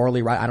more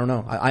morally right. I don't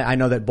know. I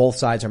know that both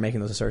sides are making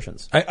those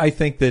assertions. I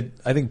think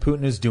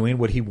Putin is doing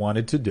what he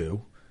wanted to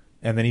do,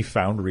 and then he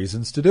found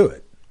reasons to do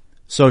it.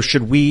 So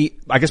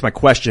I guess my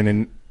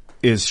question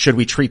is, should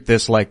we treat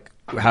this like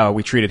how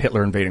we treated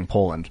Hitler invading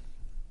Poland?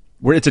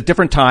 Where it's a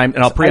different time,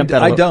 and I'll preempt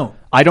that.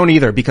 I don't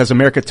either, because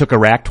America took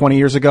Iraq 20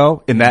 years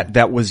ago, and that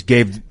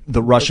gave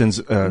the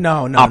Russians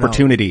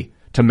opportunity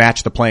to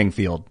match the playing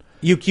field.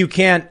 You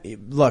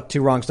can't look.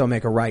 Two wrongs don't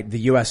make a right. The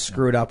U.S.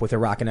 screwed up with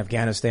Iraq and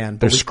Afghanistan.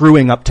 They're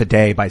screwing up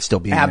today by still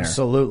being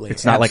absolutely there.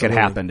 It's not like it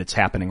happened. It's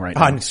happening right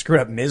now. And screwed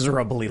up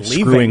miserably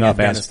leaving screwing up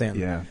Afghanistan.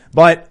 Yeah.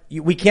 But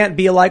we can't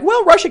be like,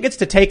 well, Russia gets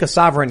to take a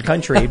sovereign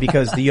country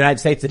because the United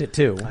States did it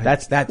too.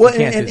 That's well,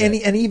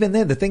 and even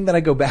then, the thing that I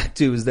go back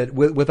to is that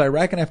with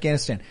Iraq and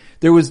Afghanistan,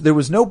 there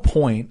was no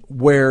point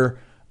where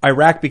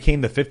Iraq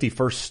became the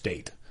 51st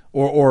state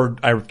or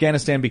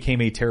Afghanistan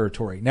became a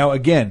territory. Now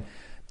again,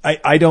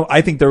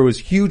 I think there was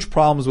huge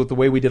problems with the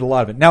way we did a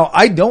lot of it. Now,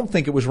 I don't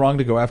think it was wrong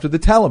to go after the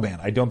Taliban.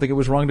 I don't think it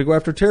was wrong to go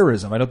after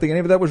terrorism. I don't think any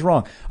of that was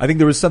wrong. I think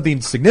there was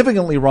something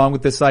significantly wrong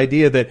with this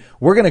idea that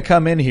we're going to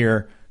come in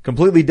here,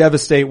 completely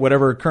devastate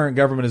whatever current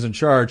government is in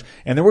charge,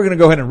 and then we're going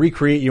to go ahead and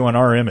recreate you on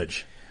our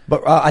image.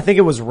 But I think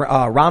it was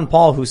Ron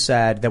Paul who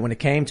said that when it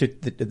came to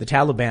the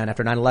Taliban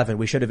after 9/11,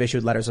 we should have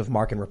issued letters of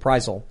marque and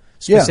reprisal,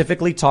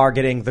 specifically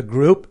targeting the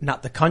group,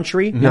 not the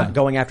country, not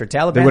going after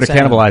Taliban. They would have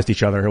cannibalized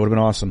each other. It would have been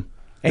awesome.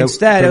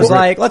 Instead, it was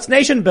like, let's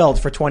nation build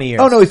for 20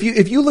 years. Oh no, if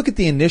you look at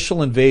the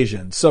initial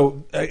invasion,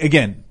 so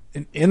again,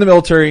 in the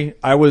military,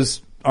 I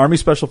was Army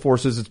Special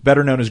Forces. It's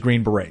better known as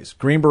Green Berets.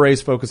 Green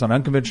Berets focus on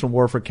unconventional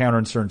warfare,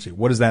 counterinsurgency.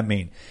 What does that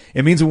mean?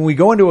 It means when we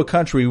go into a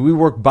country, we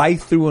work by,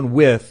 through, and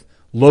with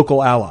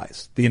local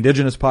allies, the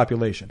indigenous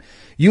population.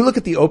 You look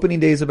at the opening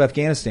days of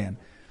Afghanistan,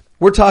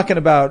 we're talking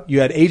about,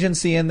 you had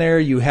agency in there,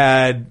 you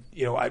had,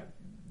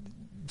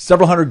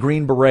 several hundred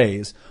Green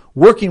Berets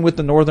working with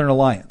the Northern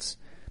Alliance.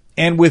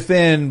 And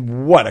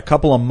within, a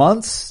couple of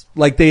months,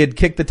 like they had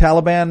kicked the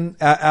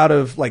Taliban out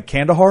of like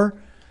Kandahar.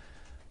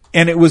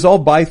 And it was all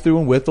by, through,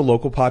 and with the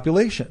local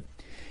population.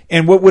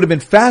 And what would have been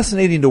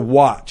fascinating to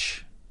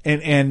watch,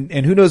 and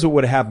who knows what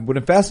would have happened, what would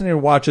have been fascinating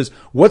to watch is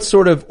what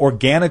sort of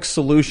organic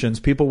solutions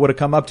people would have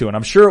come up to. And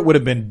I'm sure it would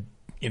have been,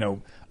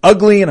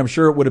 ugly, and I'm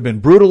sure it would have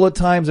been brutal at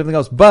times, everything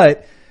else.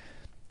 But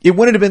it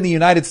wouldn't have been the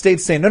United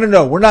States saying,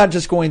 no, we're not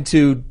just going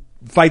to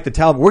fight the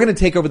Taliban. We're going to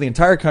take over the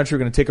entire country. We're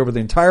going to take over the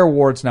entire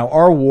war. It's now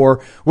our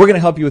war. We're going to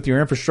help you with your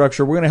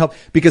infrastructure. We're going to help,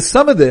 because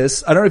some of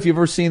this, I don't know if you've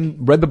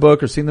ever read the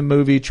book or seen the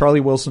movie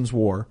Charlie Wilson's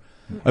War.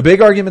 A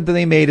big argument that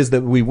they made is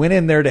that we went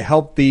in there to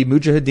help the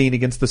Mujahideen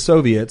against the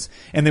Soviets,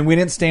 and then we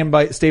didn't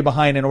stay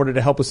behind in order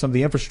to help with some of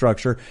the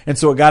infrastructure, and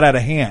so it got out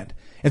of hand.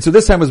 And so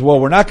this time was,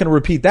 we're not going to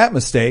repeat that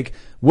mistake.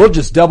 We'll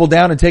just double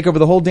down and take over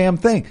the whole damn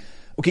thing.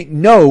 Okay,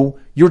 no,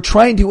 you're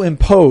trying to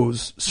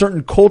impose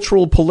certain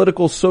cultural,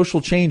 political, social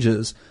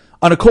changes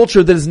on a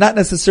culture that is not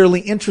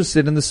necessarily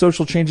interested in the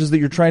social changes that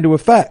you're trying to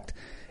affect.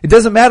 It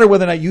doesn't matter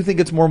whether or not you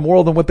think it's more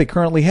moral than what they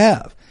currently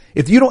have.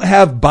 If you don't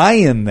have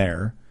buy-in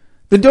there,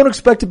 then don't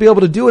expect to be able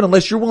to do it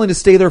unless you're willing to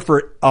stay there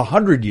for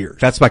 100 years.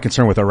 That's my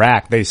concern with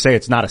Iraq. They say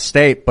it's not a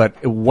state,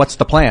 but what's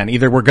the plan?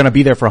 Either we're going to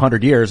be there for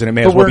 100 years and it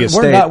may as well be a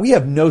state. We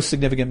have no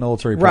significant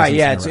military presence. Right,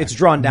 yeah, it's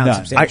drawn down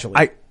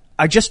substantially.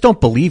 I just don't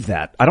believe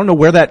that. I don't know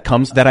where that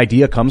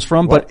idea comes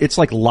from, but it's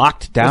like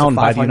locked down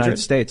by the United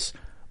States.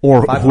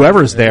 Or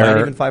whoever's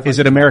there. Is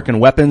it American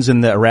weapons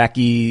in the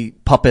Iraqi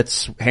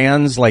puppets'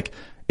 hands? Like,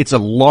 it's a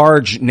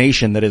large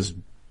nation that has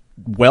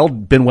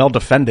been well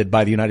defended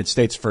by the United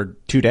States for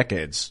 2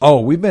 decades. Oh,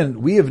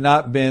 we have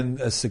not been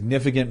a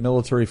significant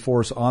military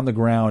force on the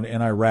ground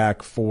in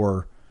Iraq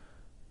for,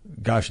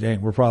 gosh dang,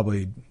 we're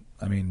probably,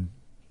 trying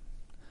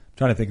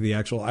to think of the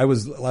actual, I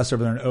was last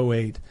over there in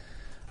 2008.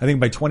 I think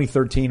by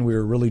 2013 we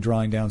were really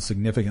drawing down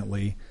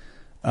significantly.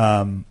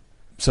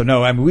 So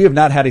no, we have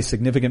not had a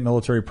significant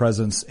military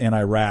presence in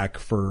Iraq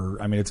for,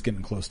 it's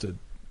getting close to,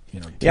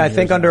 10 I think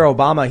years under now.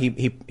 Obama,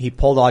 he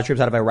pulled all the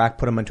troops out of Iraq,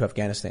 put them into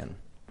Afghanistan.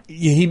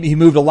 He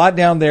moved a lot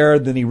down there,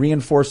 then he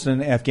reinforced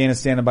in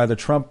Afghanistan, and by the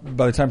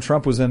time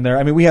Trump was in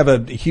there, we have a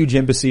huge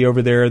embassy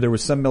over there. There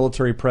was some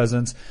military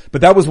presence,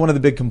 but that was one of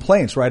the big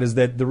complaints, right? Is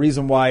that the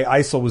reason why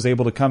ISIL was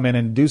able to come in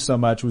and do so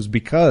much was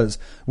because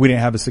we didn't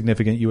have a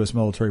significant U.S.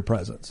 military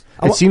presence.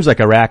 It seems like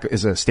Iraq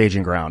is a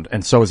staging ground,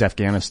 and so is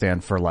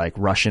Afghanistan for like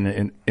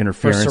Russian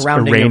interference. For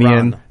surrounding Iranian.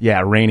 Iran. Yeah,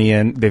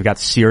 Iranian. They've got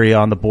Syria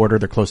on the border.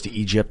 They're close to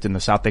Egypt in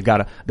the south. They've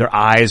got their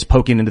eyes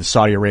poking into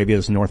Saudi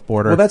Arabia's north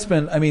border. Well, that's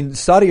been,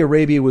 Saudi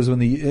Arabia was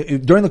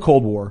during the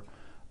Cold War,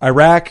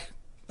 Iraq,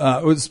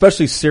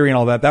 especially Syria and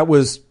all that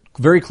was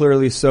very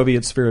clearly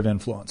Soviet sphere of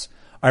influence.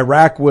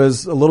 Iraq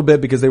was a little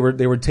bit because they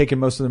were taking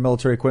most of the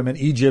military equipment.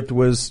 Egypt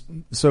was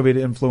Soviet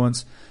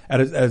influence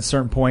at a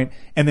certain point,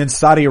 and then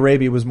Saudi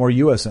Arabia was more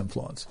U.S.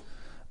 influence.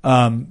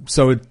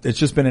 So it's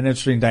just been an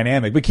interesting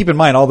dynamic. But keep in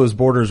mind, all those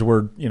borders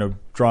were,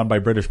 drawn by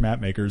British map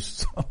makers.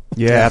 So.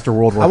 Yeah, after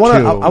World War II.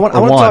 I want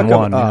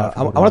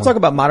to talk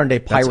about modern day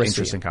piracy. That's an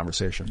interesting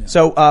conversation. Yeah.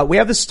 So we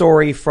have this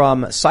story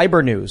from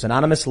Cyber News,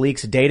 Anonymous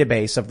Leaks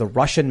database of the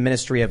Russian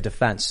Ministry of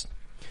Defense.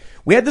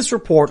 We had this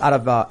report out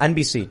of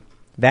NBC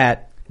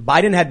that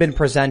Biden had been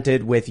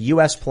presented with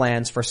U.S.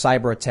 plans for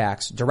cyber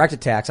attacks, direct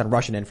attacks on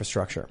Russian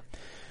infrastructure.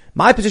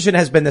 My position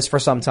has been this for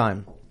some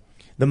time.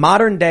 The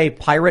modern day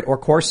pirate or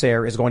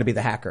corsair is going to be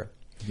the hacker.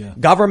 Yeah.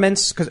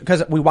 Governments,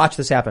 because we watched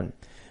this happen.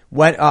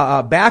 When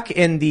back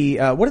in the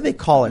what do they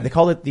call it? They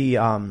call it the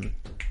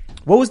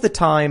what was the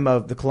time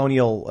of the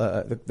colonial?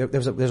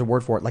 There's a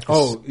word for it, like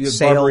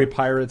Barbary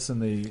pirates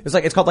and the.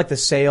 It's called like the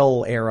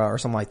sail era or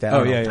something like that.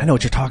 I know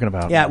what you're talking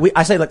about. Yeah,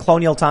 I say like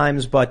colonial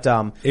times, but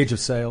Age of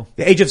Sail.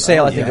 The Age of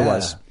Sail, I think it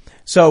was.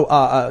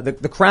 So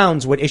the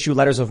crowns would issue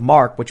letters of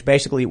marque, which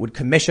basically would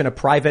commission a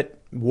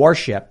private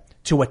warship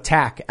to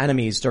attack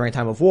enemies during a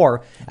time of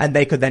war, and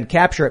they could then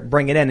capture it,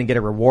 bring it in, and get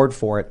a reward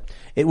for it.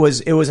 It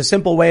was a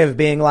simple way of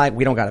being like,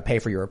 we don't got to pay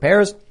for your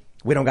repairs,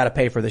 we don't got to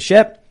pay for the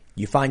ship.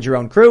 You find your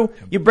own crew,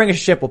 you bring a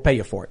ship, we'll pay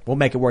you for it. We'll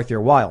make it worth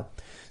your while.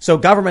 So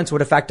governments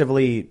would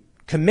effectively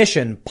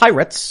commission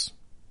pirates,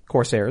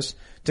 corsairs,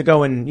 to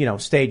go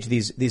and, stage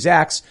these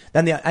acts.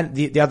 Then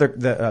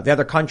the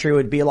other country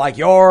would be like,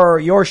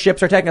 your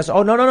ships are taking us.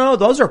 Oh, no,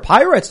 those are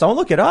pirates. Don't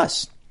look at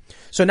us.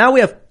 So now we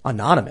have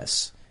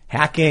Anonymous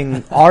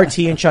hacking RT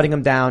and shutting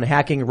them down,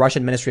 hacking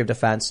Russian Ministry of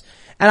Defense.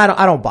 And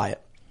I don't buy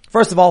it.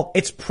 First of all,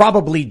 it's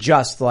probably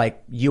just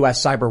like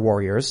U.S. cyber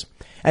warriors.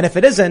 And if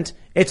it isn't,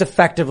 it's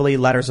effectively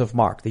letters of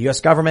marque. The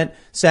U.S. government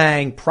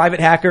saying,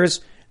 private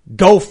hackers,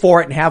 go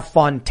for it and have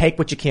fun. Take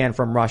what you can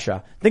from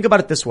Russia. Think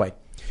about it this way.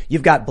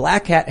 You've got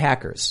black hat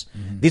hackers.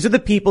 Mm-hmm. These are the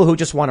people who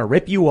just want to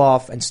rip you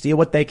off and steal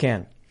what they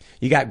can.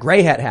 You got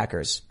gray hat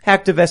hackers,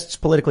 hacktivists,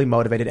 politically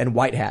motivated, and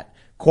white hat,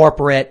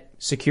 corporate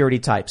security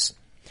types.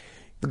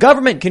 The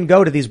government can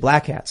go to these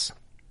black hats,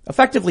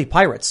 effectively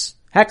pirates.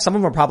 Heck, some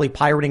of them are probably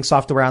pirating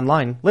software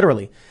online,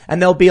 literally.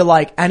 And they'll be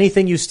like,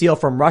 anything you steal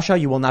from Russia,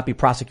 you will not be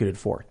prosecuted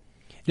for.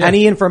 Yeah.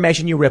 Any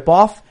information you rip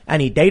off,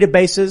 any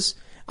databases,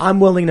 I'm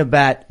willing to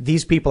bet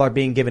these people are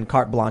being given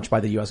carte blanche by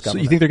the U.S.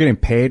 government. So you think they're getting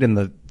paid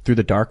through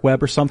the dark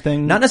web or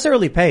something? Not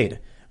necessarily paid.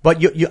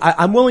 But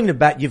I'm willing to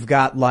bet you've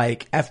got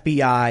like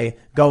FBI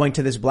going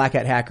to this black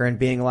hat hacker and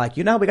being like,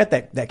 we got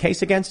that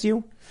case against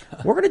you.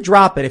 We're going to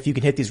drop it if you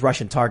can hit these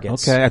Russian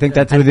targets. Okay. I think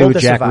that's what they did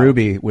with Jack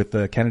Ruby with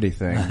the Kennedy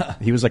thing.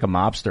 He was like a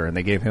mobster and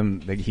they gave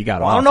him, he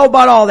got off. I don't know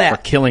about all that.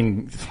 For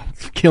killing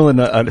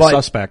a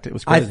suspect. It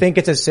was crazy. I think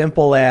it's as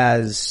simple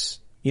as,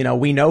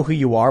 we know who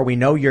you are. We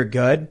know you're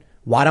good.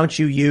 Why don't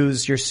you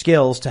use your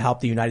skills to help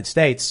the United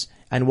States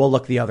and we'll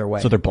look the other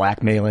way. So they're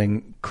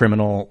blackmailing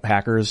criminal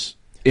hackers?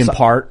 In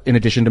part, in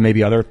addition to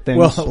maybe other things?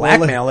 Well,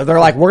 blackmail. They're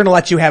like, we're going to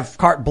let you have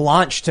carte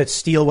blanche to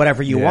steal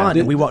whatever you want,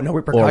 and we won't know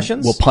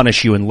repercussions. Or we'll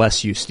punish you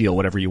unless you steal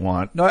whatever you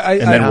want,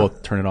 then we'll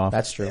turn it off.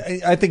 That's true.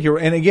 I think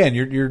and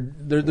again,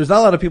 there's not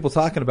a lot of people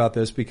talking about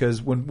this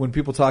because when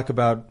people talk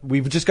about,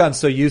 we've just gotten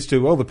so used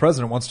to, the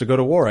president wants to go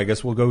to war, I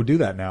guess we'll go do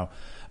that now.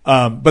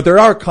 But there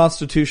are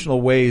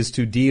constitutional ways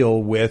to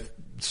deal with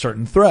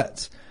certain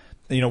threats.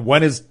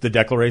 One is the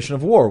declaration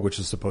of war, which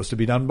is supposed to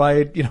be done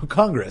by,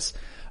 Congress.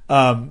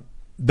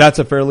 That's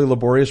a fairly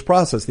laborious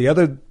process. The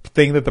other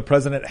thing that the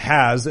president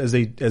has as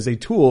a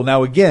tool,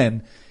 now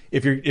again,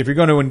 if you're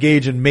going to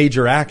engage in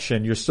major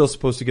action, you're still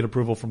supposed to get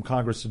approval from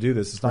Congress to do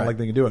this. It's not like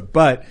they can do it.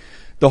 But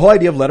the whole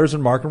idea of letters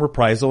of marque and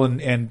reprisal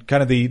and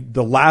kind of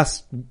the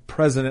last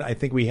president I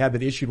think we had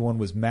that issued one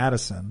was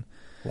Madison.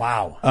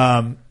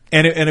 Wow.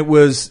 And it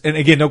was, and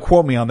again, don't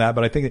quote me on that,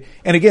 but I think,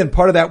 and again,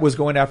 part of that was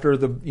going after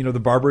the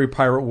Barbary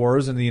pirate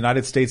wars, and the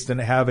United States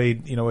didn't have a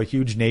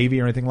huge navy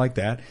or anything like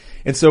that.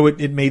 And so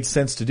it made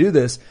sense to do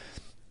this.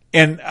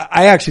 And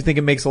I actually think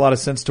it makes a lot of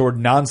sense toward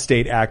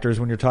non-state actors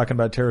when you're talking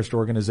about terrorist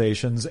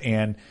organizations.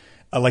 And,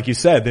 like you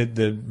said,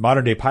 the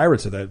modern day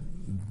pirates are the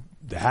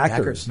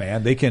hackers,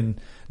 man. They can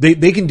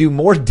do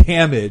more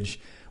damage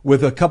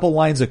with a couple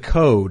lines of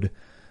code,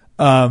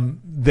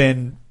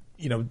 than,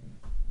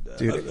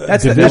 Dude, we're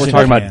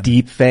talking about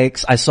deep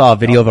fakes. I saw a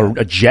video of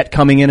a jet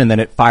coming in and then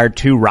it fired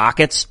 2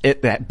 rockets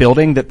at that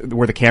building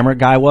where the camera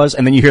guy was,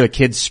 and then you hear the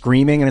kids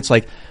screaming and it's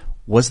like,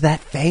 was that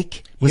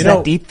fake? Was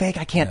that deep fake?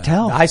 I can't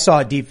tell. I saw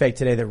a deep fake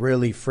today that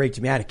really freaked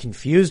me out. It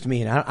confused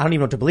me, and I don't even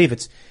know what to believe.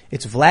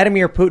 It's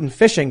Vladimir Putin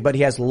fishing, but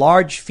he has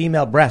large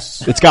female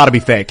breasts. It's got to be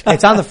fake.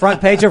 It's on the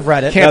front page of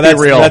Reddit. Can't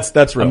be real.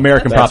 That's real.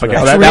 American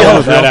propaganda.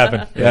 That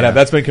happened. Yeah.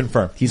 That's been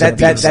confirmed.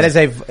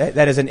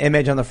 That is an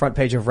image on the front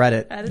page of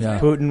Reddit.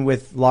 Putin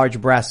with large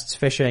breasts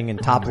fishing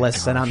and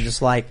topless, and I'm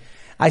just like,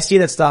 I see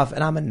that stuff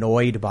and I'm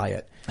annoyed by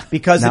it.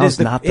 Because it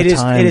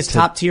is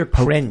top tier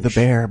cringe. The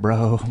bear,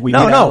 bro.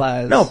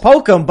 No,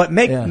 poke him, but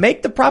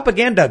make the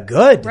propaganda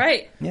good.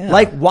 Right. Yeah.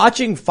 Like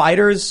watching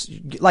fighters,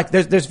 like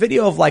there's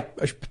video of like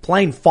a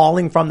plane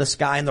falling from the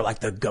sky and they're like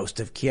the ghost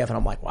of Kiev, and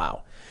I'm like,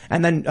 wow.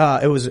 And then,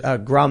 it was,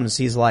 Grums,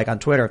 he's like on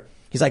Twitter,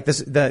 he's like,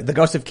 the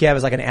ghost of Kiev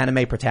is like an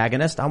anime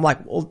protagonist. I'm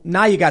like, well,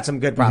 now you got some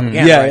good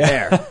propaganda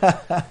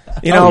there.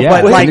 You know, yeah,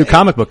 but it's like a new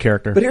comic book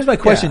character. But here's my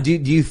question: Do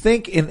you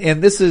think?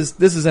 And this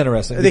is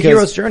interesting. the because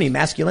hero's journey,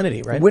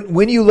 masculinity, right?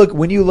 When you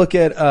look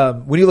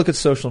at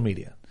social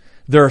media,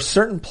 there are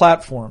certain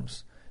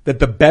platforms that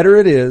the better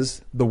it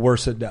is, the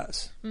worse it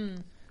does.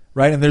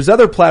 Right? And there's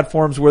other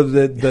platforms where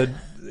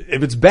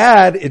if it's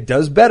bad, it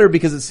does better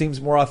because it seems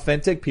more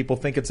authentic. People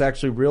think it's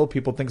actually real.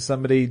 People think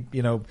somebody,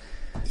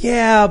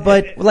 Yeah,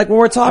 but like when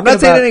we're talking I'm not about,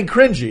 saying anything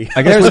cringy.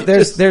 I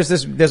guess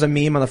there's a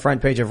meme on the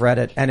front page of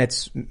Reddit, and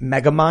it's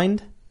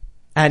Megamind,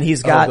 and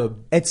he's got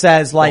it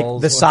says like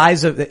balls. the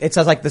size of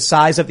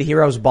the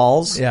hero's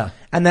balls, Yeah.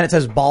 and then it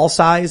says ball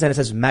size, and it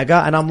says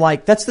mega, and I'm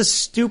like, that's the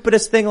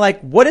stupidest thing.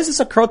 Like, what is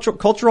this a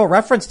cultural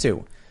reference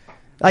to?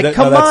 Like,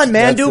 come on,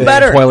 man, do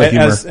better. Toilet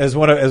humor. As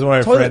one of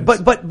my friends.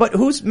 But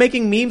who's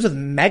making memes with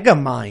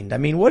Megamind? I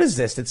mean, what is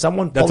this? Did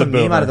someone pull That's a a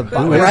meme boomer. out of the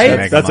Who is right?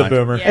 that? That's a Megamind.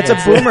 boomer. Yeah. It's a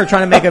boomer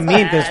trying to make a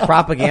meme because it's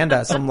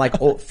propaganda. Some like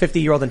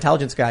 50-year-old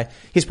intelligence guy.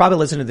 He's probably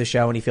listening to the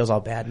show and he feels all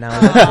bad now.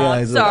 Yeah,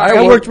 he's like, sorry.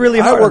 I worked really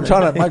hard. I worked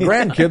on it. My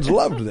grandkids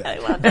loved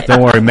it.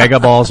 Don't worry, Mega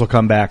Balls will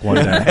come back one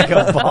day.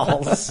 Mega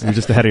balls. You're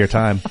just ahead of your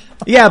time.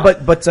 Yeah,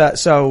 but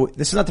so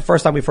this is not the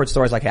first time we've heard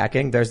stories like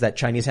hacking. There's that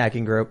Chinese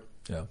hacking group.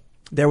 Yeah.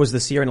 There was the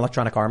Syrian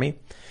Electronic Army.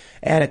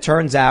 And it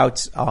turns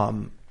out,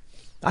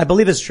 I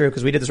believe it's true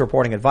because we did this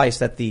reporting advice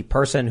that the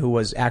person who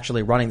was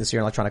actually running the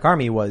Syrian Electronic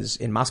Army was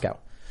in Moscow.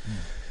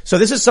 So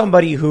this is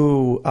somebody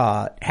who,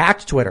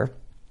 hacked Twitter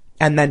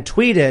and then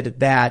tweeted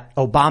that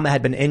Obama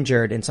had been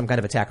injured in some kind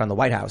of attack on the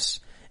White House.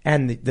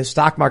 And the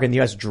stock market in the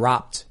U.S.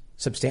 dropped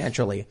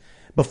substantially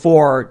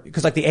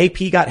because like the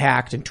AP got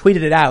hacked and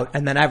tweeted it out.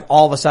 And then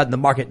all of a sudden the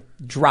market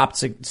dropped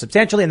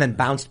substantially and then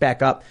bounced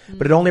back up,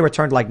 but it only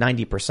returned like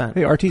 90%.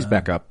 Hey, RT's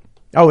back up.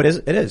 Oh, it is?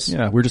 It is.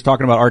 Yeah, we were just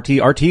talking about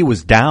RT. RT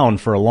was down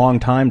for a long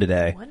time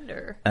today.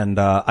 Wonder. And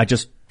I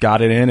just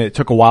got it in. It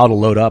took a while to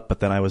load up, but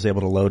then I was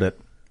able to load it.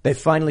 They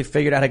finally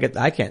figured out how to get.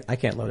 I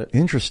can't load it.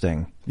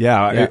 Interesting.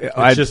 Yeah, Yeah,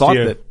 I just thought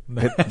you.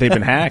 that they've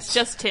been hacked. It's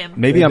just Tim.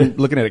 Maybe I'm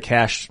looking at a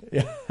cached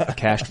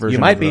version. You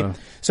might be. of,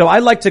 So I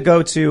like to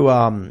go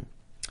to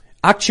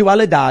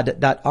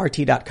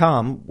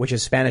actualidad.rt.com, which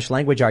is Spanish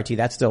language RT.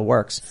 That still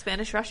works.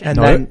 Spanish Russian. And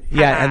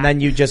then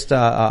you just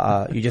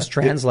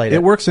translate it.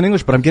 It works in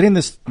English, but I'm getting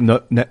this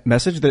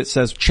message that it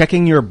says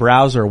checking your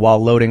browser while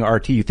loading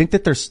RT. You think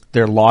that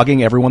they're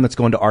logging everyone that's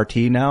going to RT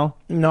now?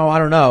 No, I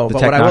don't know. The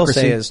But what I will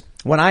say technocracy? is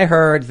when I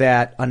heard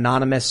that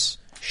Anonymous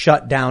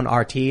shut down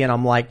RT, and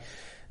I'm like,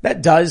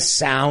 that does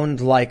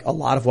sound like a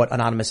lot of what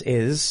Anonymous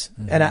is.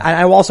 Mm-hmm. And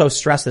I will also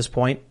stress this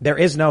point. There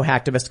is no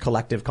hacktivist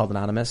collective called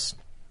Anonymous.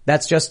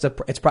 That's just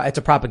it's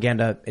a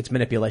propaganda. It's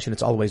manipulation.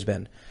 It's always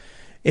been.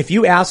 If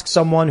you ask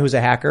someone who's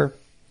a hacker,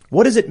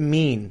 what does it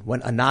mean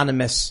when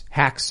Anonymous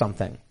hacks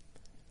something?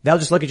 They'll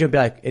just look at you and be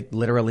like, it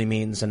literally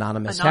means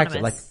Anonymous hacked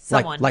it.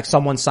 Like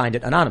someone signed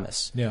it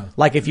anonymous. Yeah.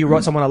 Like if you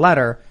wrote someone a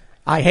letter,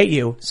 I hate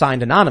you,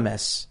 signed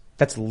anonymous.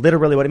 That's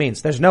literally what it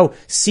means. There's no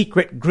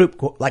secret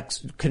group like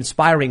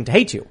conspiring to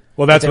hate you.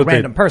 Well, that's it's a what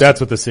random person.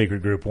 That's what the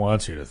secret group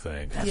wants you to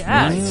think.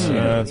 Yeah.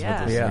 That's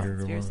what the secret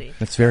group Seriously.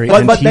 That's very.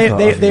 But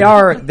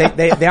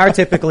Antifa they are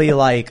typically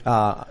like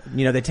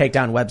they take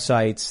down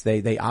websites,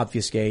 they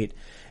obfuscate,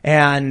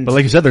 and But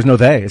like you said, there's no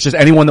they. It's just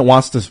anyone that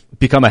wants to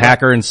become a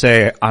hacker and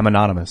say I'm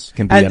anonymous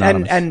can be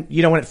anonymous. and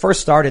when it first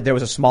started, there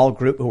was a small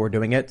group who were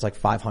doing it. It's like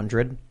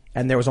 500.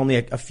 And there was only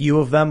a few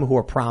of them who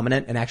were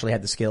prominent and actually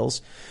had the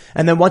skills.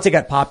 And then once it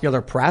got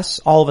popular press,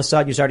 all of a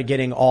sudden you started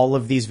getting all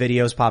of these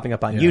videos popping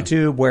up on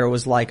YouTube where it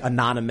was like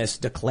anonymous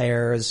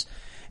declares.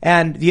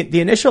 And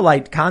the initial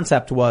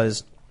concept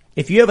was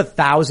if you have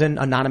 1,000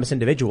 anonymous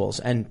individuals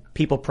and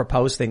people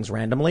propose things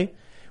randomly,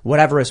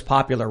 whatever is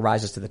popular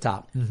rises to the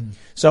top. Mm-hmm.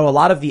 So a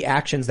lot of the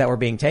actions that were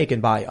being taken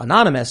by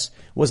Anonymous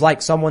was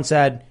like someone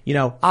said,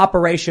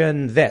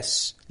 Operation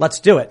this, let's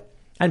do it.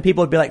 And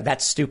people would be like,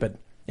 that's stupid.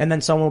 And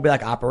then someone will be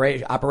like,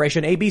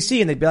 Operation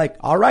ABC, and they'd be like,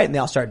 all right, and they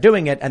all start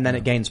doing it, and then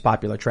it gains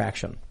popular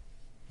traction.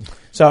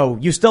 So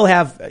you still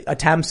have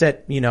attempts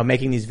at,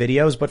 making these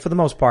videos, but for the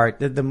most part,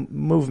 the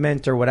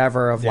movement or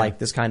whatever of like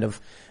this kind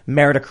of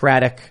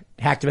meritocratic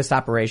hacktivist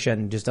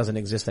operation just doesn't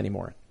exist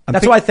anymore.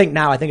 That's why I think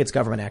it's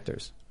government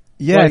actors.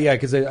 Yeah. Well, yeah,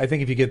 because I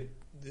think if you get,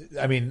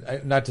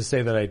 not to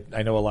say that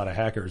I know a lot of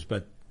hackers,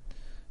 but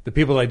the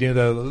people I do,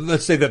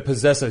 let's say that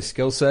possess a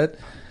skill set,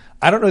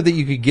 I don't know that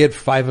you could get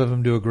 5 of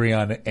them to agree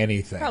on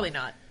anything. Probably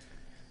not.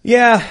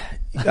 Yeah.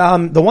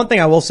 The one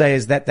thing I will say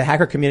is that the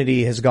hacker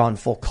community has gone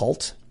full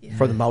cult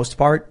for the most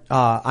part. So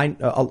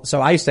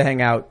I used to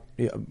hang out,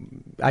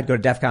 I'd go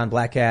to DEF CON,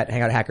 Black Hat,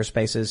 hang out at hacker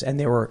spaces, and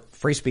they were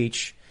free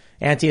speech,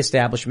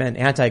 anti-establishment,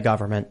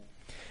 anti-government.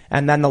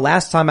 And then the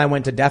last time I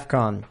went to DEF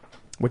CON,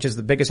 which is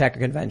the biggest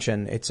hacker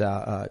convention, it's,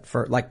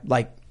 for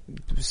like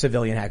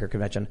civilian hacker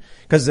convention,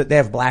 because they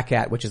have Black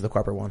Hat, which is the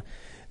corporate one.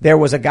 There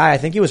was a guy, I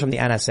think he was from the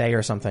NSA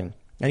or something,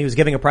 and he was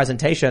giving a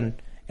presentation,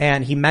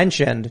 and he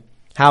mentioned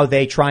how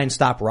they try and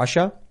stop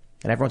Russia,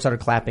 and everyone started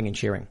clapping and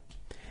cheering.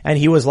 And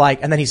he was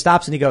like, and then he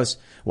stops and he goes,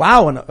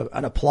 wow,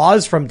 an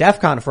applause from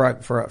DEF CON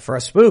for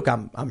a spook.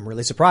 I'm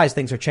really surprised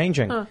things are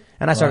changing. Huh.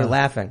 And I started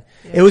laughing.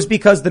 Yeah. It was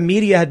because the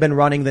media had been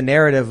running the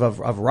narrative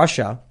of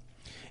Russia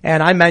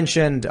And I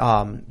mentioned,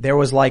 there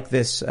was like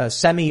this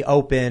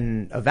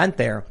semi-open event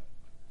there.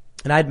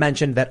 And I'd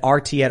mentioned that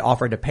RT had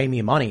offered to pay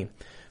me money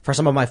for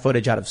some of my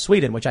footage out of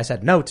Sweden, which I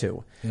said no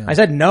to. Yeah. I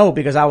said no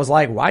because I was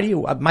like, why do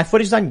you, my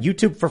footage is on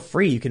YouTube for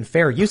free. You can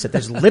fair use it.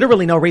 There's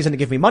literally no reason to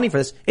give me money for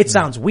this. It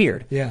sounds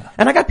weird. Yeah.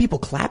 And I got people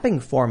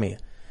clapping for me.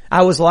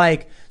 I was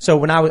like, so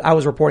when I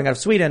was reporting out of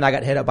Sweden, I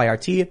got hit up by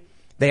RT.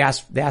 They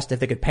asked if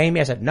they could pay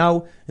me. I said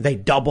no. They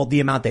doubled the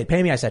amount they'd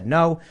pay me. I said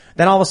no.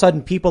 Then all of a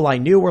sudden people I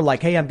knew were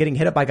like, hey, I'm getting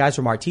hit up by guys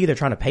from RT. They're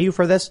trying to pay you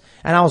for this.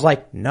 And I was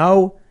like,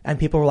 no. And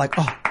people were like,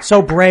 oh,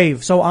 so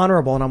brave, so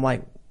honorable. And I'm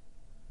like,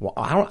 well,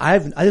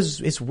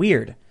 it's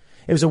weird.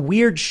 It was a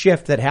weird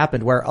shift that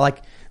happened where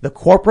like the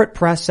corporate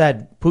press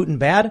said Putin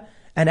bad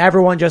and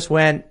everyone just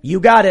went, you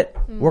got it.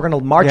 We're going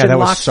to march in that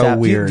was lockstep. so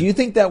weird. Do you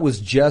think that was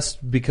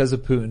just because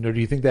of Putin, or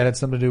do you think that had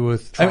something to do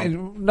with, Trump? I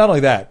mean, not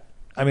only that,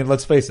 I mean,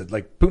 let's face it,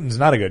 like Putin's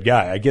not a good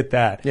guy. I get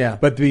that. Yeah.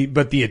 But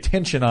the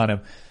attention on him,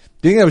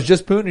 do you think that was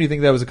just Putin, or do you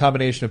think that was a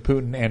combination of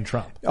Putin and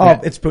Trump? Oh,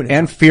 it's Putin.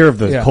 And fear of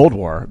the Cold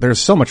War. There's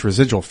so much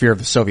residual fear of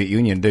the Soviet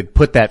Union. They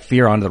put that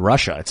fear onto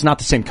Russia. It's not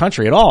the same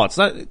country at all. It's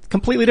not it's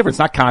completely different. It's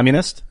not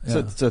communist.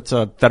 It's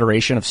a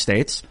federation of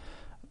states.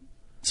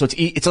 So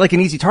it's like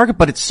an easy target,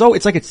 but it's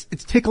like it's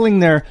tickling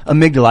their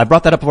amygdala. I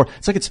brought that up before.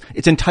 It's like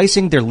it's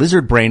enticing their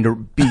lizard brain to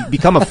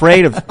become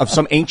afraid of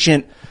some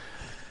ancient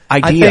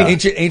idea. I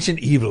think ancient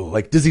evil.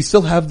 Like, does he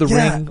still have the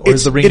ring, or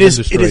is the ring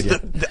destroyed? It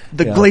is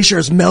the glacier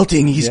is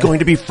melting. He's going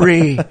to be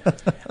free.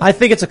 I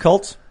think it's a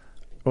cult.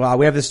 Well,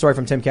 we have this story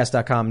from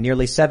timcast.com.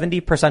 Nearly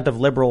 70% of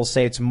liberals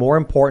say it's more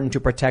important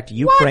to protect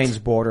Ukraine's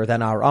border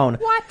than our own.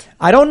 What?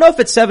 I don't know if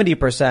it's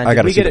 70%. I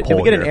gotta see the Did we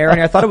poll get an here.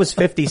 error? I thought it was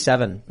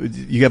 57.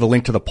 You have a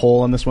link to the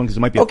poll on this one because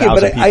it might be Okay,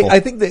 1,000 but people. I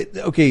think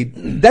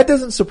that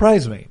doesn't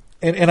surprise me,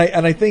 and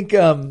I think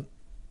Yeah,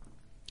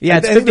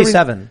 it's I think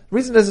 57. The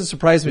reason it doesn't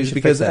surprise me is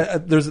because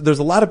there's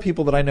a lot of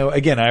people that I know.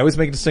 Again, I always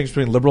make a distinction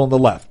between liberal and the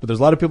left, but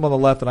there's a lot of people on the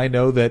left that I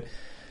know that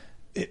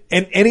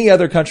any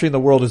other country in the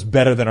world is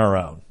better than our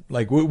own.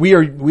 Like we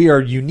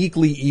are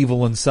uniquely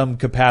evil in some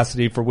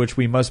capacity for which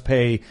we must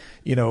pay.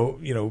 I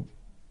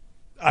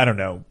don't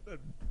know.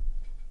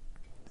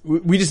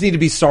 We just need to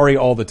be sorry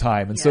all the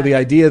time. And so the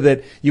idea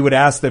that you would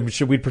ask them,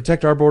 should we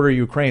protect our border or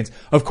Ukraine's?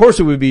 Of course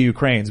it would be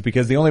Ukraine's,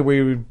 because the only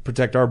way we would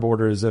protect our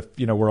border is if,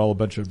 we're all a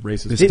bunch of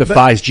racists. This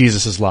defies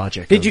Jesus'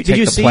 logic. Did you Take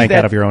the see plank that-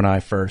 out of your own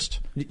eye first?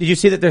 Did you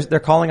see that they're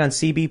calling on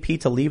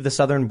CBP to leave the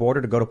southern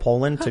border to go to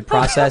Poland to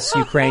process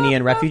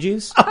Ukrainian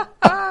refugees?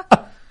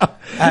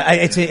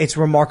 It's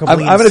remarkably I'm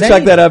going to insane.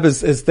 check that up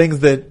as things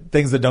that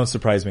don't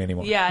surprise me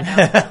anymore.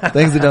 Yeah, I know.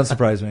 Things that don't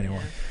surprise me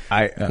anymore.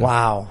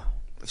 Wow.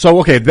 So,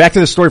 okay, back to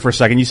the story for a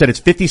second. You said it's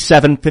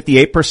 58%?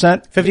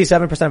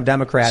 57% of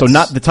Democrats. So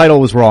the title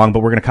was wrong,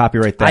 but we're going to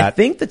copyright that. I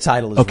think the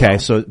title is okay, wrong.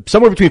 so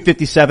somewhere between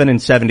 57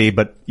 and 70,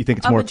 but you think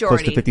it's A more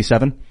majority. close to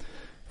 57?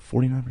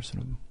 49% of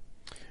them.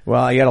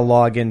 Well, you got to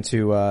log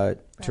into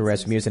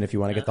Rasmussen if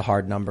you want to get the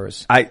hard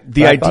numbers. The But I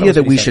thought it idea was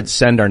that we 57. should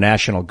send our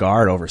National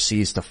Guard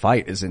overseas to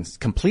fight is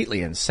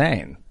completely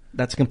insane.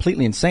 That's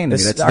completely insane to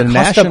me.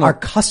 That's Our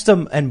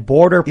custom and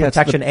border Yeah, it's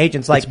protection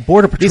agents, like it's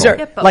border patrol. These are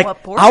Yeah, but like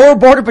what border? our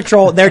border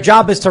patrol. Their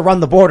job is to run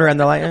the border, and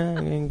they're like, you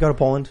can go to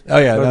Poland. Oh,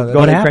 yeah, go, no, go no, to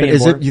What the happened? Ukrainian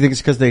Is border. it? You think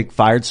it's because they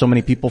fired so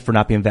many people for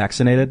not being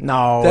vaccinated?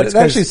 No, That it's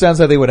actually 'cause- sounds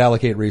like they would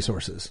allocate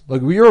resources.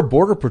 Like, you're a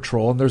border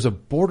patrol and there's a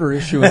border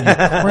issue in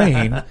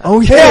Ukraine. Oh,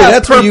 yeah, Hey,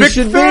 that's where you perfect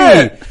should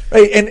fit. be.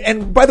 Hey,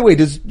 and by the way,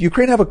 does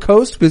Ukraine have a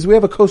coast? Because we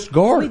have a coast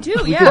guard. We do,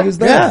 We yeah. could use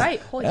that. Yeah. Right.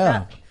 Holy Yeah.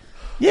 crap.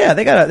 Yeah,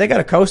 they got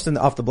a coast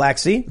off the Black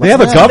Sea. They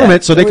have a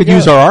government, so they There we could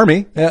use go. our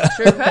army.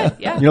 Sure could.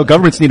 Yeah.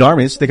 Governments need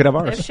armies. They could have They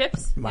have ours.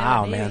 ships.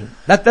 Wow, Yeah, man.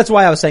 That's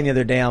why I was saying the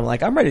other day, I'm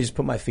like, I'm ready to just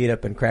put my feet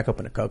up and crack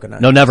open a coconut.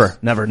 No, never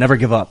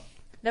give up.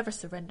 Never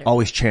surrender.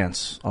 Always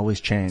chance. Always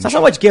change. It's not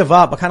so much give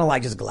up, but kind of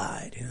like just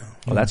glide,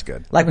 Well, that's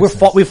good. Like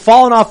we've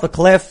fallen off the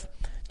cliff.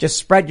 Just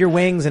spread your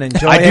wings and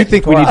enjoy it. I do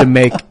think we need to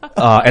make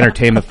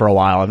entertainment for a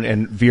while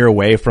and veer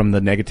away from the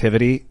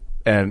negativity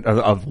and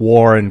of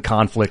war and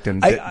conflict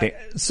and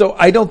So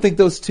I don't think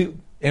those two,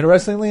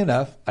 interestingly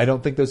enough, I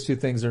don't think those two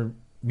things are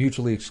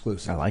mutually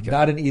exclusive. I like it.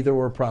 Not an either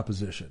or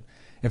proposition.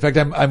 In fact,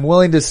 I'm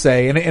willing to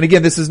say, and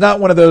again, this is not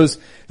one of those,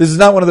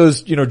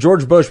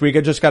 George Bush, we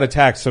just got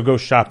attacked, so go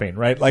shopping,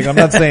 right? Like, I'm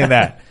not saying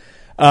that.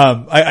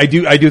 I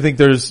do think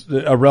there's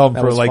a realm That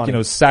for was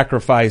funny.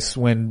 sacrifice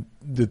when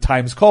the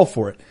times call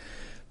for it.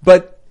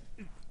 But,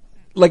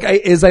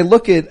 as I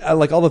look at,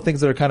 all the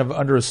things that are kind of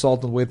under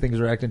assault and the way things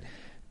are acting,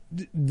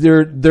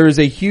 there's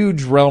a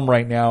huge realm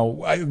right now.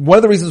 One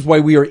of the reasons why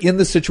we are in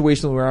the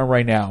situation that we're in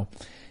right now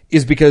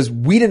is because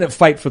we didn't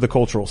fight for the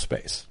cultural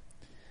space.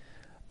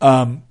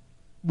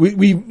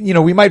 We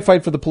might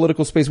fight for the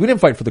political space. We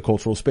didn't fight for the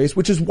cultural space,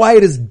 which is why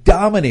it is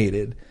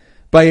dominated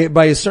by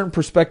a certain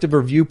perspective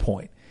or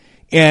viewpoint.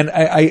 And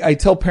I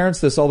tell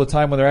parents this all the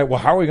time when they're at, well,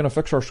 how are we going to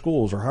fix our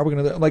schools? Or how are we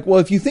going to, well,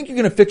 if you think you're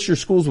going to fix your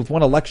schools with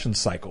one election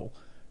cycle,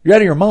 you're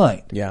out of your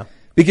mind. Yeah.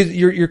 Because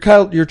your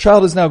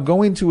child is now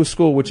going to a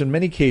school which in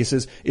many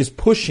cases is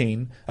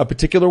pushing a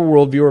particular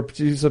worldview or a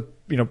piece of,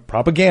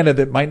 propaganda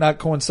that might not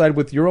coincide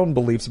with your own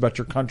beliefs about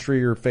your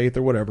country or faith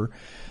or whatever.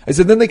 I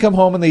said, then they come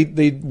home and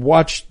they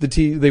watch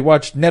they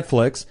watch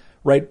Netflix,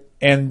 right?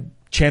 And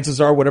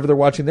chances are whatever they're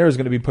watching there is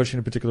going to be pushing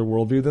a particular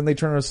worldview. Then they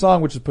turn on a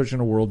song which is pushing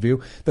a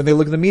worldview. Then they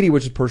look at the media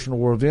which is pushing a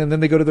worldview. And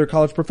then they go to their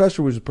college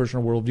professor which is pushing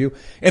a worldview.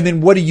 And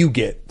then what do you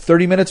get?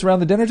 30 minutes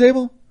around the dinner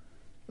table?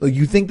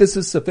 You think this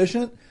is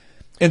sufficient?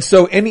 And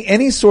so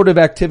any sort of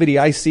activity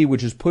I see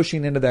which is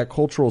pushing into that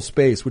cultural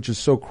space, which is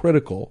so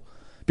critical,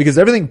 because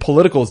everything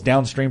political is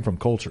downstream from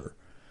culture,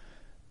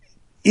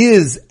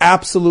 is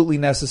absolutely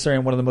necessary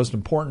and one of the most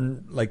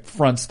important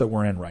fronts that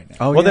we're in right now.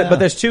 Oh, well, but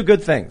there's two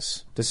good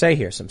things to say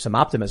here, some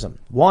optimism.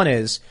 One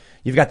is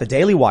you've got the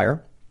Daily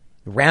Wire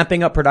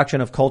ramping up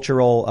production of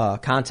cultural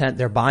content.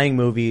 They're buying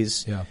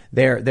movies. Yeah.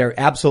 They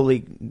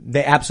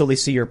absolutely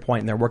see your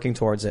point and they're working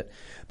towards it.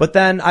 But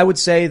then I would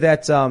say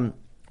that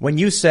when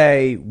you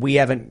say we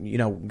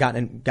haven't,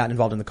 gotten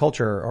involved in the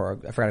culture, or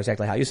I forgot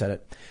exactly how you said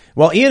it.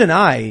 Well, Ian and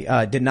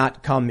I did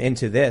not come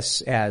into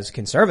this as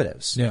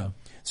conservatives. Yeah.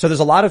 So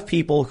there's a lot of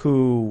people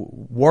who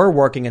were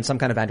working in some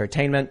kind of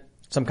entertainment,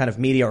 some kind of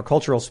media or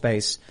cultural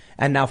space,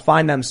 and now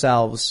find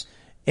themselves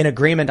in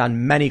agreement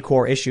on many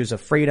core issues of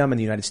freedom in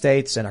the United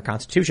States and our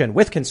Constitution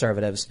with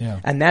conservatives. Yeah.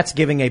 And that's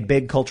giving a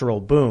big cultural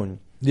boon.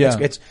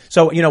 Yeah.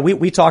 So,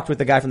 we talked with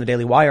the guy from the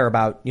Daily Wire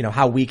about,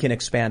 how we can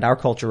expand our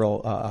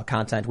cultural,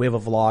 content. We have a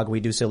vlog.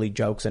 We do silly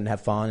jokes and have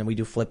fun, and we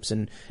do flips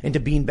and into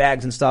bean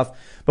bags and stuff.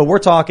 But we're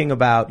talking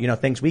about,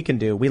 things we can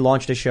do. We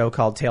launched a show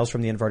called Tales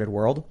from the Inverted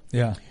World.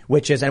 Yeah.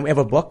 And we have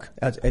a book,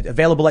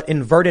 available at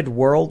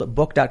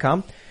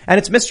invertedworldbook.com. And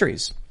it's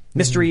mysteries,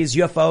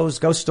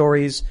 UFOs, ghost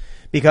stories,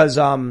 because,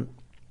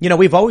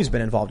 we've always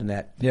been involved in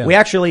that. Yeah. We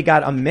actually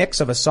got a mix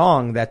of a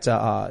song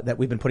that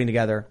we've been putting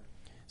together.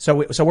 So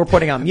we're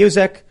putting out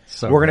music.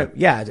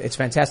 It's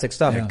fantastic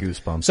stuff. Yeah.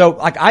 Goosebumps. So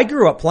I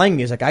grew up playing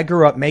music. I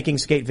grew up making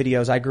skate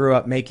videos. I grew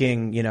up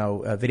making,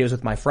 videos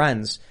with my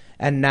friends.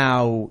 And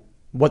now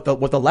what the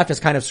left has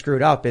kind of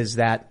screwed up is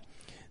that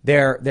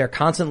they're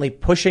constantly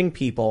pushing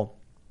people.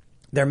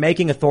 They're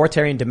making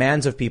authoritarian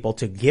demands of people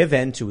to give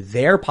in to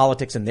their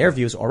politics and their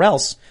views or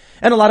else.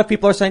 And a lot of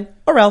people are saying,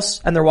 or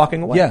else, and they're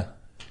walking away. Yeah.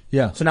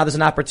 Yeah. So now there's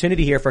an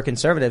opportunity here for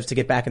conservatives to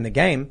get back in the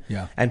game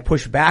and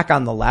push back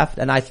on the left.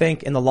 And I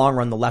think in the long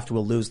run, the left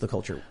will lose the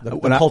culture,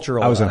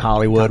 cultural. I was in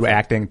Hollywood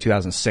acting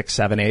 2006,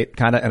 7, 8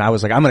 kind of, and I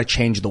was like, I'm going to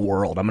change the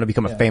world. I'm going to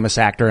become a famous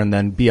actor and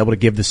then be able to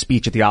give the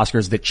speech at the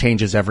Oscars that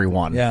changes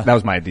everyone. Yeah. That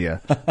was my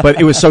idea.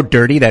 But it was so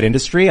dirty, that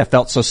industry. I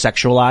felt so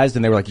sexualized,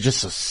 and they were like, you're just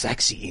so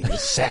sexy.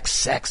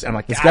 Sex. And I'm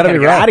like, it's gotta be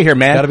get out of here,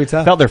 man. Gotta be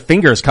tough. I felt their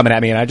fingers coming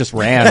at me and I just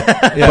ran.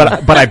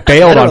 But I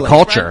bailed on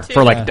culture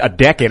for a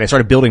decade. I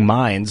started building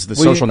Minds, the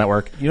social network.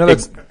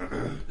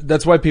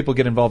 That's why people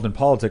get involved in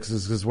politics,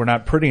 is because we're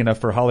not pretty enough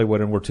for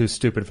Hollywood and we're too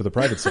stupid for the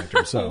private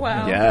sector. So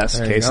wow. Yes,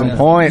 case in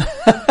point.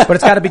 But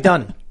it's got to be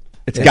done.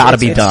 It's got to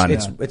be done.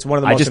 It's one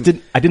of the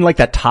most. I didn't like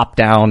that top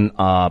down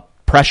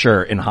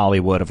pressure in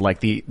Hollywood of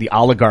the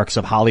oligarchs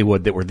of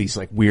Hollywood that were these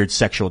weird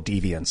sexual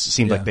deviants. It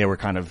seemed like they were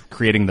kind of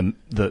creating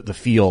the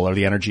feel or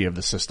the energy of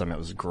the system. It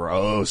was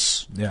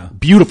gross. Yeah.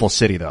 Beautiful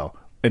city though,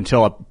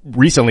 until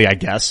recently, I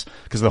guess,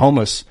 because the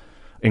homeless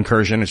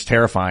incursion is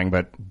terrifying,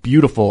 but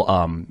beautiful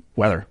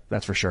weather,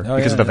 that's for sure.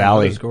 Because of the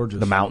valley,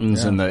 the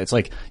mountains, and it's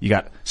you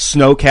got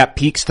snow-capped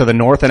peaks to the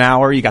north an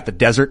hour, you got the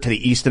desert to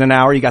the east in an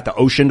hour, you got the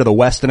ocean to the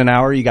west in an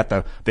hour, you got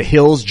the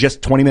hills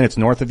just 20 minutes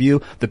north of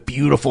you, the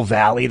beautiful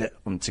valley. It's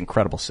an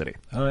incredible city.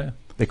 Oh yeah.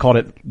 They called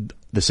it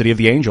the City of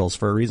the Angels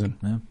for a reason.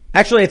 Yeah.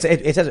 Actually,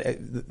 it says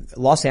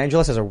Los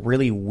Angeles has a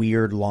really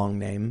weird long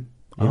name.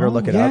 You ever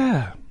look it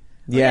up?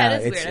 Yeah,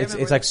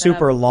 it's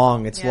super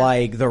long. It's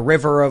like the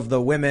river of the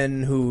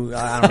women who,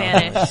 I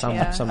don't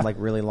know, some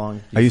really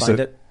long. You find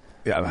it?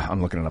 Yeah,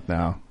 I'm looking it up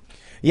now.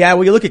 Yeah,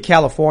 well, you look at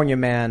California,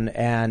 man,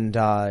 and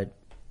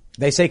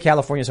they say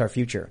California's our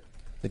future.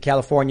 That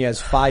California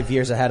is 5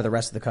 years ahead of the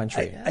rest of the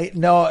country.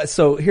 No,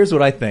 so here's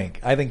what I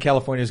think. I think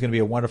California is going to be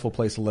a wonderful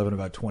place to live in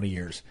about 20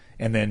 years.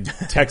 And then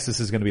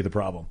Texas is going to be the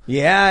problem.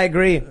 Yeah, I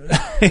agree.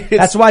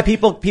 That's why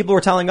people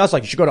were telling us,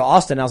 you should go to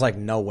Austin. I was like,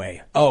 no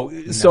way.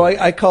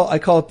 I call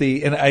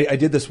it and I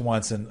did this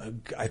once,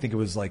 and I think it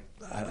was I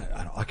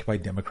don't know, Occupy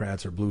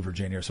Democrats or Blue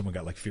Virginia, or someone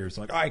got fierce.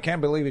 I can't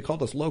believe he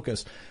called us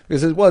locusts.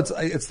 Because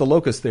it's the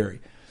locust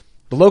theory.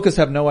 The locusts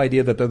have no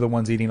idea that they're the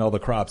ones eating all the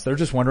crops. They're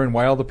just wondering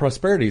why all the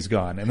prosperity's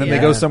gone. And then they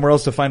go somewhere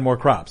else to find more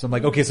crops. I'm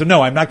like, okay, so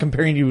no, I'm not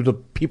comparing you to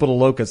people to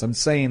locusts. I'm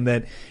saying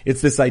that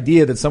it's this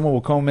idea that someone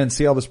will come in,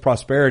 see all this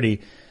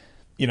prosperity,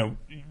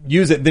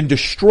 use it, then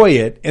destroy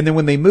it. And then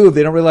when they move,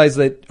 they don't realize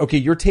that, okay,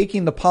 you're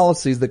taking the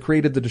policies that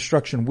created the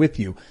destruction with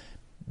you.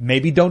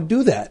 maybe don't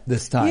do that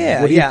this time.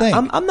 Yeah, what do you think?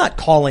 I'm not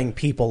calling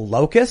people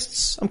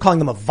locusts. I'm calling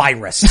them a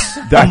virus.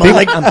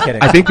 I'm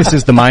kidding. I think this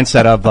is the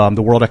mindset of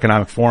the World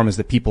Economic Forum, is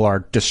that people are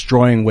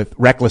destroying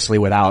recklessly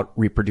without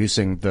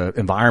reproducing the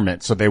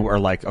environment. So they were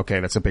like, okay,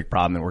 that's a big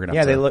problem that we're going to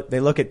have to. They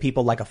look at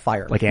people like a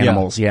fire. Like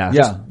animals,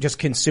 yeah. Just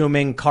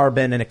consuming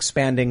carbon and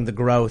expanding the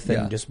growth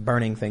and just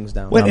burning things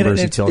down. Well, and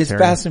it's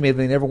fascinating.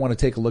 They never want to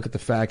take a look at the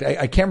fact.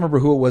 I can't remember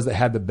who it was that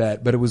had the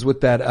bet, but it was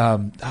with that,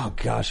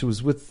 it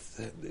was with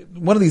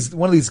one of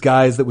these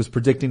guys that was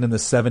predicting in the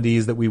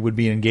 70s that we would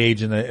be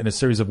engaged in a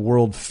series of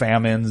world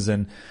famines,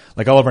 and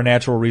like all of our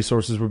natural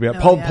resources would be up.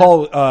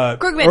 Paul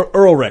Krugman.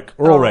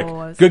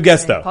 Earl Good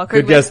guess though.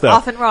 Good guess though.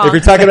 Often wrong. If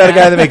you're talking about a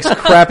guy that makes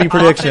crappy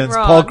predictions,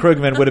 Paul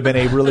Krugman would have been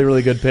a really,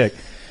 really good pick.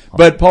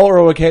 But Paul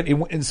Ehrlich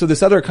and so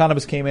this other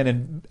economist came in,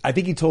 and I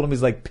think he told him,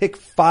 he's like, pick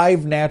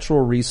 5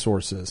 natural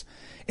resources,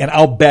 and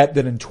I'll bet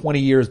that in 20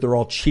 years they're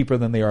all cheaper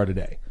than they are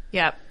today.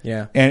 Yep.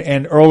 Yeah.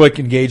 And Ehrlich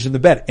engaged in the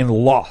bet and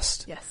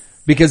lost. Yes.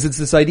 Because it's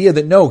this idea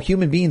that no,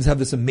 human beings have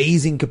this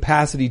amazing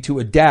capacity to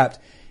adapt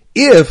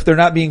if they're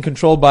not being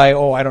controlled by,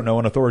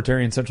 an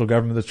authoritarian central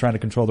government that's trying to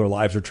control their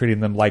lives or treating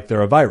them like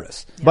they're a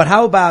virus. Yeah. But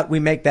how about we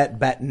make that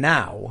bet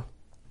now?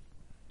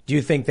 Do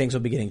you think things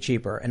will be getting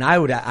cheaper? And I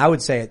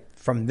would say it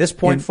from this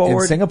point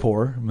forward. In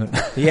Singapore.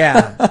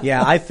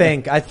 yeah. I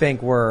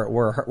think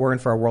we're in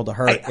for a world of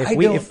hurt.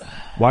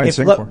 Why in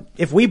Singapore? Look,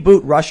 if we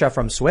boot Russia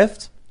from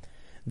SWIFT,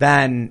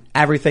 then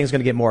everything's going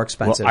to get more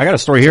expensive. Well, I got a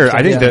story here.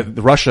 I think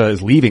that Russia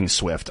is leaving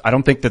SWIFT. I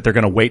don't think that they're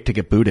going to wait to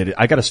get booted.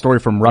 I got a story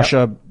from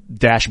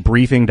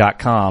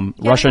Russia-briefing.com.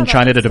 Russia and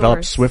China to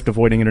develop SWIFT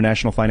avoiding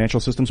international financial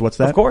systems. What's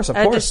that? Of course.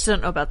 I just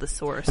don't know about the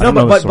source. No,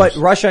 but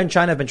Russia and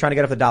China have been trying to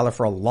get off the dollar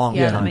for a long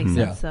time. Yeah, that makes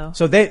sense.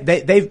 So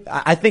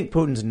I think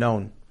Putin's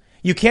known.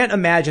 You can't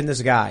imagine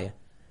this guy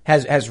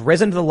has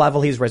risen to the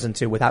level he's risen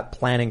to without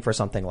planning for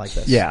something like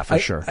this. Yeah, for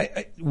sure.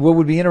 What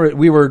would be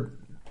interesting,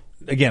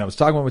 I was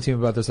talking with my team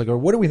about this, like,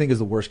 what do we think is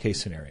the worst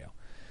case scenario?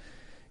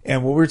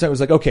 And what we were talking was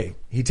like, okay,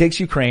 he takes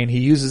Ukraine, he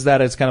uses that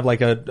as kind of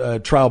like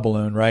a trial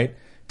balloon, right?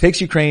 Takes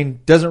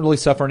Ukraine, doesn't really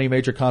suffer any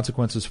major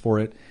consequences for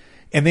it.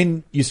 And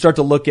then you start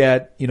to look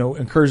at,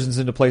 incursions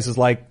into places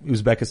like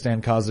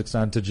Uzbekistan,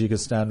 Kazakhstan,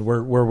 Tajikistan,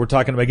 where we're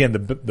talking about, again,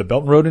 the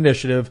Belt and Road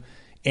Initiative.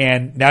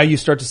 And now you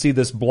start to see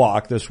this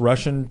block, this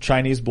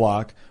Russian-Chinese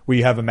block, where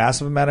you have a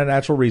massive amount of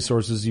natural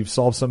resources. You've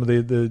solved some of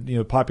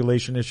the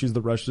population issues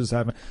that Russia's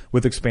having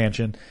with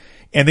expansion.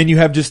 And then you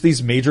have just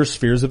these major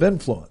spheres of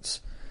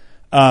influence.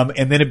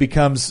 And then it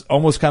becomes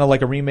almost kind of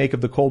like a remake of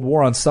the Cold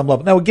War on some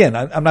level. Now, again,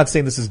 I'm not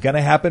saying this is going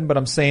to happen, but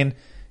I'm saying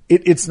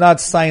it's not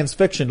science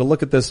fiction to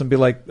look at this and be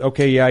like,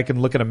 okay, yeah, I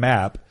can look at a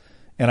map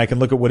and I can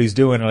look at what he's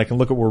doing and I can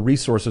look at where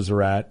resources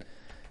are at.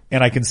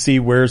 And I can see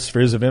where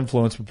spheres of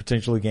influence were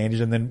potentially gained,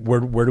 and then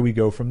where do we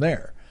go from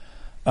there?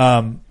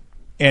 And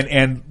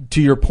to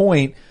your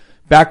point,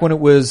 back when it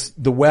was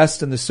the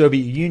West and the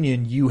Soviet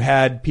Union, you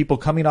had people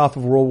coming off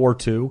of World War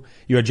II.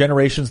 You had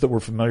generations that were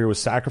familiar with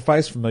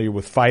sacrifice, familiar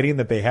with fighting,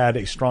 that they had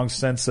a strong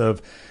sense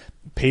of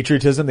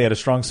patriotism. They had a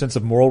strong sense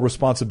of moral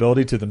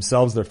responsibility to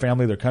themselves, their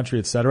family, their country,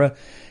 etc.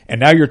 And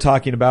now you're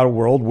talking about a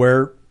world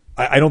where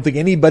I don't think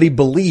anybody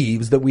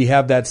believes that we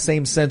have that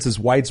same sense as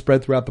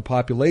widespread throughout the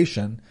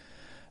population.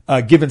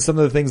 Given some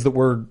of the things that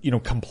we're,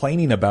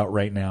 complaining about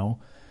right now,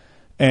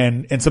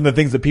 and some of the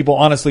things that people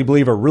honestly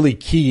believe are really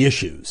key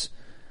issues.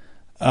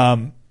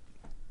 And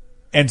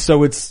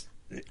so it's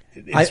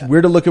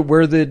weird to look at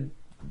where the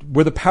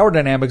power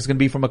dynamic is going to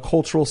be from a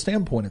cultural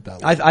standpoint at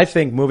that level. I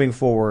think moving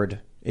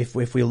forward, if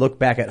we look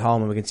back at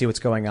home and we can see what's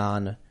going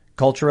on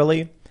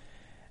culturally,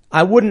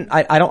 I'm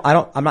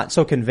not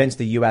so convinced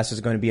the U.S.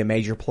 is going to be a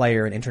major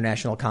player in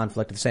international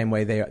conflict the same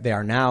way they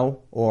are now,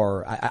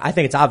 or I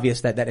think it's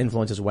obvious that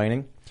influence is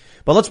waning.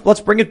 But let's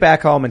bring it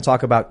back home and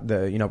talk about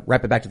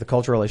wrap it back to the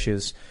cultural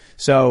issues.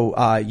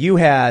 So, we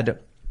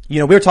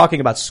were talking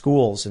about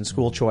schools and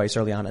school choice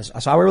early on.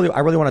 So I really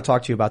want to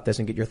talk to you about this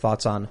and get your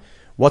thoughts on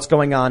what's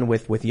going on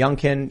with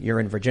Youngkin. You're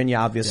in Virginia,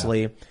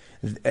 obviously.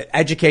 Yeah.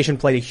 Education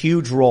played a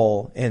huge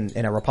role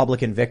in a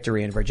Republican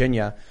victory in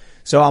Virginia.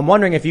 So I'm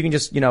wondering if you can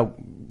just,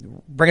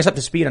 bring us up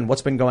to speed on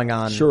what's been going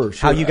on, sure.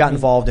 How you got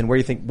involved, and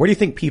where do you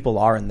think people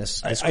are in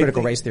this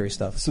critical race theory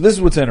stuff? So this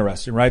is what's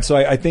interesting, right? So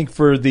I think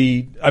for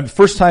the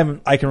first time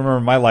I can remember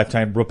in my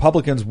lifetime,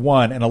 Republicans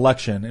won an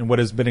election in what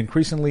has been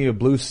increasingly a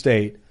blue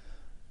state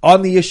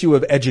on the issue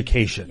of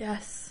education.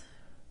 Yes.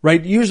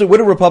 Right? Usually what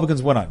do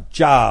Republicans win on?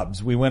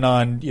 Jobs. We went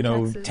on,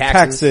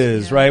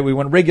 taxes, yeah. Right? We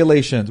went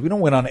regulations. We don't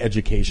win on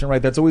education,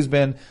 right? That's always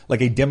been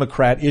like a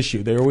Democrat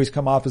issue. They always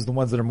come off as the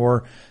ones that are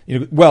more,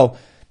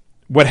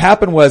 what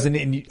happened was,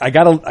 and I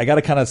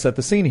gotta kind of set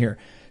the scene here.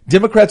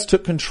 Democrats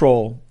took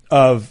control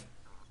of,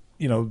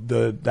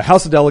 the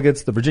House of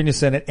Delegates, the Virginia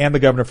Senate, and the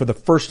governor for the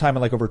first time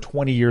in like over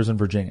 20 years in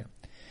Virginia.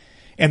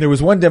 And there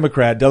was one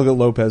Democrat, Delegate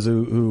Lopez,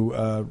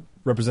 who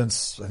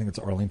represents, I think it's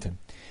Arlington.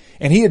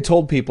 And he had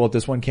told people at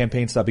this one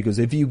campaign stop, he goes,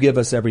 if you give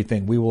us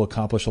everything, we will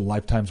accomplish a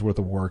lifetime's worth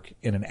of work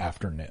in an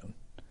afternoon.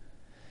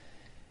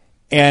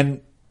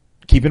 And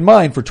keep in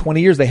mind, for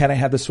 20 years, they hadn't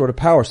had this sort of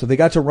power. So they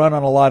got to run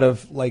on a lot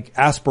of like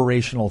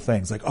aspirational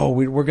things like, oh,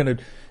 we're going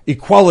to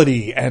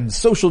equality and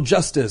social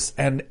justice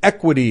and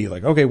equity.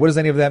 Like, okay, what does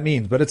any of that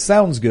mean? But it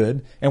sounds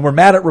good. And we're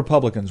mad at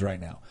Republicans right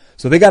now.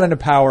 So they got into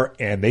power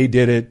and they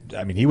did it.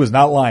 I mean, he was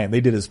not lying.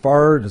 They did as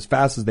far and as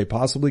fast as they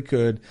possibly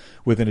could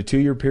within a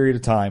 2-year period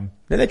of time.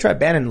 Then they tried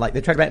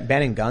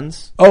banning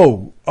guns.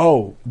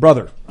 Oh,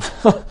 brother.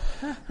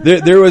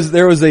 there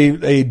was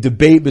a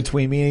debate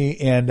between me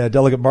and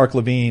Delegate Mark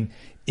Levine.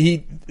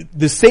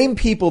 The same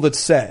people that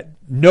said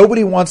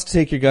nobody wants to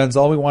take your guns,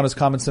 all we want is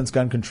common sense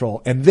gun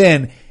control. And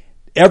then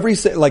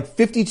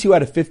 52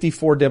 out of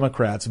 54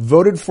 Democrats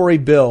voted for a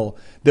bill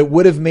that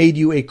would have made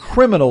you a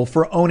criminal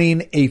for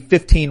owning a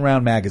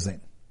 15-round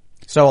magazine.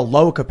 So a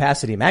low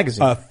capacity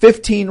magazine. A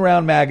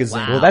 15-round magazine.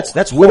 Wow. Well, that's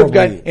would have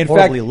horribly, gotten,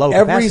 horribly low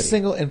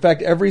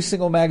capacity. every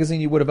single magazine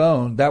you would have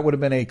owned, that would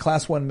have been a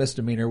class 1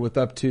 misdemeanor with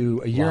up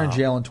to a year in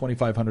jail and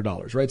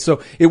 $2,500, right?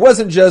 So it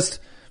wasn't just,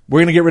 we're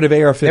going to get rid of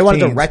AR-15s. They wanted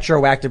to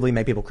retroactively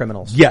make people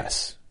criminals.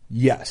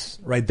 Yes,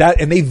 right.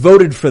 And they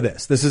voted for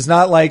this. This is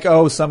not like,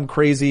 oh, some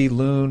crazy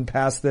loon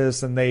passed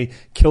this and they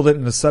killed it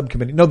in a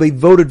subcommittee. No, they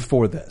voted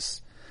for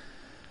this.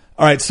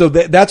 All right. So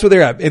that's where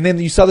they're at. And then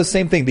you saw the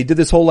same thing. They did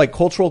this whole like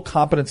cultural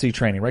competency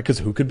training, right? Cause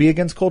who could be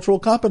against cultural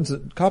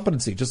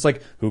competency? Just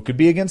like who could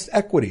be against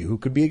equity? Who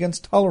could be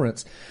against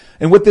tolerance?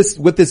 And what this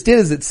did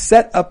is it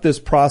set up this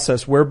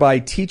process whereby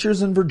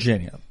teachers in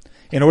Virginia,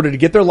 in order to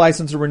get their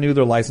license or renew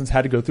their license,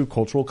 had to go through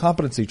cultural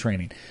competency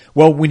training.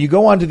 Well, when you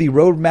go onto the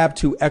Roadmap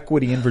to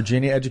Equity in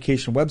Virginia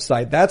education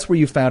website, that's where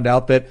you found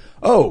out that,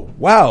 oh,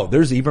 wow,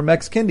 there's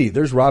Ivermex Kendi,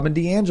 there's Robin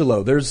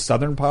DiAngelo, there's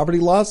Southern Poverty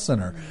Law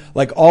Center,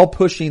 like all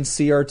pushing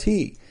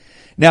CRT.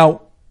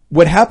 Now,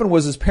 what happened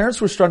was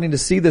parents were starting to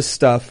see this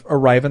stuff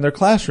arrive in their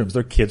classrooms.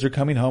 Their kids are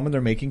coming home and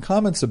they're making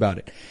comments about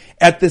it.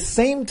 At the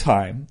same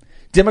time,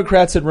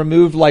 Democrats had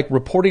removed like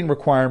reporting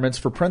requirements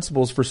for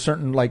principals for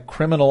certain like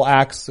criminal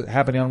acts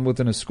happening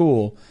within a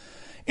school.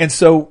 And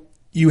so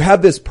you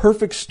have this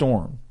perfect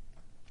storm,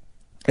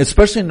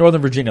 especially in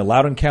Northern Virginia.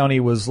 Loudoun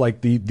County was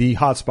like the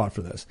hot spot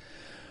for this,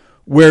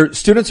 where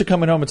students are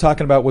coming home and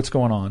talking about what's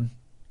going on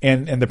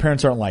and the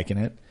parents aren't liking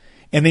it.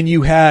 And then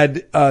you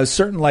had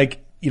certain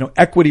like,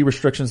 equity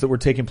restrictions that were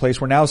taking place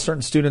where now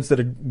certain students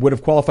that would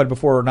have qualified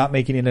before are not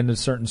making it into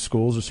certain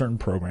schools or certain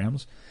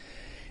programs.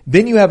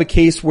 Then you have a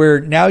case where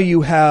now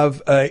you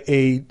have I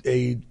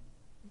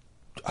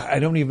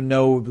don't even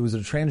know if it was a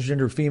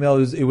transgender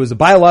female. It was a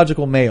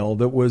biological male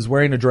that was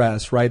wearing a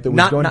dress, right? That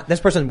was this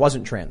person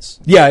wasn't trans.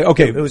 Yeah,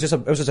 okay. It was just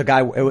a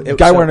guy.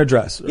 Guy wearing a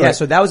dress. Yeah. Right.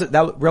 So that was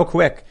real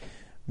quick.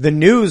 The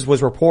news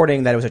was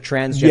reporting that it was a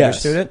transgender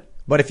student,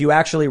 but if you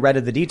actually read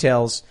the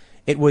details,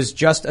 it was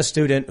just a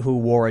student who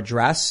wore a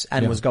dress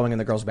and was going in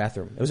the girls'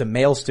 bathroom. It was a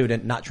male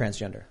student, not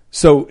transgender.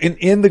 So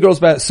in the girls'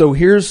 bathroom. So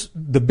here's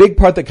the big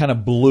part that kind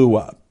of blew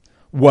up.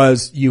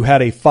 Was you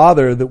had a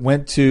father that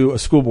went to a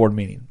school board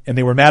meeting and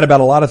they were mad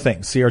about a lot of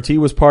things. CRT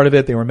was part of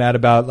it. They were mad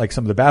about like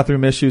some of the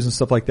bathroom issues and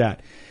stuff like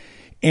that.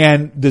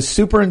 And the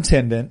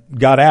superintendent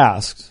got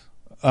asked,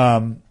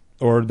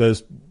 or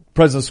the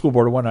president of the school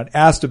board or whatnot,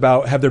 asked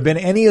about, have there been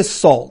any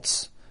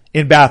assaults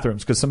in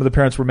bathrooms? Because some of the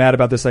parents were mad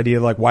about this idea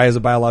of like, why is a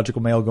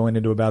biological male going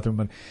into a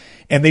bathroom?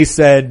 And they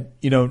said,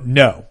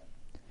 no.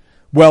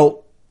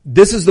 Well,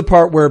 this is the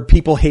part where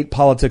people hate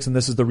politics and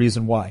this is the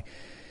reason why.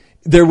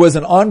 There was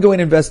an ongoing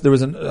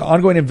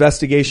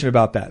investigation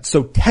about that.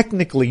 So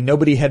technically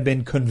nobody had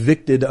been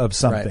convicted of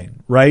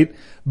something, right?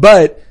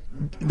 But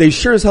they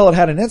sure as hell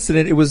had an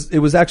incident. It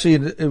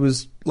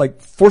was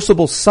like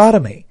forcible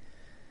sodomy.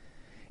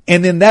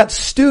 And then that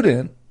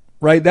student,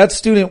 right? That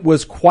student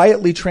was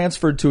quietly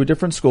transferred to a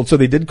different school. So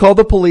they did call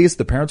the police.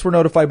 The parents were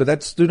notified, but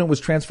that student was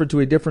transferred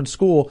to a different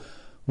school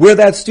where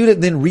that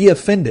student then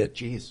reoffended.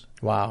 Jeez.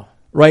 Wow.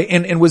 Right.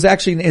 And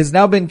has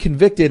now been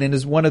convicted and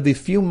is one of the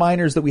few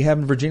minors that we have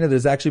in Virginia that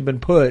has actually been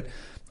put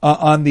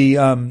on the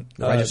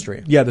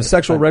registry. The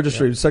sexual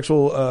registry,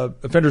 sexual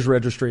offenders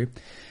registry.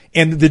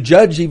 And the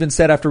judge even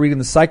said after reading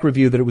the psych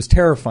review that it was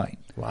terrifying.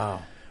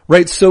 Wow.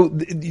 Right. So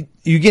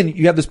again,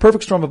 you have this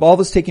perfect storm of all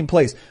this taking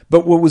place.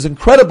 But what was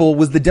incredible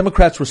was the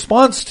Democrats'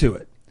 response to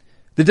it.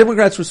 The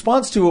Democrats'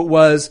 response to it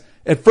was,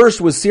 at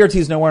first, was CRT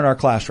is nowhere in our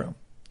classroom.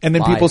 And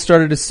then people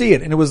started to see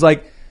it. And it was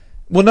like,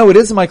 well, no, it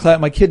is in my class.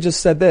 My kid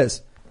just said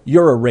this.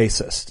 You're a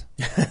racist.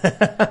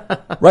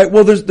 Right?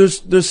 Well,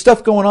 there's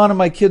stuff going on in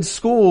my kid's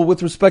school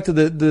with respect to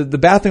the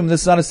bathroom. This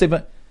is not a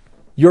statement.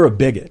 You're a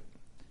bigot.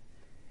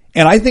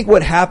 And I think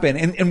what happened,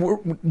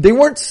 and they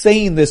weren't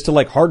saying this to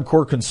like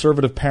hardcore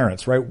conservative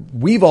parents, right?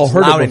 We've all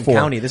heard it before.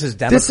 County. This is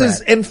Democrat. This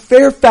is, and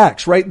fair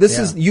facts, right? This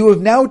is, you have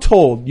now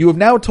told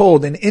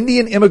an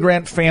Indian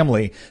immigrant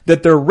family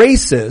that they're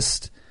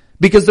racist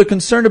because they're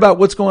concerned about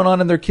what's going on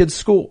in their kid's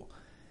school.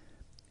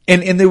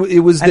 And it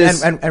was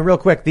this. And real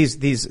quick,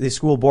 these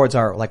school boards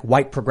are like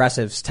white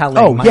progressives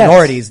telling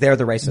minorities they're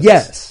the racists.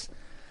 Yes.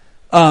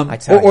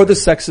 Or the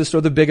sexist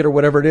or the bigot or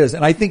whatever it is.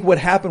 And I think what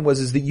happened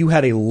is that you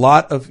had a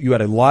lot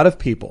of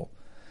people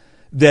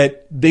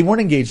that they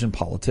weren't engaged in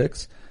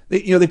politics.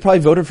 They probably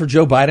voted for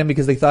Joe Biden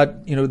because they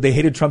thought, they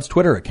hated Trump's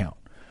Twitter account.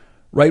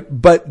 right?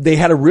 But they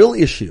had a real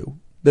issue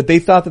that they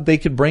thought that they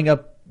could bring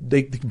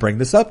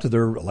this up to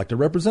their elected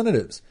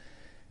representatives.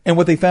 And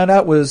what they found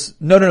out was,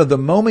 no, the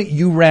moment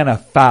you ran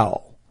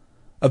afoul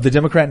of the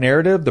Democrat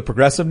narrative, the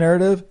progressive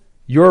narrative,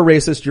 you're a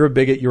racist, you're a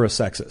bigot, you're a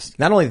sexist.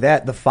 Not only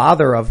that, the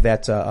father of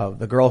that,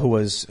 the girl who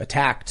was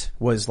attacked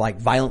was like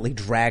violently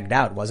dragged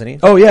out, wasn't he?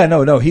 Oh yeah,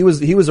 no. He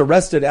was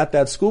arrested at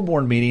that school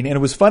board meeting, and it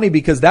was funny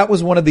because that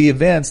was one of the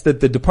events that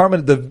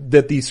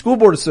the school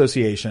board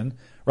association,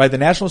 right, the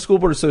National School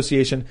Board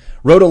Association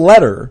wrote a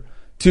letter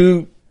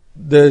to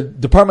the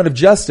Department of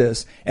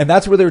Justice, and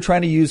that's where they were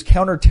trying to use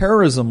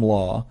counterterrorism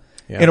law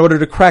in order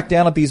to crack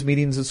down at these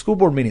meetings, at school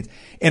board meetings.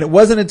 And it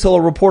wasn't until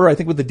a reporter, I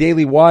think with the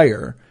Daily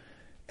Wire,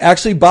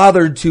 actually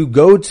bothered to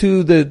go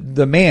to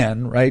the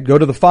man, right, go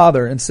to the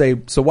father and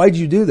say, so why'd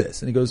you do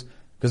this? And he goes,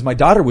 because my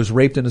daughter was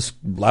raped in a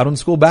Loudoun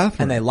school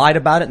bathroom. And they lied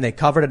about it and they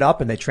covered it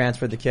up and they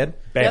transferred the kid.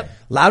 Bam. Yep.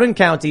 Loudoun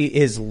County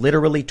is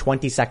literally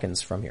 20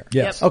 seconds from here.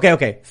 Yes. Yep.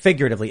 Okay.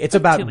 Figuratively. It's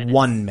about 2 minutes.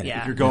 1 minute.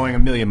 Yeah. You're going a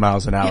million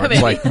miles an hour. Yeah, It's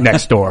maybe. like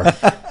next door.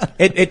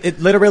 It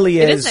literally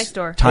is. It is next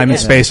door. Time and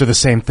space are the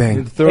same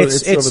thing.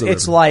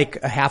 It's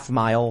like a half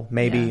mile,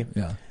 maybe.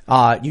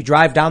 Yeah. You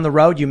drive down the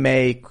road, you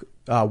make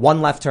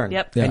one left turn.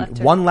 Yep. And Left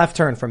turn. one left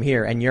turn from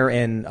here, and you're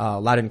in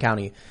Loudoun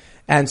County.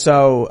 And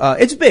so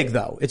it's big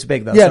though. It's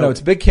big though. Yeah, So- no, it's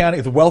a big county,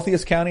 the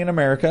wealthiest county in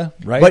America,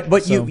 right?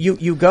 But So-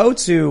 you go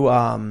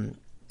to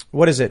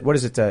what is it?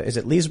 Is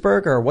it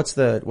Leesburg or what's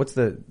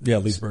the Yeah,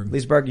 Leesburg.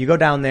 Leesburg. You go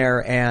down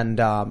there and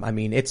I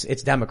mean it's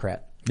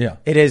Democrat. Yeah.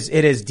 It is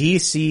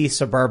DC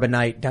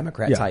suburbanite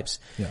Democrat Yeah. types.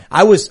 Yeah.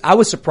 I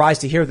was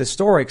surprised to hear this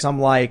story because I'm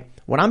like,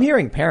 when I'm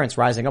hearing parents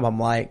rising up, I'm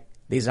like,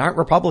 these aren't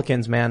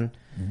Republicans, man.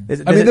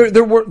 I mean,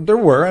 there were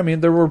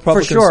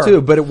Republicans sure.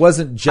 too, but it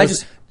wasn't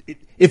just-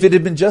 if it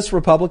had been just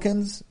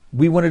Republicans,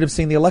 we wouldn't have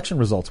seen the election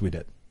results we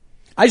did.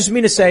 I just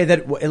mean to say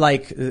that,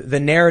 like, the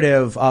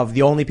narrative of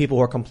the only people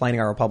who are complaining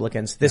are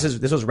Republicans. This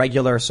was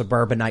regular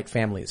suburbanite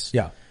families.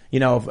 Yeah. You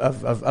know,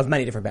 of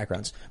many different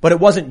backgrounds. But it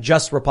wasn't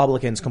just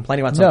Republicans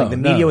complaining about something. No, The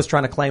media no. was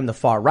trying to claim the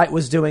far right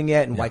was doing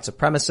it and white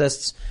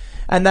supremacists.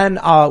 And then,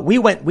 we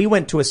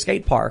went to a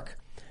skate park.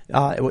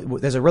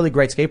 There's a really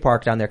great skate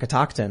park down there,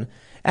 Catoctin.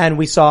 And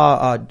we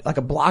saw, like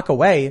a block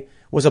away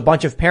was a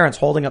bunch of parents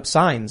holding up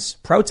signs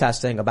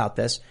protesting about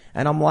this.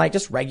 And I'm like,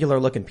 just regular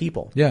looking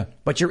people. Yeah.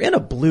 But you're in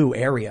a blue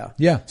area.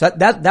 Yeah. So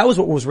that was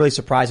what was really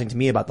surprising to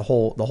me about the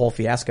whole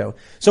fiasco.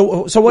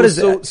 So what is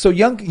it? So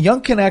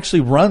Youngkin actually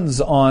runs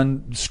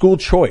on school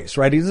choice,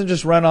 right? He doesn't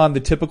just run on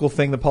the typical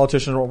thing that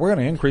politicians are, we're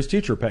going to increase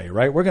teacher pay,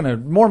 right? We're going to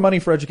more money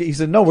for education. He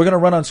said, no, we're going to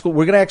run on school.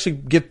 We're going to actually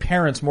give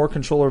parents more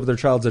control over their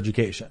child's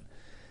education.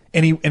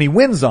 And he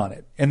wins on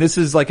it. And this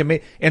is like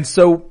and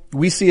so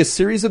we see a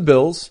series of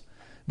bills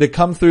that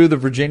come through the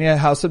Virginia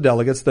House of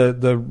Delegates,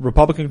 the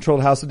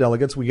Republican-controlled House of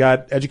Delegates. We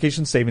got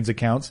education savings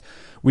accounts.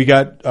 We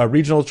got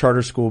regional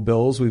charter school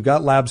bills. We've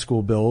got lab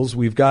school bills.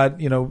 We've got,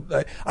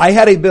 I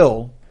had a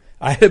bill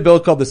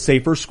called the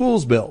Safer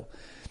Schools Bill.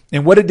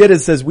 And what it did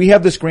is says we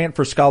have this grant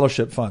for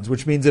scholarship funds,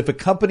 which means if a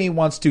company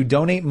wants to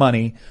donate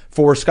money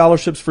for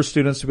scholarships for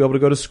students to be able to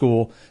go to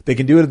school, they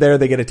can do it there.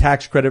 They get a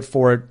tax credit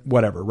for it,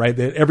 whatever, right?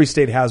 Every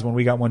state has one.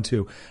 We got one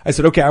too. I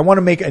said, okay, I want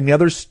to make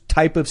another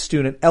type of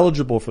student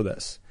eligible for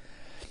this.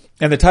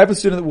 And the type of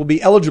student that will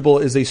be eligible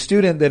is a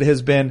student that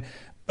has been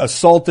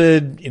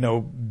assaulted,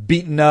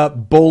 beaten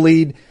up,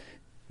 bullied.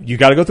 You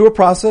got to go through a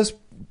process.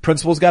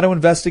 Principals got to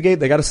investigate.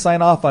 They got to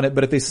sign off on it.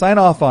 But if they sign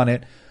off on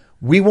it,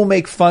 we will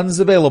make funds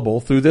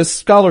available through this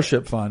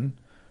scholarship fund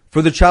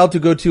for the child to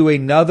go to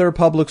another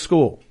public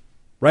school,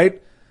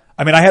 right?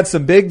 I mean, I had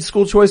some big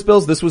school choice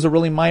bills. This was a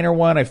really minor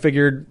one. I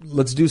figured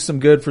let's do some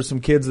good for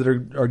some kids that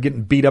are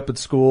getting beat up at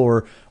school,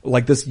 or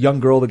like this young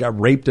girl that got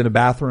raped in a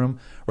bathroom,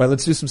 right?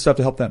 Let's do some stuff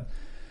to help them.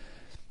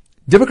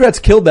 Democrats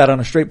killed that on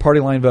a straight party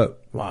line vote.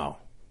 Wow.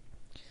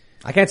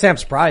 I can't say I'm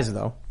surprised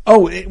though.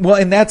 Well,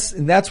 and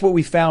that's what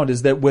we found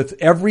is that with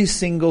every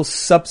single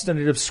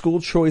substantive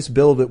school choice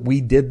bill that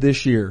we did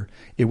this year,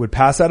 it would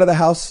pass out of the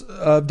House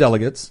of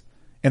Delegates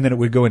and then it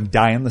would go and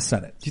die in the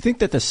Senate. Do you think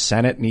that the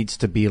Senate needs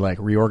to be like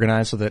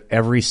reorganized so that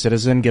every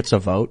citizen gets a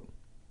vote?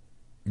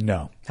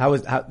 No.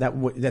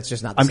 That's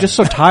just not the I'm Senate. just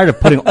so tired of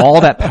putting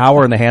all that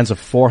power in the hands of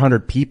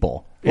 400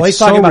 people. Well, It's he's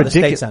talking so about the state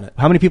ridiculous. Senate.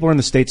 How many people are in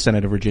the state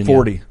Senate of Virginia?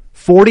 40.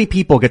 40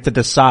 people get to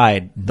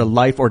decide the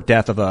life or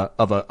death of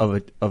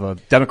a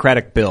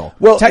Democratic bill.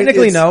 Well,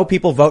 Technically, it's- no.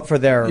 People vote for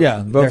their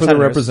Yeah, vote their for the senators.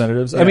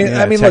 representatives. Yeah. I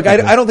mean, look,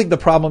 technically. I don't think the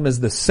problem is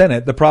the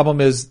Senate. The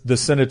problem is the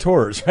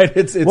senators, right?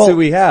 It's who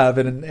we have,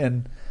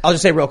 and I'll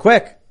just say real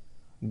quick.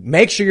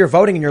 Make sure you're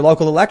voting in your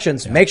local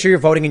elections. Make sure you're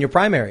voting in your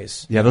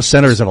primaries. Yeah, those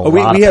senators have a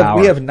we lot of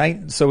have power.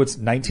 so it's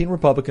 19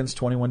 Republicans,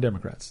 21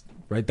 Democrats,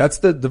 right? That's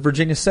the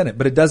Virginia Senate,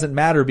 but it doesn't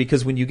matter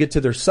because when you get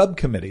to their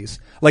subcommittees,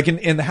 like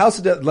in the House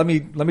of let me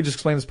just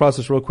explain this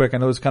process real quick. I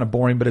know it's kind of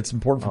boring, but it's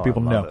important for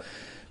people to know.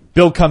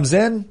 Bill comes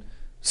in,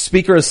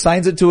 Speaker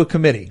assigns it to a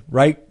committee,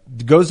 right?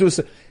 Goes to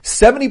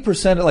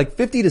 70%, like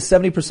 50 to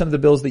 70% of the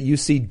bills that you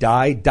see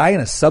die in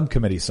a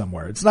subcommittee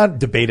somewhere. It's not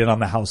debated on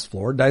the House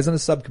floor. It dies in a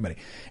subcommittee.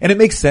 And it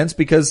makes sense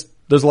because,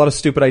 there's a lot of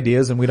stupid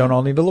ideas, and we don't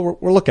all need to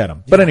look at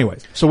them. But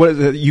anyways. So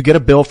what, you get a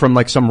bill from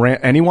like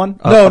anyone?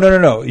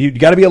 No. You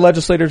got to be a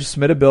legislator to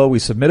submit a bill. We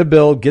submit a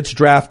bill, gets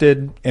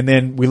drafted, and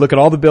then we look at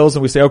all the bills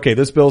and we say, okay,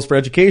 this bill's for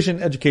education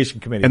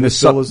committee. And the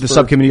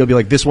subcommittee will be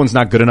like, this one's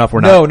not good enough. We're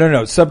not.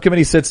 No.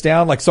 Subcommittee sits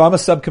down. Like, so I'm a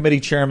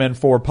subcommittee chairman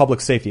for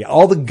public safety.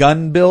 All the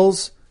gun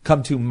bills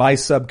come to my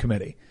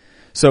subcommittee.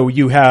 So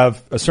you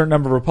have a certain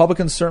number of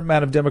Republicans, a certain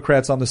amount of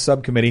Democrats on the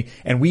subcommittee,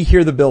 and we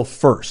hear the bill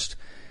first.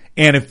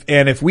 And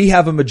if we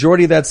have a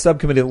majority of that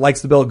subcommittee that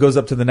likes the bill, it goes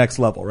up to the next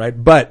level, right?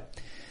 But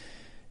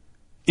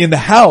in the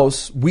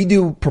House, we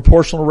do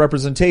proportional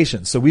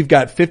representation. So we've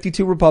got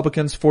 52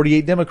 Republicans,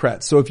 48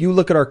 Democrats. So if you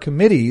look at our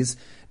committees,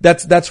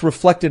 that's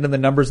reflected in the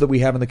numbers that we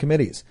have in the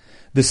committees.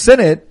 The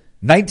Senate,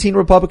 19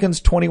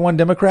 Republicans, 21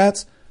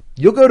 Democrats.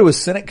 You'll go to a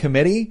Senate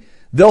committee,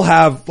 they'll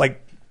have like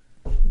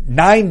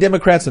 9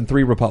 Democrats and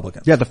 3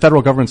 Republicans. Yeah, the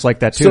federal government's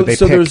like that too.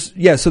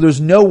 So there's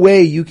no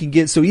way you can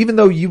get, so even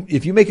though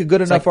if you make a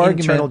good enough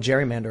argument. Internal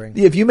gerrymandering.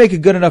 If you make a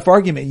good enough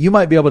argument, you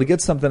might be able to get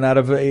something out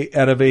of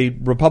a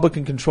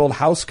Republican controlled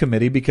House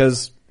committee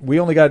because we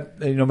only got,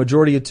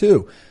 majority of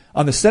 2.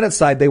 On the Senate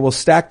side, they will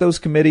stack those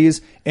committees,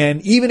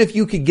 and even if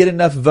you could get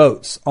enough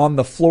votes on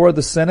the floor of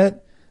the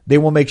Senate, they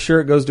will make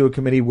sure it goes to a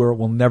committee where it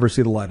will never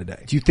see the light of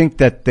day. Do you think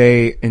that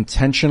they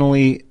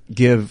intentionally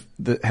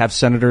have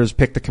senators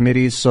pick the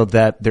committees so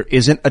that there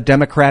isn't a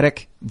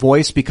Democratic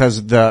voice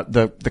because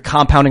the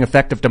compounding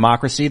effect of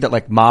democracy that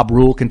like mob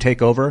rule can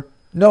take over?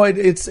 No,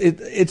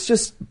 it's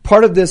just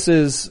part of this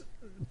is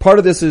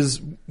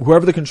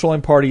whoever the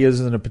controlling party is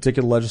in a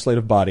particular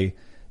legislative body,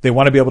 they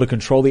want to be able to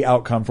control the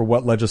outcome for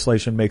what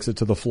legislation makes it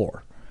to the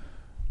floor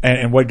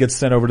and what gets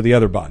sent over to the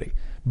other body.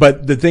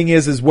 But the thing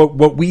is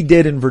what we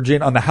did in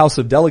Virginia on the House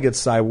of Delegates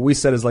side, what we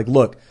said is like,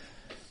 look,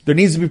 there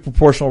needs to be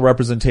proportional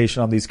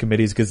representation on these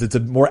committees because it's a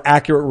more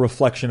accurate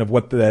reflection of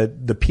what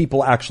the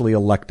people actually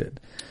elected.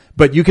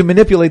 But you can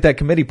manipulate that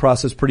committee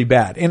process pretty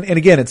bad. And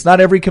again, it's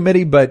not every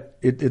committee, but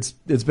it's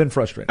been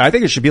frustrating. I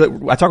think it should be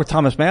like, I talked with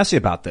Thomas Massey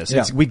about this.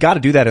 Yeah. We got to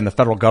do that in the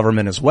federal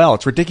government as well.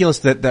 It's ridiculous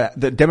that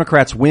the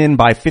Democrats win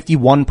by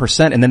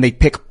 51% and then they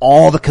pick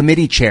all the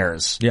committee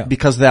chairs. Yeah.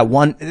 Because that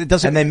one, it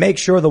doesn't. And they make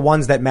sure the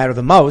ones that matter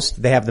the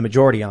most, they have the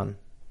majority on.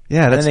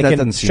 Yeah, that doesn't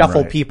can seem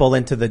shuffle right. people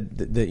into the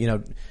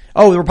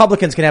the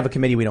Republicans can have a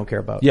committee we don't care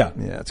about. Yeah.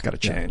 Yeah, it's got to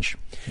change.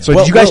 So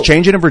Well, did you guys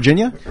change it in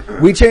Virginia?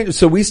 We changed,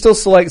 so we still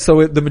select,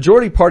 so the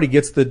majority party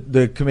gets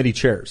the committee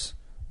chairs.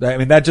 I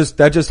mean, that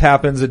just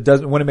happens. It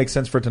wouldn't make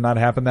sense for it to not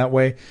happen that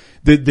way.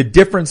 The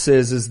difference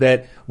is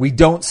that we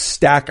don't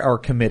stack our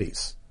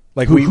committees.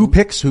 Like Who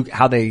picks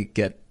how they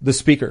get? The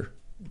speaker.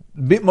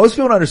 Most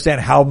people don't understand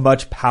how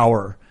much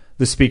power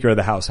the Speaker of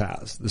the House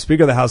has. The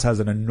Speaker of the House has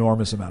an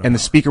enormous amount of And power.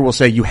 the Speaker will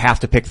say you have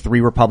to pick 3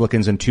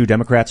 Republicans and 2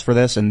 Democrats for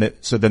this, and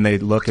so then they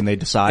look and they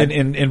decide.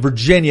 In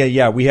Virginia,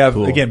 yeah, we have,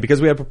 Cool. again,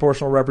 because we have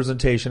proportional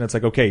representation, it's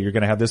like, okay, you're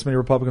going to have this many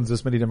Republicans,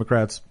 this many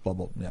Democrats, blah,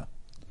 blah, yeah.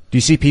 Do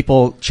you see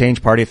people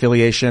change party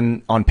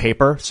affiliation on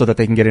paper so that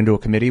they can get into a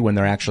committee when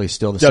they're actually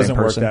still the same person?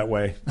 Doesn't work that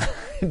way.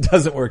 It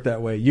doesn't work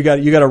that way. You got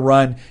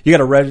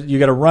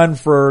to run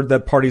for the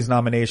party's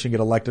nomination,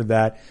 get elected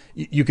that.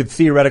 You could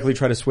theoretically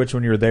try to switch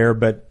when you're there,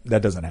 but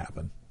that doesn't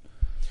happen.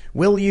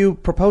 Will you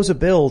propose a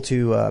bill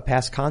to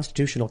pass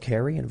constitutional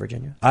carry in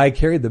Virginia? I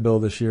carried the bill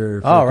this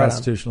year for right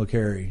constitutional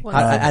carry. Well,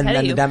 And ahead of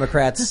then the you.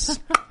 Democrats.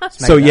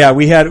 So yeah,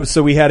 we had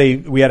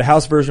a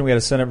House version, we had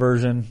a Senate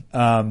version.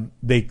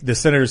 The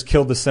senators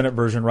killed the Senate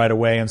version right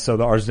away, and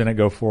so ours didn't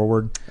go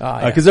forward.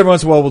 Because every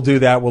once in a while we'll do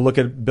that. We'll look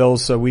at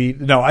bills. So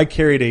I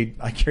carried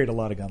a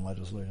lot of gun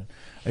legislation.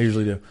 I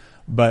usually do.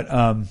 But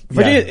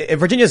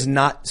Virginia's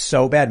not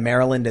so bad.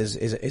 Maryland is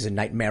a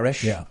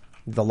nightmarish. Yeah.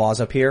 The laws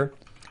up here.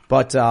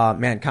 But,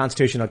 man,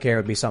 constitutional carry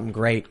would be something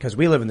great because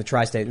we live in the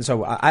tri-state. And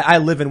so I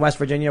live in West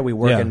Virginia. We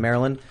work in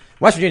Maryland.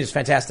 West Virginia is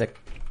fantastic.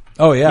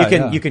 Oh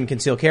yeah, You can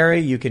conceal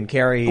carry. You can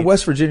carry.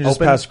 West Virginia just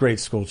open. passed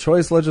great school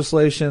choice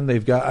legislation.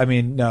 They've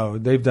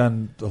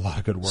done a lot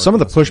of good work. Some of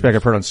the pushback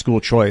I've heard on school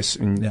choice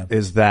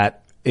is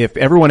that if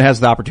everyone has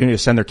the opportunity to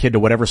send their kid to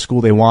whatever school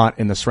they want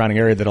in the surrounding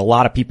area, that a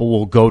lot of people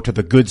will go to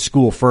the good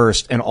school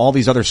first, and all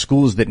these other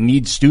schools that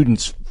need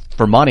students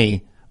for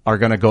money are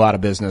going to go out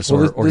of business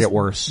or get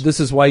worse. This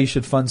is why you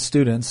should fund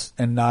students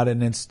and not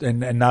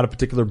and not a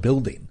particular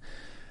building.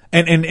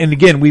 And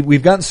again,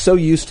 we've gotten so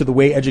used to the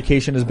way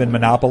education has been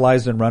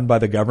monopolized and run by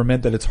the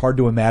government that it's hard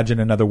to imagine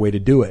another way to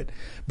do it.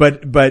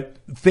 But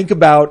think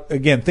about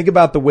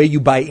the way you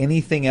buy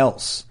anything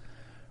else.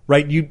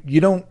 Right?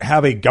 You don't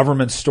have a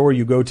government store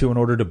you go to in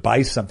order to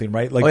buy something,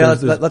 right? Like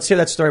let's hear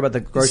that story about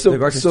the grocery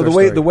store. So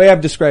the way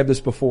I've described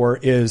this before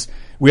is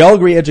we all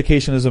agree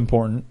education is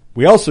important.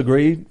 We also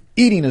agree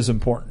eating is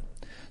important.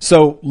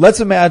 So let's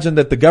imagine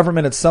that the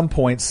government at some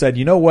point said,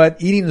 you know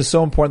what? Eating is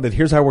so important that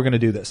here's how we're going to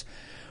do this.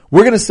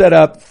 We're going to set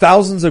up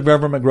thousands of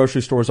government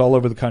grocery stores all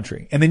over the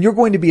country. And then you're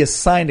going to be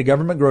assigned a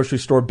government grocery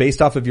store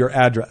based off of your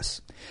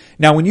address.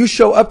 Now, when you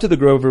show up to the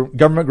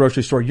government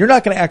grocery store, you're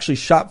not going to actually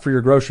shop for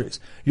your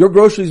groceries. Your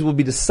groceries will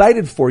be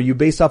decided for you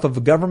based off of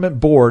a government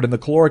board and the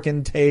caloric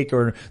intake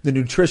or the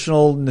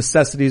nutritional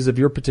necessities of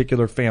your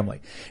particular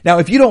family. Now,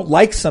 if you don't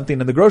like something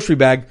in the grocery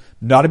bag,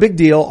 not a big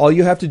deal. All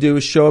you have to do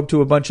is show up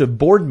to a bunch of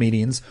board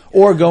meetings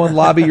or go and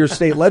lobby your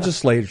state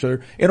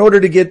legislature in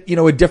order to get,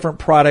 a different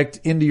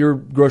product into your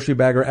grocery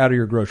bag or out of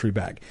your grocery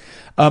bag.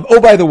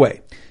 By the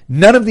way,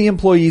 none of the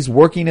employees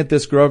working at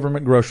this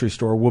government grocery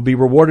store will be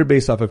rewarded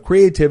based off of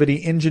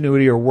creativity,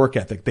 ingenuity, or work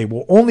ethic. They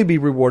will only be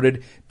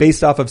rewarded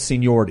based off of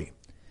seniority.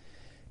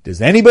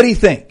 Does anybody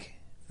think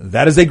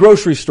that is a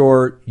grocery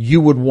store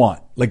you would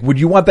want? Like, would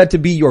you want that to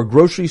be your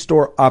grocery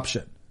store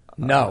option?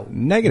 No.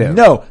 Negative.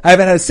 No. I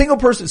haven't had a single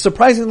person,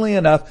 surprisingly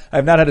enough,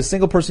 I've not had a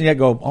single person yet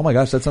go, oh my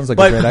gosh, that sounds like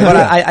a great idea. But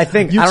I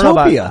think, I don't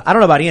know Utopia.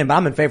 about Ian, but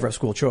I'm in favor of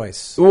school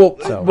choice.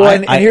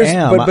 I'm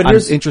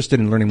interested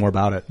in learning more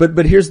about it.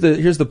 But here's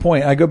the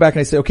point. I go back and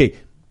I say, okay,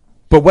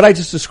 but what I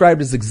just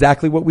described is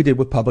exactly what we did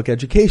with public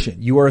education.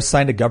 You are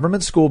assigned a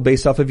government school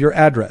based off of your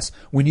address.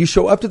 When you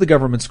show up to the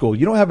government school,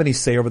 you don't have any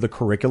say over the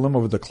curriculum,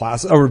 over the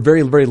class, or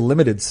very, very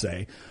limited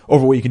say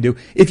over what you can do.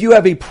 If you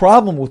have a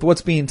problem with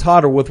what's being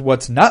taught or with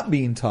what's not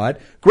being taught,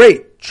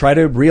 great. Try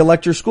to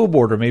reelect your school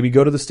board or maybe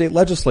go to the state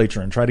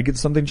legislature and try to get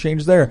something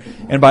changed there.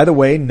 And by the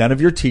way, none of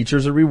your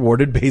teachers are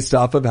rewarded based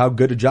off of how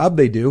good a job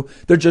they do.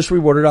 They're just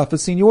rewarded off of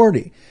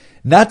seniority.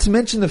 Not to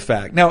mention the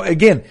fact, now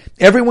again,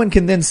 everyone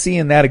can then see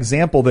in that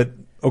example that,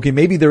 okay,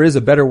 maybe there is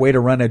a better way to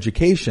run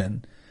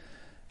education.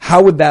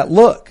 How would that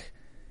look?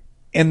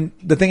 And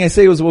the thing I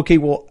say was, okay,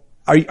 well,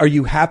 are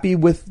you happy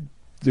with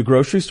the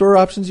grocery store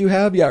options you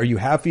have? Yeah. Are you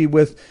happy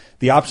with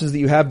the options that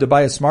you have to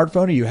buy a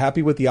smartphone? Are you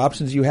happy with the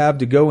options you have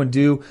to go and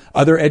do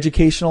other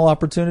educational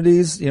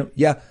opportunities?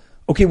 Yeah.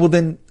 Okay. Well,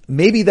 then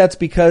maybe that's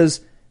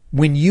because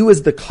when you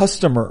as the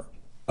customer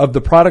of the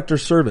product or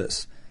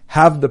service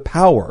have the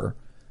power,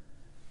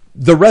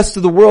 the rest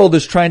of the world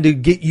is trying to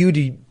get you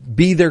to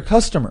be their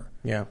customer.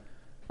 Yeah.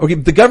 Okay,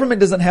 the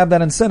government doesn't have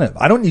that incentive.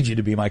 I don't need you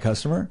to be my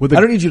customer. I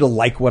don't need you to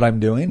like what I'm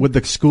doing. Would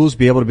the schools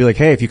be able to be like,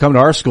 hey, if you come to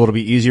our school, it'll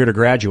be easier to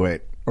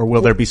graduate? Or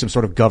will there be some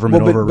sort of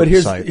government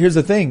oversight? But here's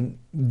the thing.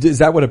 Is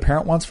that what a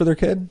parent wants for their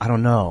kid? I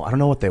don't know. I don't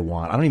know what they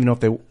want. I don't even know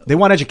if they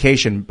want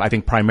education, I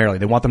think primarily.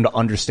 They want them to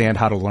understand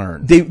how to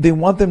learn. They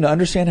want them to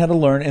understand how to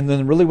learn, and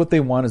then really what they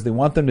want is they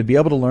want them to be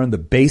able to learn the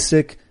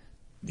basic,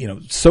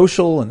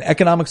 social and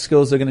economic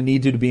skills they're going to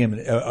need to be an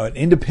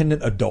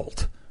independent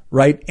adult,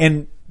 right?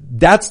 And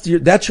that's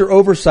your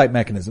oversight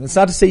mechanism. It's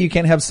not to say you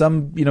can't have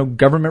some,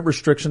 government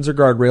restrictions or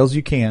guardrails.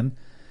 You can.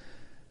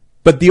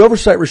 But the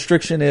oversight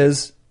restriction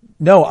is,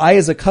 no, I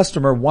as a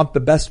customer want the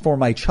best for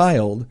my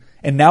child.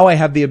 And now I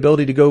have the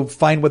ability to go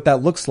find what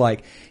that looks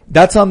like.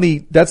 That's on the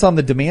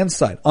demand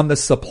side. On the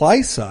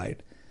supply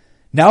side,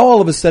 now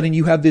all of a sudden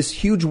you have this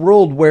huge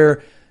world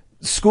where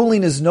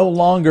schooling is no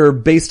longer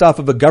based off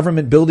of a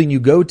government building you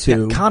go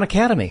to. Yeah, Khan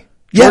Academy.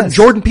 Yes.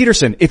 Jordan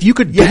Peterson, if you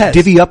could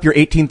divvy up your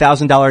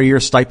 $18,000 a year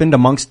stipend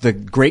amongst the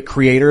great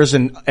creators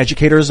and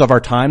educators of our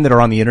time that are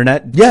on the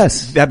internet.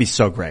 Yes. That'd be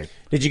so great.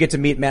 Did you get to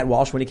meet Matt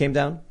Walsh when he came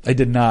down? I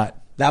did not.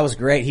 That was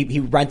great. He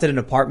rented an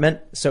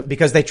apartment, so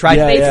because they tried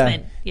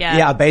basement.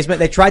 Yeah, a basement.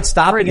 They tried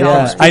stopping him.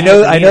 Yeah. I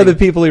know the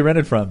people he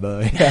rented from though.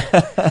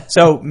 Yeah.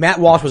 So Matt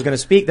Walsh was going to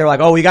speak. They're like,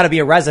 "Oh, you got to be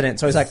a resident."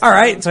 So he's like, "All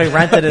right." So he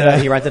rented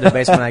a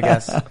basement, I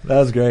guess. That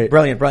was great.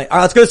 Brilliant. All right,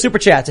 let's go to Super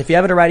Chats. If you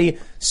haven't already,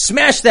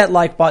 smash that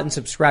like button,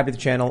 subscribe to the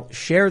channel,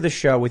 share the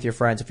show with your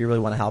friends if you really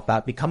want to help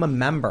out. Become a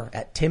member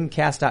at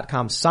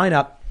timcast.com. Sign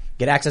up.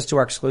 Get access to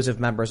our exclusive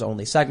members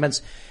only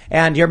segments.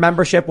 And your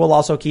membership will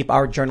also keep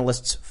our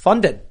journalists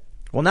funded.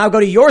 We'll now go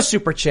to your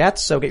super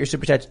chats. So get your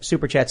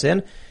super chats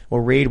in.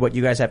 We'll read what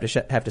you guys have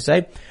to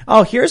say.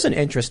 Oh, here's an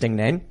interesting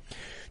name.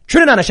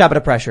 Trinidad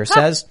Shabbat Pressure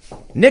says,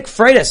 Nick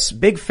Freitas,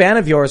 big fan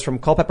of yours from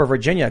Culpeper,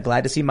 Virginia.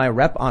 Glad to see my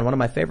rep on one of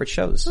my favorite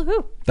shows.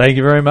 Woohoo. Thank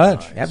you very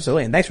much.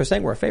 Absolutely. And thanks for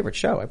saying we're a favorite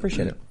show. I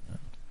appreciate it.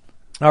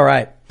 All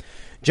right.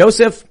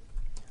 Joseph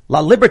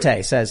La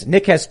Liberté says,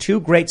 Nick has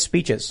two great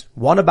speeches.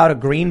 One about a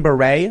green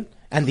beret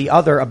and the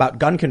other about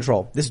gun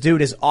control. This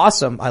dude is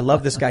awesome. I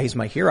love this guy. He's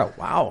my hero.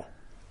 Wow.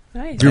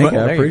 Nice. I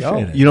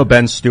appreciate it. You know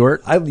Ben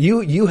Stewart?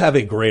 You have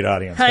a great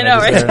audience. I know,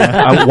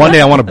 right? One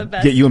day I want to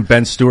get you and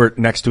Ben Stewart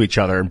next to each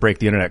other and break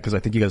the internet because I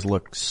think you guys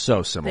look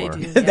so similar.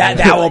 They do, yeah.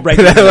 that will break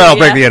That'll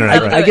break the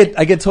internet. Right?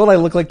 I get told I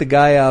look like the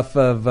guy off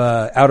of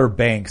Outer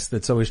Banks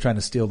that's always trying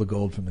to steal the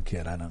gold from the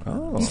kid. I don't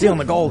know. Stealing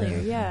the gold.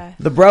 Yeah.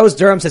 The Bros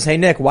Durham says, hey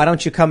Nick, why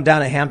don't you come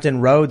down to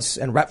Hampton Roads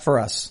and rep for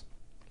us?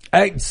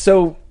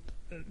 So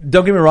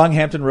don't get me wrong,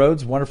 Hampton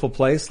Roads, wonderful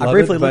place. I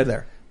briefly lived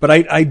there. But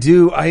I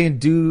do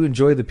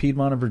enjoy the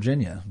Piedmont of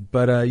Virginia.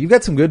 But you've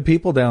got some good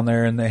people down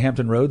there in the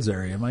Hampton Roads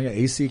area. I got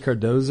AC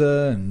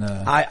Cardoza and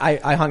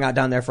I hung out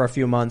down there for a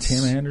few months.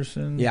 Tim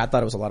Anderson. Yeah, I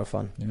thought it was a lot of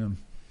fun. Yeah.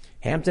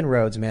 Hampton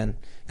Roads, man.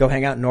 Go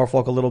hang out in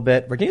Norfolk a little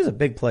bit. Virginia's a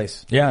big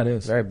place. Yeah, it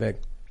is. Very big.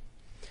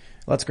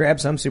 Let's grab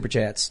some super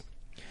chats.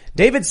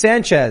 David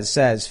Sanchez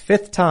says,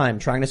 5th time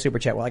trying to super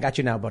chat. Well, I got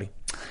you now, buddy.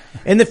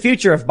 In the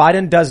future, if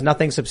Biden does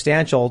nothing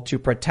substantial to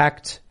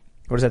protect,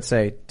 what does that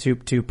say?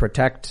 To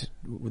protect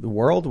the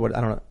world? What,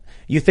 I don't know.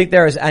 You think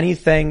there is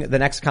anything the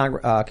next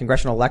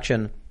Congress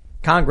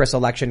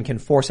election can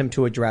force him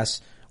to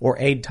address or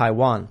aid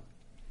Taiwan?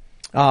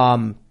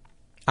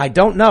 I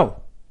don't know.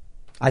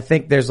 I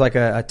think there's like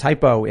a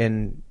typo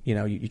in,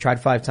 you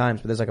tried 5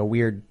 times, but there's like a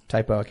weird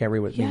typo. I can't read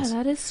what it means. Yeah,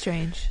 that is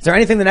strange. Is there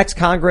anything the next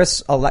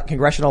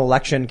congressional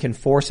election can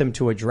force him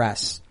to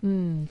address?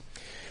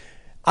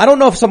 I don't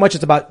know if so much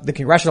it's about the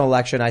congressional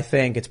election. I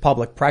think it's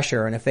public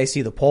pressure. And if they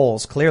see the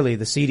polls, clearly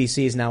the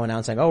CDC is now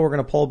announcing, we're going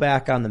to pull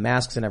back on the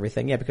masks and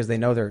everything. Yeah, because they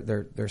know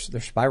they're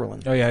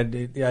spiraling. Oh yeah.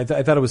 I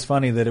thought it was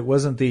funny that it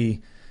wasn't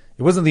the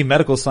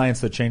medical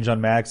science that changed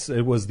on Max.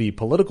 It was the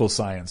political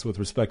science with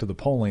respect to the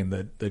polling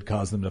that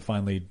caused them to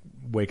finally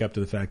wake up to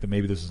the fact that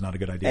maybe this is not a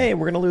good idea. Hey,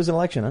 we're going to lose an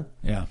election, huh?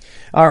 Yeah.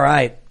 All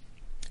right.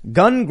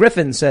 Gun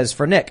Griffin says,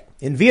 for Nick,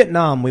 in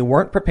Vietnam, we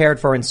weren't prepared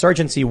for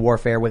insurgency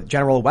warfare with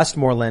General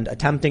Westmoreland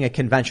attempting a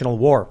conventional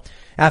war.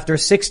 After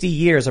 60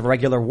 years of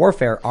regular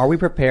warfare, are we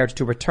prepared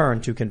to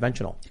return to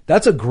conventional?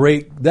 That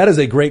is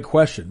a great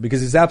question because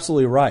he's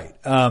absolutely right.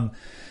 For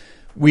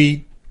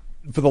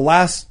the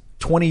last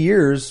 20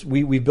 years,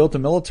 we built a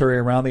military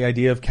around the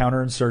idea of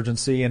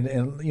counterinsurgency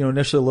and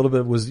initially a little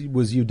bit was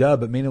UW,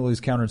 but mainly it was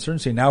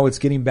counterinsurgency. Now it's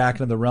getting back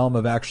into the realm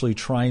of actually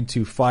trying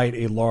to fight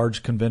a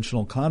large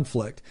conventional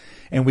conflict.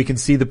 And we can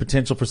see the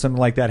potential for something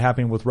like that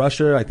happening with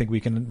Russia. I think we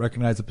can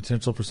recognize the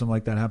potential for something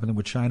like that happening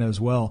with China as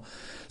well.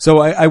 So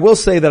I will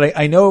say that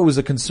I know it was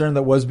a concern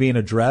that was being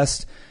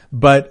addressed,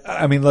 but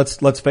I mean,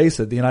 let's face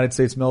it. The United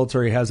States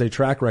military has a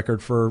track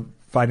record for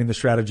fighting the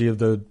strategy of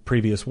the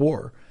previous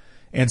war.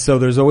 And so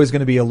there's always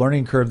going to be a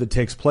learning curve that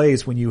takes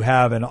place when you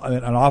have an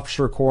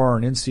officer corps or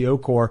an NCO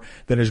corps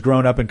that has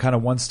grown up in kind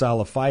of one style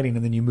of fighting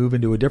and then you move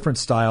into a different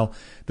style.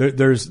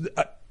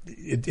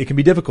 It can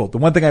be difficult. The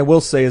one thing I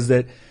will say is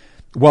that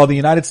while the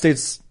United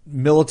States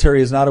military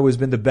has not always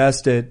been the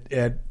best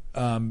at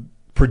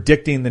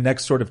predicting the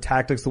next sort of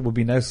tactics that will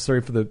be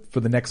necessary for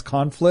the next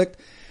conflict,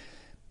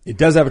 it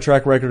does have a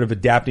track record of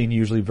adapting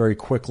usually very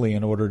quickly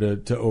in order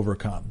to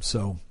overcome.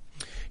 So.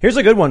 Here's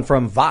a good one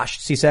from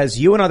Vash. He says,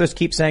 you and others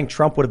keep saying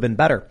Trump would have been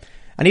better.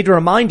 I need to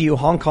remind you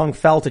Hong Kong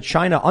fell to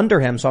China under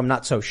him, so I'm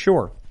not so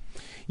sure.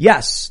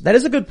 Yes, that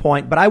is a good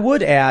point, but I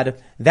would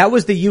add that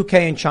was the UK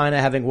and China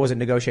having, was it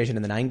negotiation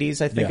in the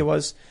 90s, I think it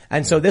was.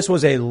 And so this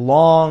was a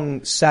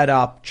long set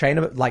up chain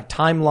of like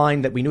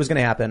timeline that we knew was going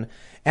to happen.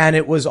 And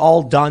it was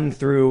all done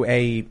through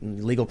a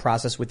legal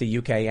process with the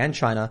UK and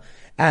China.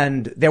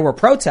 And there were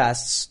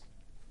protests.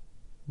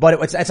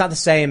 But it's not the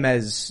same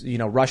as,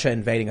 Russia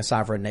invading a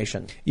sovereign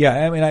nation.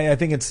 Yeah, I mean, I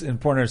think it's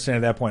important to understand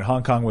at that point,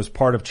 Hong Kong was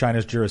part of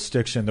China's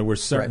jurisdiction. There were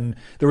certain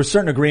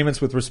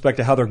agreements with respect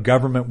to how their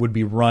government would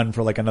be run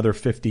for like another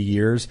 50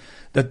 years.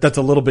 That's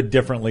a little bit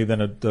differently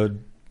than the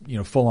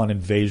full-on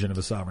invasion of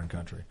a sovereign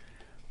country.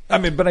 I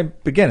mean, but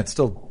again, it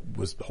still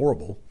was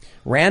horrible.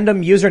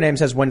 Random username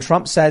says, when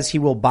Trump says he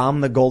will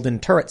bomb the golden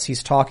turrets,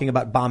 he's talking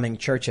about bombing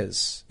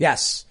churches.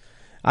 Yes.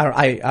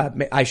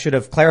 I should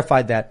have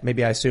clarified that.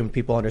 Maybe I assumed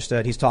people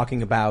understood. He's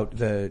talking about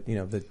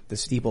the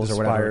steeples or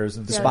whatever.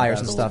 The spires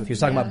and stuff. He was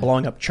talking about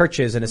blowing up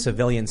churches in a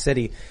civilian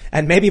city.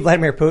 And maybe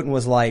Vladimir Putin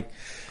was like,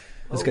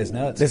 this guy's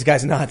nuts. This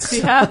guy's nuts.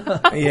 Yeah.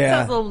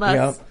 Yeah. A little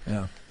nuts.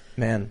 Yeah.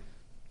 Man.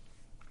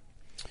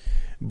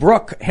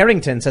 Brooke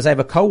Harrington says, I have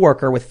a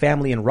coworker with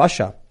family in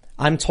Russia.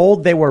 I'm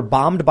told they were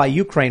bombed by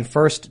Ukraine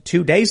first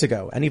 2 days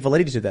ago. Any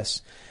validity to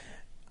this?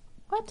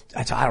 What?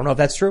 I don't know if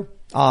that's true.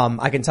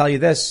 I can tell you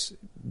this.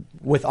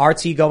 With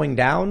RT going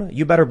down,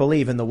 you better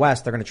believe in the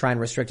West they're going to try and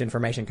restrict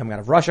information coming out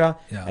of Russia,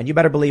 and you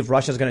better believe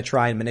Russia's going to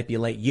try and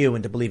manipulate you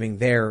into believing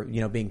they're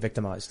being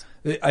victimized.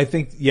 I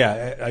think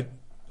I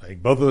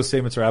think both of those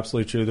statements are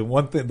absolutely true. The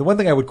one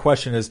thing I would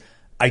question is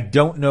I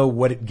don't know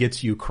what it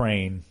gets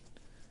Ukraine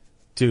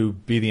to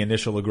be the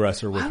initial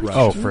aggressor with Russia.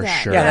 Oh, for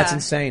sure. Yeah, that's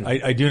insane.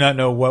 I do not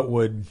know what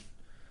would.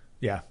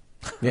 Yeah.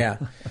 Yeah.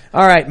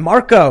 All right.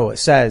 Marco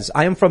says,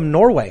 I am from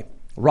Norway.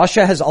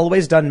 Russia has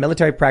always done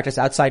military practice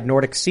outside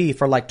Nordic Sea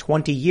for like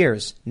 20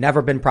 years.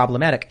 Never been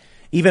problematic.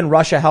 Even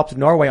Russia helped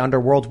Norway under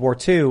World War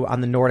II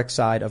on the Nordic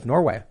side of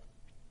Norway.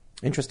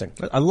 Interesting.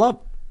 I love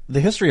the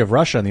history of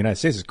Russia and the United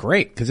States is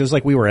great because it was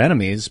like we were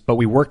enemies, but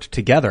we worked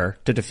together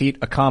to defeat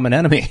a common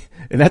enemy.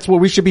 And that's what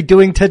we should be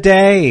doing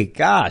today.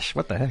 Gosh,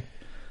 what the heck?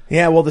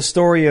 Yeah, well, the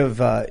story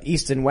of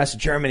East and West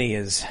Germany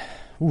is,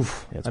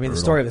 the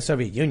story of the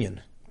Soviet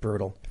Union,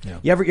 brutal. Yeah.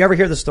 You ever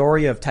hear the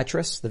story of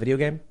Tetris, the video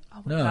game?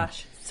 Oh my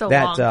gosh. So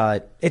that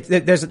long.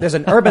 There's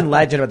an urban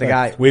legend about the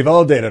guy. We've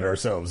all dated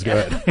ourselves. Go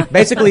ahead.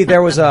 Basically,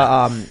 there was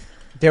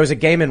a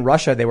game in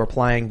Russia they were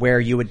playing where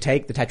you would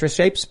take the Tetris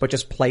shapes but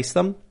just place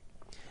them,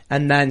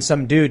 and then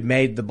some dude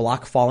made the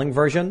block falling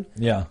version.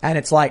 Yeah. And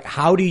it's like,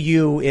 how do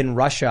you in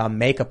Russia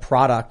make a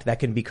product that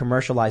can be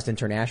commercialized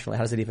internationally?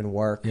 How does it even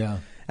work? Yeah.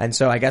 And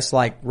so I guess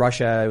like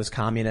Russia was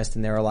communist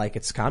and they were like,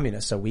 it's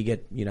communist, so we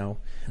get,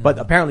 but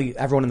apparently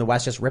everyone in the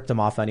West just ripped them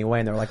off anyway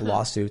and there were like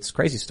lawsuits.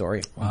 Crazy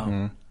story. Wow.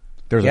 Mm-hmm.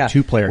 There's Yeah. a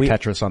 2-player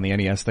Tetris on the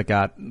NES that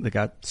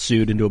got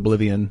sued into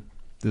oblivion.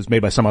 It was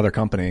made by some other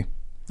company.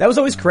 That was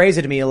always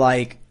crazy to me.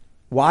 Like,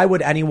 why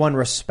would anyone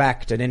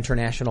respect an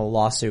international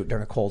lawsuit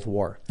during a Cold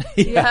War?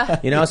 Yeah.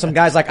 You know, some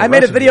guy's like, I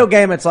made a video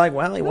game. It's like,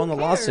 well, he won the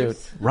lawsuit.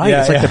 Right.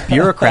 Yeah, it's like the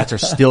bureaucrats are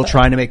still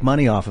trying to make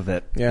money off of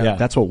it. Yeah.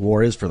 That's what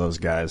war is for those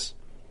guys.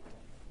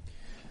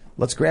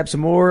 Let's grab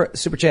some more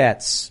super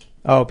chats.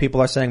 Oh, people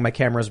are saying my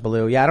camera's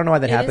blue. Yeah, I don't know why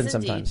that It happens is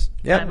indeed. sometimes.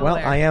 Yeah, I'm well,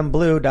 aware. I am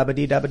blue. Dabba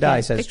dee dabba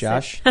die, says Fix it.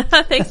 Josh.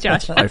 Thanks,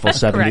 Josh. Eiffel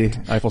 70,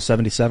 Correct. Eiffel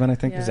 77, I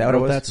think. Yeah. Is that what it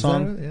wrote was? that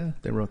song? Yeah.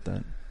 They wrote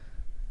that.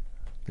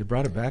 They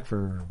brought it back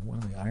for one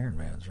of the Iron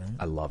Mans, right?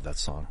 I love that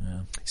song.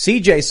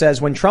 CJ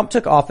says, when Trump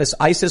took office,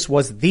 ISIS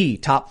was the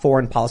top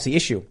foreign policy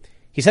issue.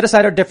 He set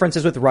aside our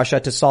differences with Russia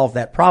to solve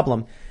that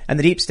problem, and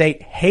the deep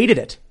state hated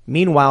it.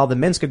 Meanwhile, the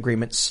Minsk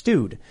agreement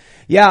stewed.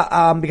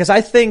 Yeah, because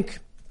I think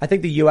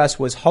the U.S.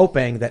 was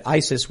hoping that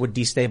ISIS would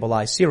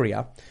destabilize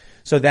Syria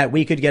so that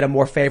we could get a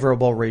more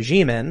favorable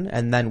regime in,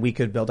 and then we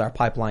could build our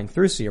pipeline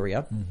through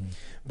Syria. Mm-hmm.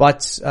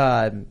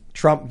 But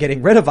Trump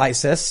getting rid of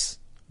ISIS,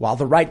 while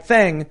the right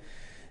thing,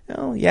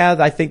 well, yeah,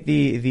 I think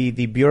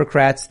the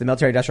bureaucrats, the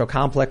military-industrial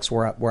complex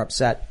were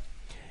upset.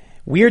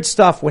 Weird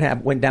stuff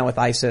went down with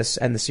ISIS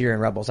and the Syrian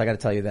rebels. I got to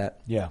tell you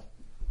that. Yeah.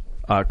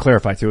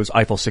 Clarify too, it was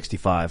Eiffel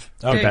 65.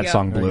 Oh, There that you go.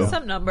 song blew.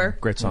 Some number.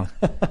 Great song.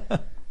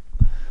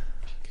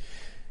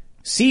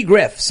 C.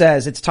 Griff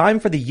says it's time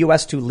for the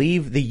U.S. to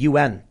leave the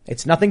UN.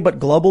 It's nothing but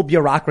global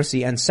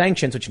bureaucracy and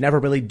sanctions, which never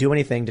really do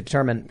anything to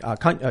determine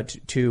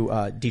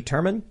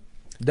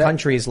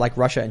countries like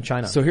Russia and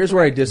China. So here's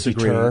where I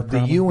disagree. Deter, The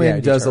probably. UN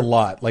Yeah, does deter. a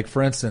lot. Like,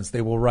 for instance,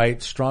 they will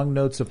write strong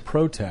notes of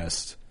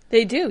protest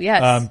They do,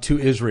 yes. to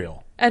Israel.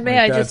 And may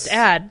Like, I just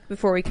that's- add,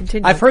 before we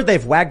continue, I've heard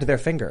they've wagged their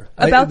finger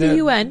about the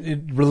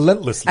UN.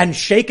 Relentlessly. and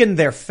shaken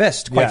their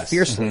fist quite Yes.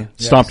 fiercely. Mhm.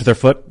 Stomped their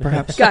foot,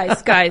 perhaps?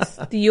 Guys,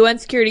 the UN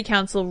Security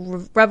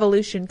Council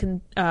resolution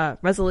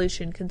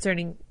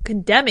concerning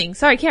condemning,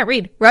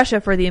 Russia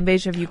for the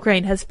invasion of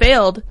Ukraine has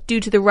failed due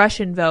to the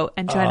Russian vote,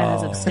 and China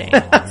has abstained.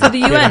 So the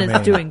UN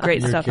is doing great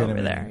You're stuff kidding over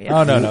me. there. Yeah.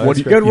 Oh, no. What it's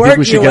do great. Good you work, think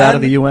we should get out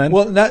of UN. the UN?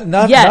 Well,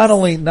 not Yes.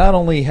 not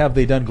only have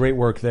they done great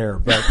work there,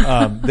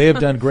 but they have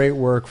done great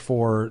work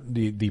for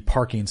the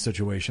parking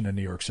situation in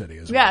New York City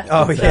as well. Yeah.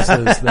 Oh, This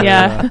is the,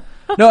 Yeah.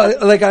 no,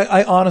 like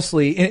I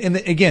honestly, and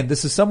again,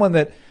 this is someone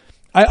that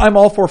I'm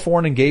all for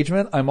foreign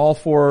engagement.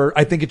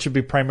 I think it should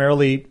be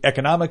primarily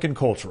economic and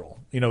cultural,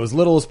 as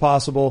little as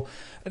possible.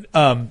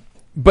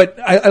 But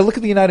I look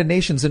at the United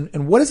Nations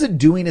and what is it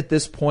doing at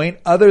this point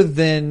other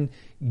than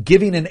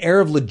giving an air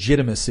of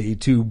legitimacy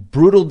to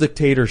brutal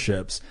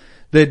dictatorships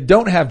that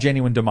don't have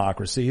genuine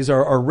democracies,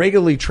 are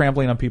regularly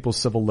trampling on people's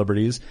civil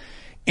liberties.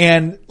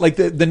 And like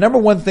the number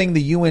one thing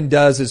the UN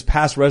does is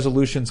pass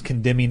resolutions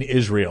condemning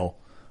Israel.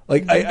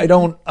 Like I have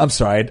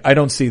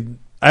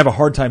a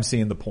hard time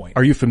seeing the point.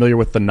 Are you familiar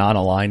with the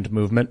non-aligned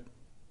movement?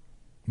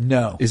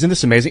 No. Isn't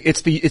this amazing?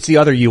 It's the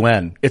other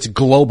UN. It's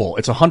global.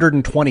 It's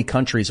 120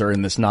 countries are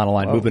in this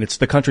non-aligned movement. It's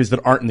the countries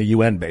that aren't in the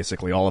UN,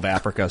 basically. All of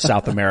Africa,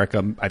 South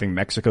America. I think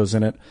Mexico's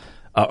in it.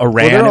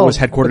 Iran, it was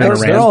headquartered in Iran.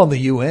 They're all in the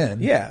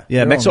UN. Yeah. Yeah,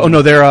 They're Mexico. all Oh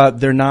in no,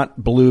 they're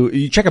not blue.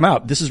 You check them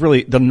out. This is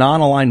really the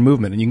non-aligned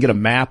movement, and you can get a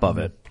map of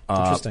it.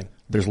 Interesting.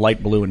 There's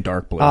light blue and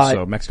dark blue.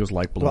 So Mexico's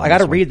light blue. Well, I got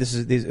to read this.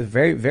 Is a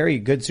very, very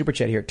good super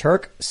chat here.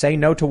 Turk, say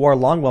no to war.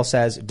 Longwell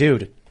says,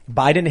 dude,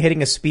 Biden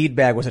hitting a speed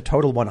bag was a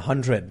total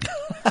 100.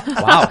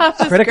 Wow.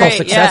 Critical Great,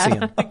 success, yeah.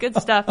 Ian. Good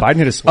stuff. Biden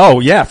hit his. Oh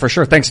yeah, for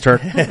sure. Thanks,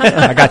 Turk.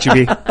 I got you,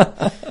 B.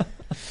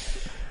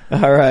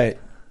 All right.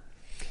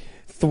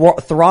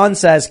 Thrawn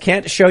says,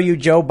 can't show you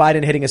Joe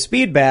Biden hitting a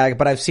speed bag,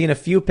 but I've seen a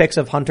few pics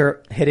of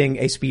Hunter hitting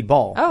a speed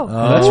ball. Oh,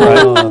 That's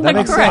right. That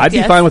makes Correct. sense. I'd be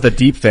Yes. fine with a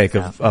deep fake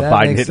of That Biden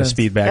makes hitting a sense.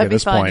 speed bag That'd at be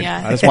this fun, point.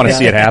 yeah. I just want to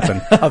see it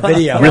happen. A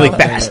video. Really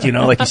fast,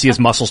 like you see his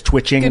muscles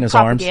twitching in good his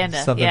arms.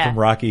 propaganda. Something Yeah. from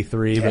Rocky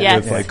 3, but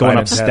Yes. with like Going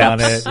up Biden's head on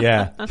steps. it.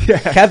 Yeah.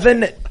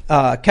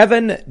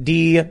 Kevin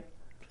D.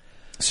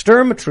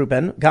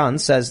 Sturmtruppen Gunn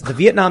says, the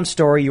Vietnam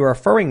story you are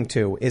referring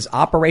to is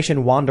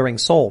Operation Wandering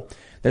Soul.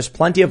 There's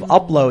plenty of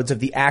uploads of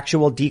the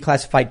actual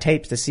declassified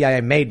tapes the CIA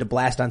made to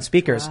blast on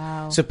speakers.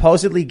 Wow.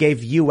 Supposedly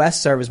gave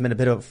U.S. servicemen a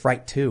bit of a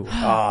fright too. Oh,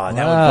 that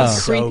would be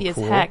so Creepy as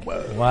cool. heck.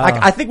 Wow.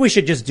 I think we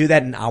should just do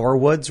that in our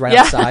woods right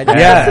Yeah. outside.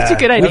 Yeah. That's a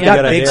good We've idea. got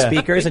Good big idea.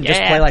 speakers and just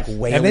Yeah. play like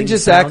wailing And then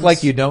just sounds. act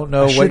like you don't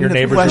know what your shouldn't have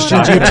neighbors are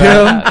questioned talking you,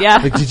 about. Tim. Yeah.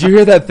 Like, did you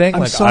hear that thing?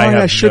 I'm Like, sorry,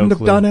 I have shouldn't no have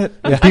clue. done it.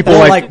 Yeah. People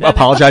Or like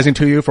apologizing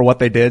to you for what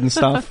they did and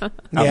stuff.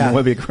 Yeah.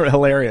 Would be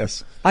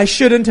hilarious. I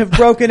shouldn't have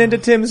broken into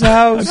Tim's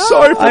house. I'm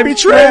sorry for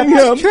betraying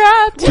him.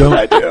 Trapped.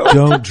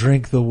 Don't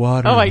drink the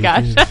water. Oh my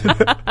gosh.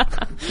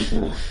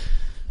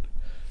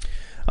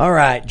 All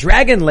right.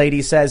 Dragon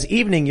Lady says,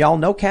 evening, y'all.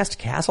 No cast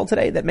castle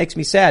today? That makes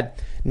me sad.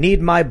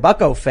 Need my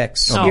bucko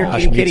fix. Oh, Here,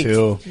 gosh, Team me Kitty.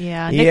 too.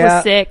 Yeah, Nick Yeah.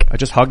 was sick. I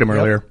just hugged him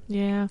earlier.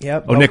 Yeah.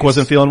 Yep. Oh, Nick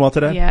wasn't feeling well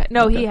today? Yeah.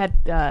 No, he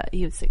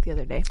was sick the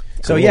other day.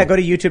 So yeah, go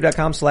to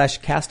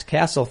youtube.com/cast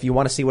castle if you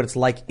want to see what it's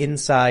like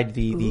inside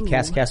the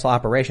cast castle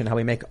operation, how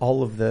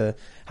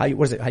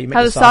How you make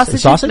How the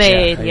sausage is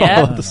made.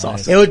 Yeah. The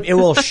sausage. It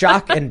will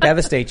shock and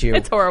devastate you.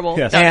 It's horrible.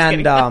 Yes. No, I'm just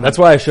And kidding. That's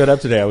why I showed up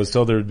today. I was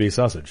told there would be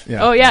sausage.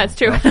 Yeah. Oh yeah, it's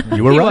true.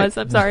 You were He right. was.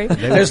 I'm sorry.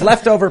 there's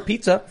leftover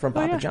pizza from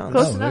Papa John's.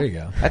 Close Oh, there you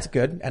go. That's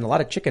good. And a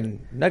lot of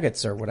chicken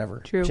nuggets or whatever.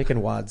 True.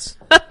 Chicken wads.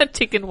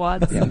 Chicken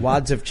wads. Yeah,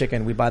 wads of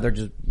chicken. We buy their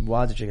just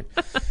wads of chicken.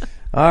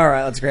 All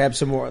right, let's grab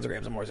some more.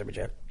 Super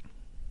chat.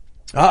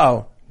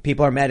 Uh-oh.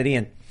 People are mad at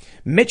Ian.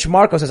 Mitch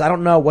Marco says, I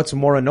don't know what's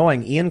more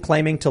annoying, Ian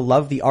claiming to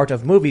love the art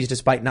of movies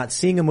despite not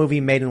seeing a movie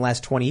made in the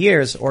last 20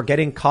 years, or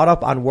getting caught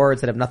up on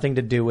words that have nothing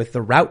to do with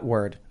the root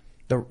word.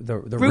 The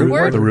root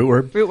word? The root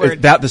word. Root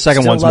word. The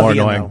second Still one's love more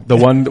Ian, annoying. though.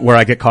 The one where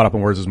I get caught up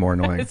in words is more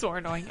annoying. It's more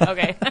annoying.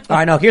 Okay. All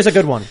right, no, here's a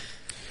good one.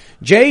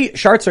 Jay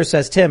Schartzer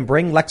says, Tim,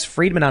 bring Lex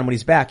Friedman on when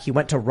he's back. He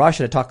went to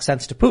Russia to talk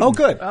sense to Putin. Oh,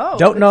 good. Oh,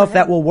 Don't good know for if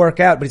that him. will work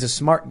out, but he's a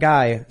smart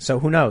guy, so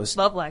who knows?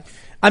 Love Lex.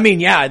 I mean,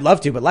 yeah, I'd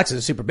love to, but Lex is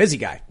a super busy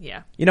guy.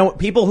 Yeah. You know,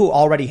 people who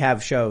already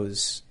have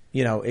shows,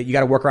 you know, you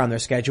gotta work around their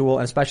schedule,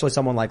 and especially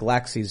someone like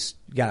Lex, he's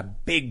got a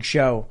big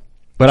show.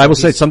 But I will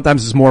say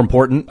sometimes it's more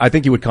important. I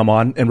think you would come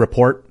on and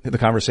report the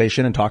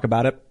conversation and talk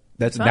about it.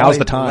 Now's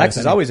the time. Lex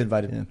is always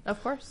invited. Yeah.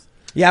 Of course.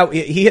 Yeah,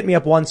 he hit me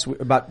up once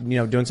about, you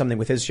know, doing something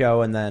with his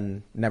show, and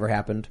then never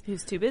happened. He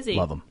was too busy.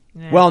 Love him.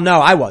 Yeah. Well,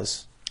 no, I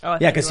was. Oh, I Yeah,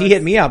 thought because he he was.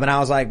 hit me up, and I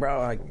was like,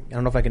 bro, I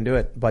don't know if I can do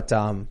it, but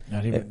Not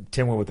even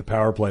Tim went with the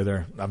power play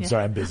there. I'm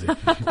sorry, I'm busy.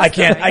 I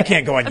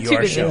can't go on I'm too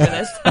your busy show. for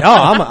this. No,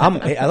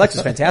 Alex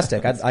is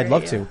fantastic. I'd great,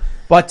 love yeah. to,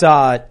 but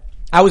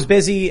I was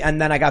busy,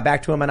 and then I got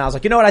back to him, and I was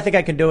like, you know what, I think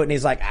I can do it, and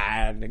he's like,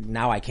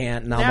 now I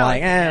can't, and I'm Now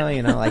like, I can't.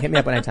 you know, like hit me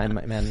up anytime,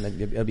 man.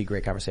 It'll be a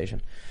great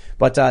conversation,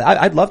 but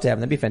I'd love to have him.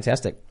 That'd be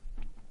fantastic.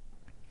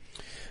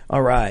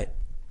 All right,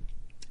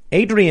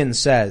 Adrian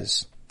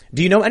says,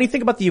 do you know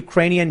anything about the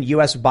Ukrainian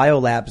U.S.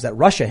 biolabs that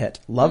Russia hit?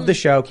 Love the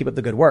show. Keep up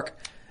the good work.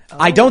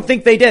 I don't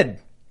think they did.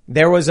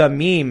 There was a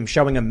meme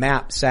showing a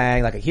map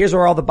saying, like, here's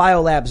where all the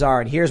biolabs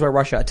are, and here's where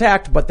Russia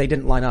attacked, but they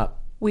didn't line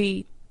up.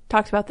 We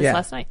talked about this Yeah.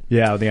 last night.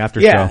 Yeah, the after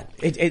Yeah, show.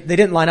 they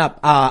didn't line up.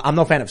 I'm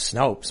no fan of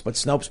Snopes, but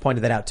Snopes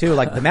pointed that out too.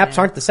 Like, the maps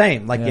aren't the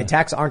same. Like, the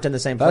attacks aren't in the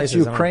same That's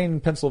places.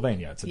 Ukraine,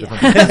 Pennsylvania. It's a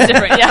different. It's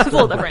different. Yeah, it's a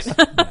little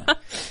different.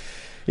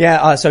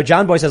 Yeah, so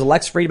John Boy says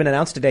Lex Friedman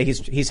announced today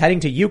he's heading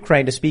to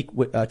Ukraine to speak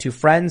to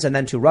friends and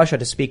then to Russia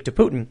to speak to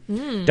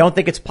Putin. Don't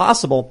think it's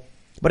possible,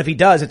 but if he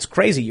does, it's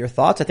crazy. Your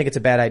thoughts? I think it's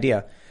a bad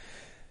idea.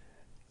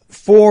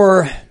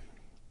 For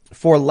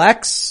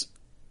Lex,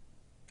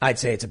 I'd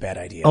say it's a bad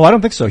idea. Oh, I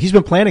don't think so. He's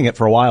been planning it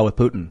for a while with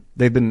Putin.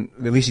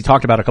 At least he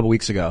talked about it a couple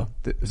weeks ago.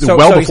 So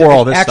he's Before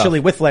all this actually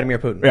stuff. with Vladimir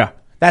Putin. Yeah.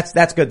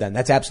 That's good then.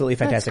 That's absolutely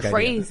fantastic. That's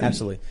idea. crazy.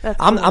 Absolutely. That's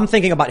I'm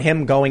thinking about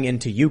him going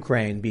into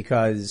Ukraine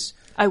because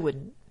I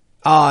wouldn't.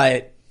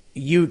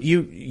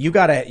 you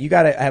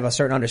gotta have a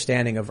certain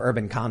understanding of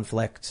urban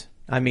conflict.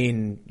 I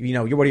mean, you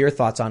know, what are your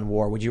thoughts on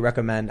war? Would you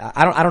recommend?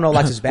 I don't know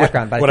Lex's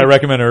background, but Would I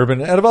recommend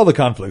urban? Out of all the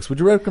conflicts, would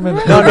you recommend?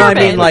 No, I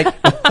Urban. mean,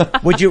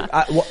 like, would you?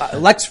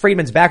 Lex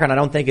Friedman's background, I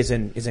don't think is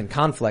in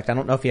conflict. I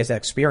don't know if he has that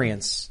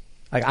experience.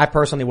 Like, I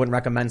personally wouldn't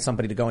recommend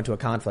somebody to go into a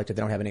conflict if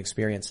they don't have any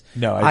experience.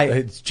 No,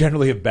 it's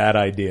generally a bad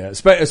idea,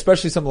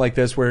 especially something like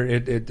this where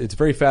it's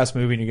very fast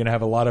moving. You're going to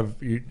have a lot of,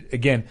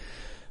 again,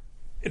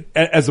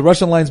 as the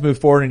Russian lines move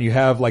forward and you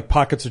have like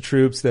pockets of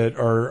troops that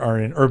are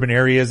in urban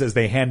areas as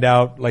they hand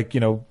out, like, you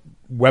know,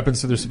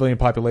 weapons to their civilian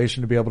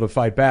population to be able to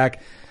fight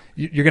back.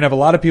 You're going to have a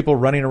lot of people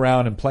running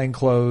around in plain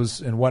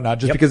clothes and whatnot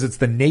just because it's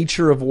the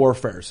nature of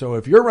warfare. So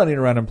if you're running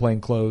around in plain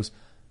clothes,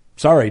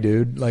 sorry,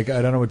 dude. Like,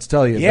 I don't know what to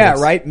tell you. Yeah,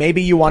 right.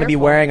 Maybe you want to be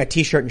Careful. wearing a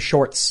t-shirt and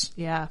shorts.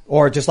 Yeah.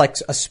 Or just like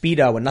a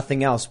Speedo and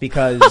nothing else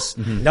because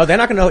no, they're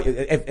not going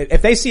to,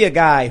 if they see a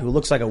guy who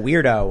looks like a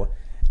weirdo,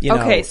 you know.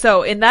 Okay,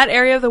 so in that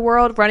area of the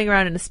world, running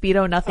around in a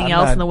Speedo, nothing I'm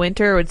else not- in the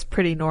winter, it's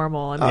pretty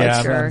normal. I'm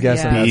Yeah, sure. I'm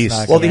guessing yeah. that's Beast.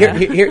 not Well, gonna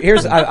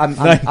here's, I'm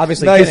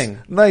obviously nice, kidding.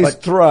 Nice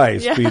but try,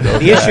 Speedo.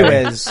 the issue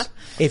is,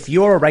 if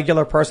you're a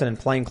regular person in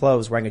plain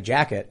clothes wearing a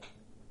jacket,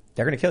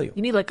 they're going to kill you.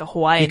 You need like a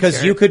Hawaiian Because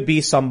shirt. you could be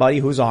somebody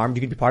who's armed,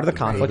 you could be part of the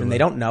conflict, and they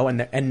don't know,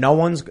 and no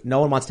one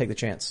wants to take the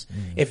chance.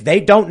 If they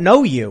don't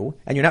know you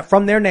and you're not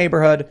from their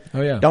neighborhood,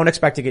 Oh, yeah. don't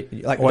expect to get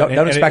like Well,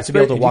 don't expect to be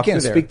able to walk You through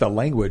can't there. speak the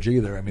language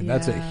either. I mean,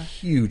 that's a Yeah.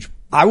 huge.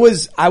 I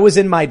was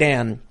in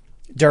Maidan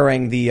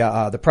during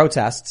the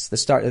protests,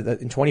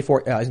 in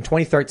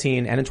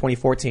 2013 and in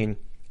 2014.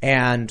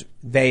 And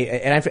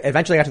I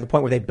eventually got to the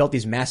point where they built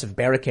these massive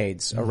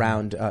barricades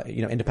around,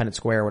 Independence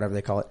Square or whatever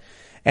they call it.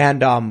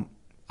 And,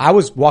 I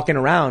was walking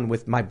around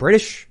with my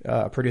British,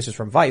 producers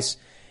from Vice.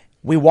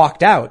 We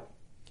walked out.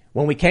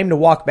 When we came to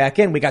walk back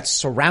in, we got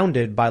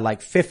surrounded by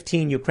like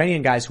 15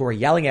 Ukrainian guys who were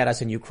yelling at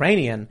us in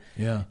Ukrainian.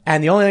 Yeah.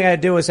 And the only thing I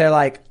had to do was say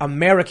like,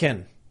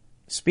 American,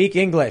 speak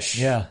English.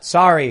 Yeah.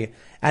 Sorry.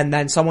 And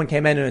then someone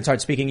came in and started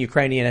speaking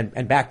Ukrainian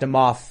and backed them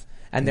off.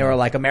 And they were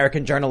like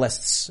American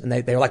journalists. And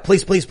they were like,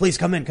 please,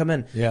 come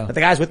in. Yeah. But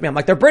the guys with me, I'm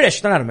like, they're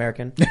British. They're not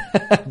American.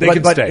 They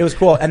can but stay. it was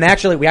cool. And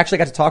we actually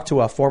got to talk to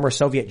a former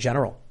Soviet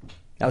general.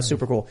 That was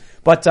super cool.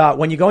 But,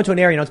 when you go into an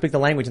area, you don't speak the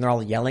language and they're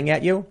all yelling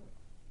at you.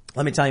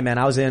 Let me tell you, man,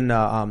 I was in,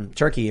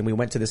 Turkey and we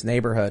went to this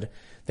neighborhood.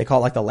 They call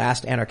it like the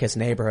last anarchist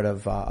neighborhood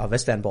of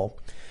Istanbul.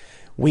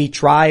 We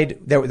tried,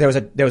 there was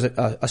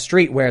a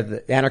street where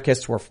the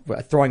anarchists were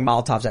throwing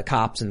Molotovs at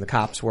cops, and the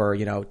cops were,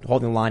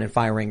 holding the line and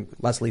firing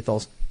less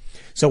lethals.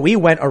 So we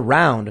went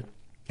around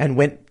and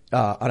went,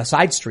 on a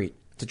side street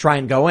to try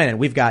and go in,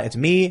 and it's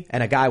me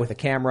and a guy with a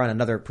camera and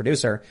another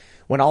producer,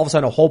 when all of a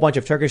sudden a whole bunch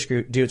of Turkish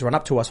dudes run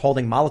up to us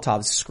holding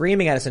Molotovs,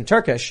 screaming at us in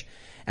Turkish,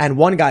 and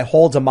one guy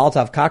holds a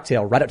Molotov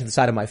cocktail right up to the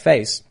side of my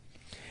face.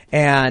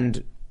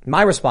 And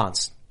my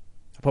response,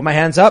 I put my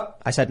hands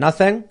up, I said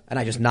nothing, and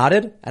I just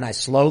nodded, and I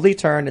slowly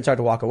turned and started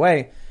to walk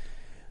away.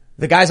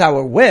 The guys I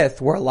were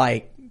with were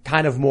like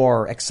kind of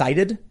more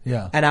excited.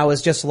 Yeah. And I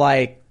was just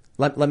like,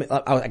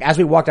 as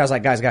we walked, I was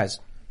like, guys,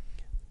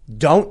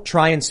 don't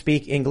try and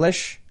speak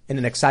English in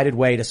an excited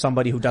way to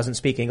somebody who doesn't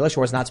speak English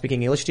or is not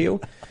speaking English to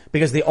you,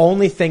 because the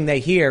only thing they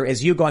hear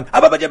is you going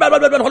back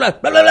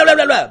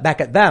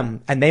at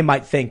them, and they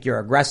might think you're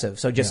aggressive.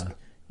 So just,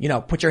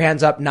 put your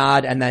hands up,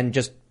 nod, and then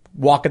just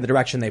walk in the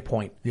direction they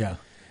point. Yeah.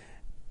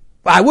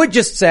 I would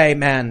just say,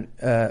 man,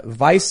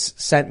 Vice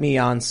sent me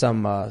on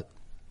some,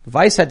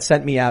 Vice had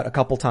sent me out a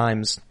couple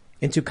times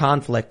into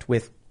conflict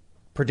with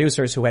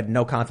producers who had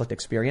no conflict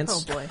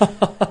experience. Oh boy.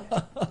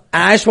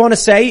 And I just want to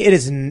say it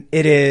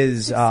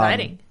is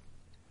Exciting.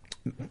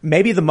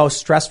 Maybe the most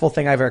stressful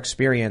thing I've ever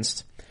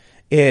experienced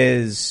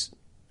is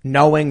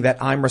knowing that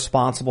I'm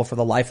responsible for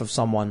the life of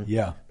someone.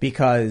 Yeah.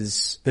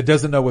 Because that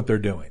doesn't know what they're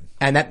doing.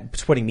 And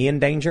that's putting me in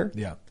danger.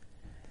 Yeah.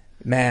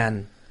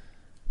 Man.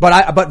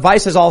 But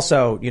Vice is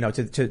also,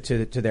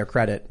 to their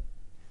credit,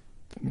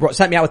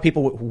 sent me out with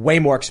people with way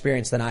more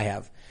experience than I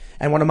have.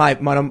 And one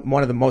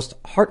of the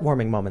most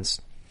heartwarming moments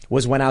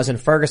was when I was in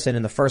Ferguson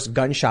and the first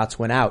gunshots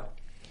went out.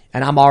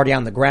 And I'm already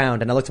on the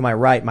ground, and I look to my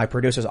right, my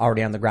producer's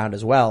already on the ground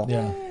as well.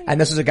 Yeah. And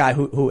this is a guy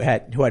who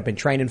had been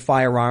trained in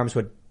firearms,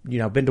 who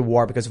had, been to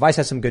war, because Vice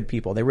has some good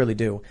people. They really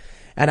do.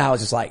 And I was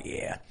just like,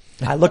 yeah.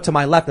 I looked to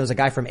my left, and there was a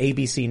guy from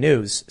ABC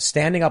News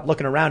standing up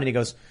looking around, and he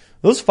goes,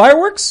 "Those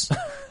fireworks?"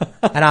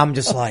 And I'm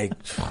just like,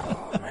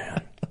 oh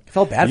man. I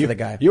felt bad for the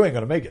guy. You ain't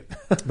gonna make it.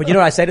 But you know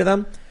what I say to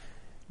them?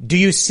 Do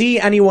you see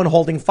anyone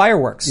holding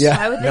fireworks? Yeah.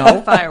 I would think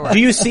of fireworks. Do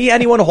you see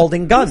anyone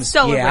holding guns?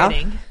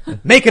 Celebrating. Yeah.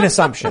 Make an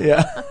assumption.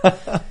 Yeah.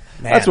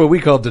 Man. That's what we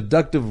call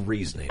deductive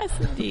reasoning. Yes,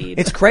 indeed.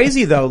 It's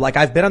crazy though. Like,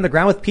 I've been on the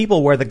ground with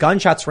people where the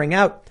gunshots ring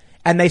out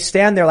and they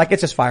stand there like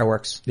it's just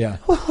fireworks. Yeah.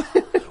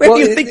 Where do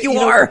you think you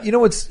are? You know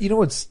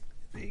what's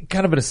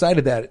kind of an aside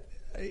of that?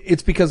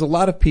 It's because a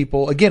lot of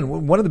people, again,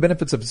 one of the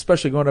benefits of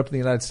especially growing up in the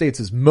United States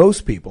is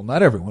most people,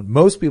 not everyone,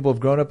 most people have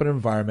grown up in an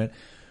environment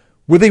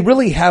where they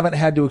really haven't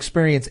had to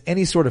experience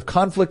any sort of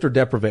conflict or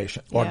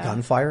deprivation. Or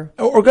gunfire.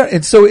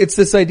 And so it's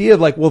this idea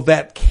of like, well,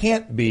 that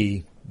can't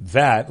be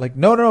that. Like,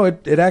 no,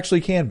 it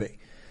actually can be.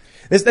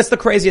 That's the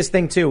craziest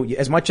thing too.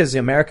 As much as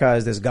America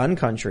is this gun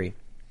country,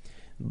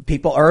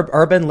 people,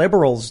 urban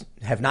liberals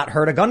have not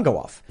heard a gun go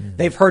off. Mm-hmm.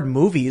 They've heard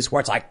movies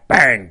where it's like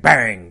bang,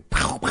 bang,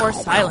 pow, pow, or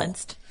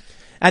silenced.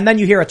 And then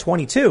you hear a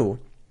 22,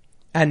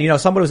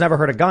 and somebody who's never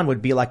heard a gun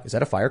would be like, "Is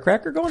that a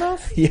firecracker going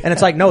off?" Yeah. And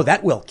it's like, no,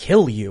 that will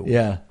kill you.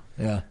 Yeah.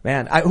 Yeah.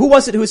 Man, who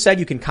was it who said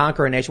you can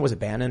conquer a nation? Was it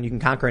Bannon? You can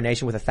conquer a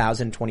nation with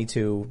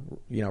 1,022,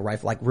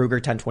 rifle, like Ruger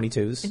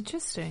 1022s.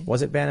 Interesting.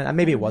 Was it Bannon?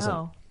 Maybe it wasn't.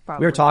 No,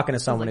 we were talking to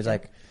someone who's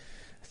like,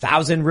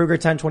 1,000 Ruger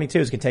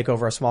 1022s can take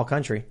over a small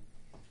country.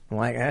 I'm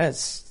like,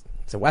 it's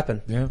a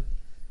weapon. Yeah.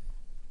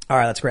 All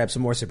right, let's grab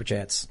some more super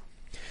chats.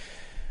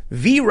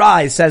 V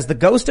Rise says the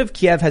ghost of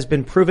Kiev has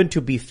been proven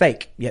to be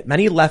fake, yet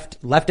many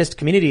leftist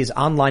communities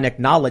online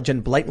acknowledge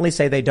and blatantly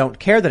say they don't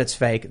care that it's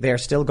fake. They are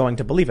still going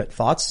to believe it.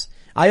 Thoughts?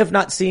 I have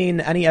not seen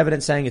any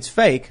evidence saying it's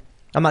fake.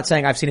 I'm not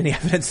saying I've seen any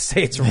evidence to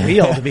say it's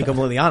real, to be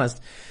completely honest.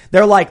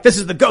 They're like, this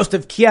is the ghost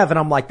of Kiev. And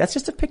I'm like, that's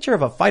just a picture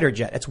of a fighter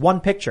jet. It's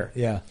one picture.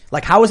 Yeah.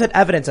 Like, how is it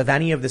evidence of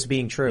any of this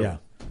being true? Yeah.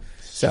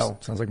 So,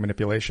 sounds like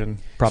manipulation.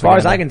 As far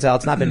as I can tell,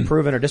 it's not been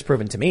proven or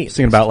disproven to me.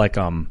 Thinking about like,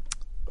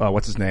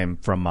 what's his name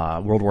from,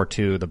 World War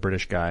II, the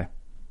British guy.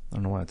 I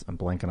don't know why I'm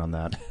blanking on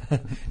that.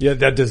 Yeah,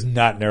 that does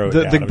not narrow it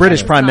down. The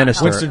British Prime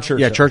Minister. Winston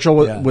Churchill. Yeah, Churchill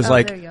was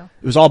like, there you go.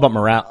 it was all about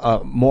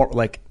morale, more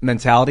like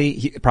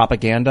mentality,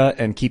 propaganda,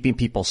 and keeping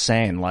people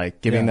sane, like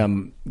giving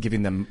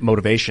them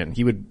motivation.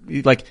 He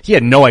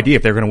had no idea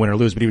if they were going to win or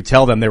lose, but he would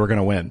tell them they were going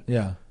to win.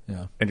 Yeah,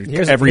 yeah. And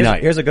every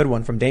night. Here's a good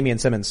one from Damian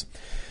Simmons.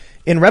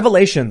 In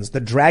Revelations, the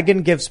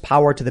dragon gives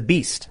power to the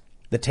beast.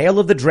 The tail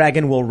of the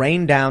dragon will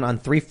rain down on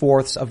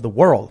 3/4 of the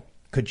world.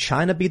 Could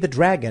China be the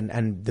dragon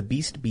and the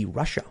beast be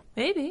Russia?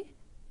 Maybe.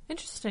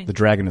 Interesting. The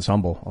dragon is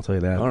humble, I'll tell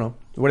you that. I don't know.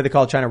 What do they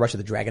call China, Russia?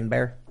 The dragon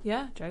bear?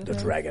 Yeah, dragon The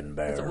bear. dragon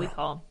bear. That's what we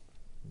call him.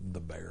 The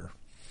bear.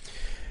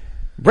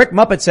 Brick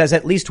Muppet says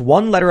at least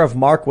one letter of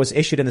marque was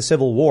issued in the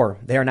Civil War.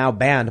 They are now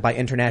banned by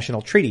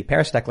international treaty,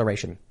 Paris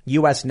Declaration.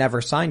 U.S.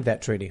 never signed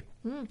that treaty.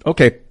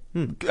 Okay.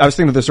 I was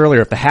thinking of this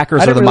earlier. If the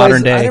hackers are the I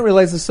modern day. didn't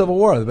realize the Civil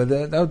War,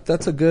 but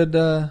that's a good,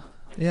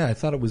 yeah, I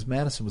thought it was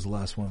Madison was the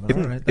last one.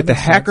 All right. If the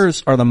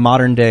hackers are the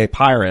modern day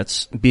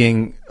pirates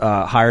being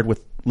hired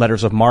with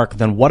letters of marque,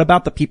 then what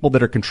about the people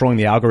that are controlling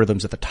the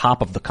algorithms at the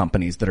top of the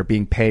companies that are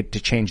being paid to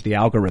change the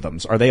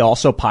algorithms? Are they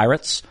also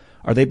pirates?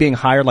 Are they being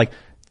hired? Like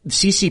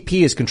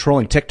CCP is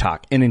controlling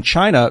TikTok, and in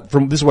China,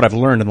 this is what I've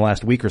learned in the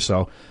last week or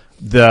so.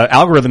 the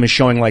algorithm is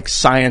showing like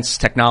science,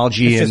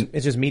 technology,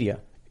 It's just media.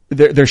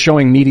 They're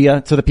showing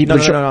media to the people.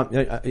 No.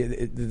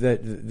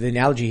 The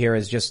analogy here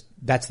is just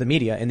that's the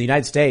media. In the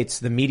United States,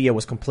 the media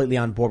was completely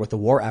on board with the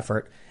war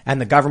effort, and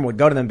the government would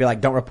go to them and be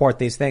like, "Don't report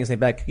these things." And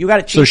they'd be like, "You got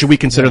to cheat." So should we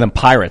consider them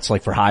pirates,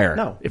 like for hire?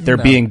 No. If they're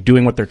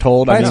doing what they're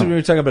told. We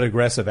were talking about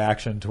aggressive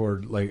action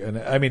toward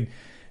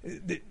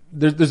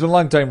there's a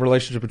long time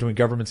relationship between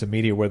governments and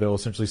media where they'll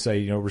essentially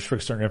say,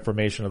 restrict certain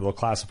information, or they'll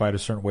classify it a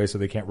certain way so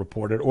they can't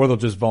report it, or they'll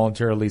just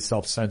voluntarily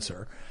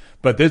self-censor.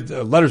 But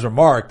letters of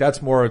marque,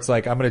 that's more, it's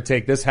like, I'm going to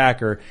take this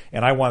hacker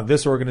and I want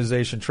this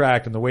organization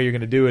tracked, and the way you're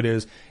going to do it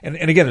is, and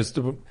again,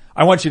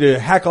 I want you to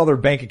hack all their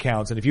bank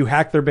accounts, and if you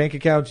hack their bank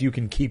accounts, you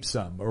can keep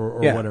some or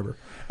whatever.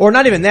 Or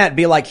not even that,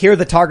 be like, here are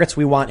the targets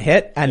we want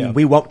hit, and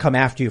we won't come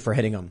after you for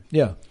hitting them.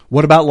 Yeah.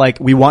 What about like,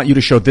 we want you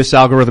to show this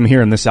algorithm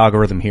here and this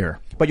algorithm here?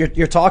 But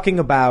you're talking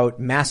about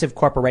massive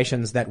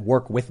corporations that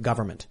work with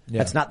government. Yeah.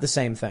 That's not the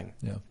same thing.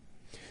 Yeah.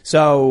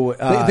 So,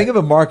 think of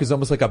a mark as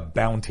almost like a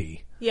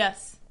bounty.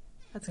 Yes.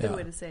 That's a good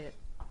way to say it.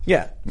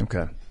 Yeah.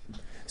 Okay.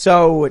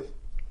 So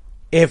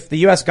if the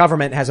U.S.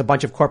 government has a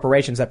bunch of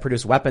corporations that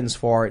produce weapons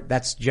for it,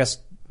 that's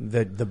just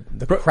the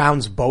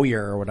Crown's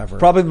Bowyer or whatever.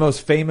 Probably the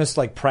most famous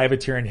like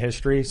privateer in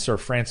history, Sir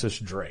Francis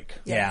Drake.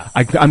 Yeah.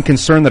 I'm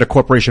concerned that a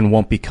corporation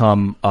won't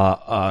become,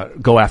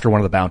 go after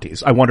one of the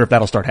bounties. I wonder if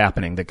that'll start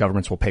happening, that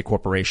governments will pay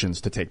corporations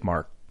to take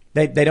mark.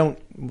 They don't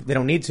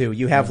need to.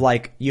 You have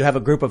a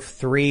group of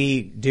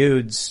 3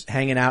 dudes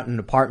hanging out in an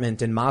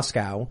apartment in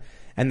Moscow,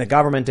 and the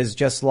government is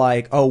just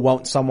like, oh,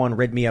 won't someone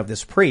rid me of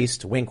this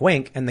priest? Wink,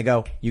 wink. And they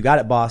go, you got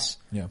it, boss.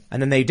 Yeah.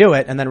 And then they do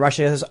it. And then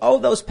Russia says, oh,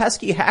 those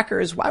pesky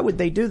hackers, why would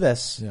they do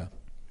this? Yeah.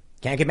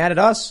 Can't get mad at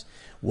us.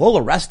 We'll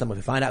arrest them if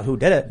we find out who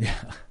did it. Yeah.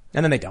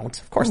 And then they don't.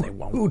 Of course they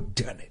won't. Who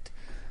done it?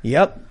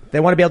 Yep. They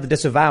want to be able to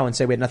disavow and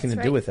say we had nothing That's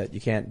to do right. with it. You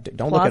can't,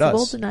 don't look at us.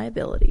 Plausible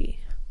deniability.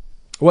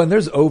 Well, and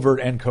there's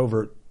overt and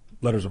covert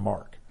letters of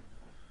marque.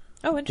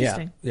 Oh,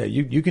 interesting. Yeah,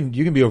 you can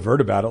be overt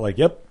about it. Like,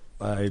 yep,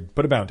 I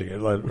put a bounty.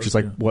 Which is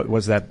like, what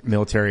was that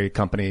military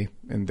company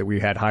and that we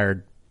had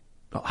hired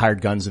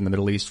guns in the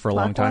Middle East for a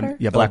long time?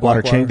 Blackwater? Yeah,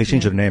 Blackwater. Blackwater. They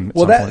changed their name. At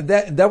Well, some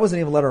point. that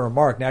wasn't even letter of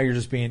marque. Now you're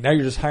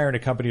just hiring a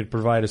company to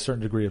provide a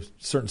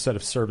certain set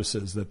of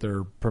services that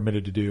they're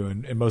permitted to do,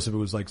 and most of it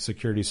was like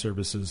security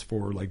services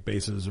for like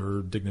bases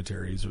or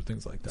dignitaries or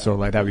things like that. So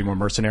like that would be more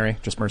mercenary,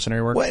 just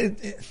mercenary work. Well,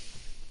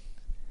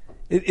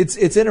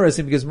 it's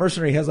interesting because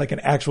mercenary has like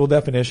an actual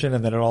definition,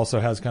 and then it also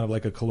has kind of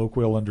like a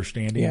colloquial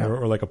understanding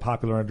or like a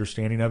popular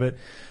understanding of it.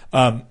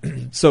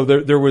 So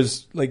there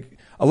was like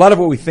a lot of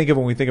what we think of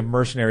when we think of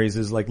mercenaries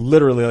is like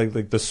literally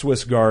like the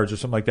Swiss Guards or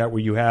something like that,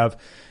 where you have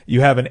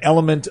an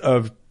element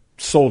of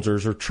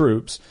soldiers or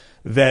troops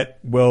that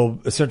will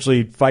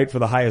essentially fight for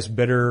the highest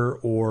bidder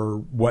or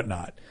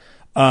whatnot.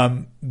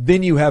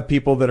 Then you have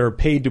people that are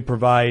paid to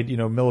provide,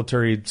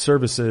 military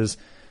services.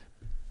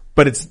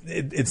 But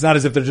it's not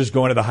as if they're just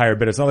going to the higher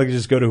bid. It's not like you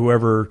just go to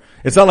whoever.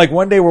 It's not like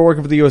one day we're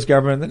working for the U.S.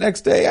 government, and the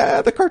next day,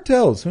 the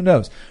cartels. Who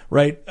knows,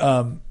 right?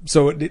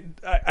 So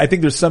I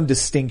think there's some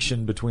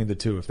distinction between the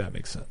two, if that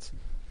makes sense.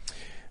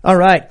 All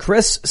right.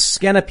 Chris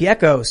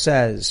Scanapieko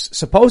says,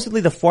 supposedly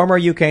the former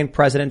Ukraine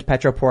president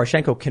Petro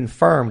Poroshenko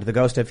confirmed the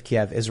ghost of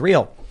Kiev is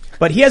real.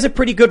 But he has a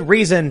pretty good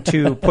reason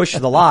to push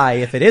the lie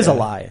if it is a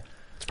lie.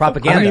 It's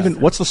propaganda.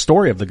 What's the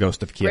story of the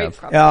ghost of Kiev?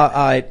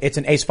 It's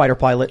an ace fighter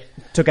pilot.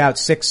 Took out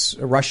 6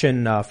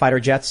 Russian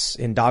fighter jets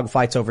in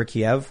dogfights over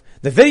Kiev.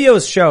 The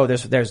videos show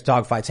there's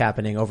dogfights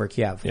happening over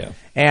Kiev. Yeah.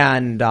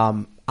 And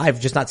I've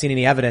just not seen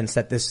any evidence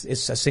that this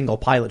is a single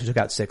pilot who took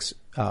out 6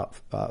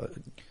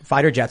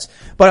 fighter jets.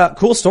 But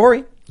cool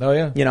story. Oh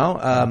yeah.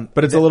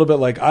 But it's a little bit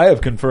like I have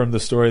confirmed the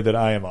story that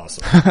I am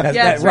awesome.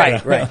 Yes.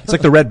 Right. It's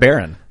like the Red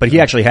Baron, but he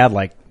actually had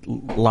like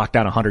locked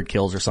down 100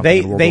 kills or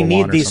something. in World They War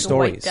need I or these something.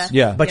 stories. Death.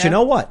 Yeah. But you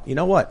know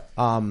what?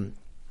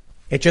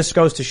 It just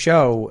goes to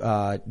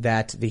show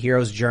that the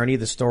hero's journey,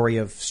 the story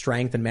of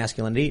strength and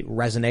masculinity,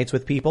 resonates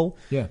with people.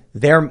 Yeah.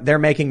 They're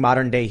making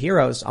modern day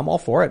heroes. I'm all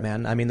for it,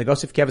 man. I mean, the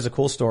Ghost of Kiev is a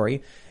cool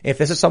story. If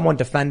this is someone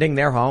defending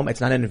their home,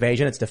 it's not an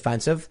invasion, it's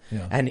defensive.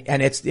 Yeah. And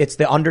it's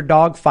the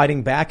underdog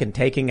fighting back and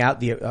taking out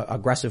the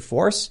aggressive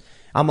force.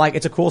 I'm like,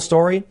 it's a cool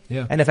story.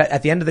 Yeah. And if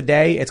at the end of the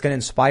day, it's going to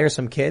inspire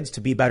some kids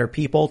to be better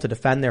people, to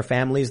defend their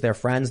families, their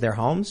friends, their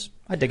homes,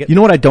 I dig it. You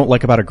know what I don't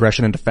like about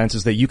aggression and defense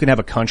is that you can have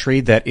a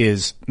country that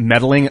is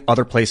meddling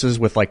other places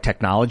with like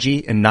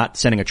technology and not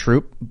sending a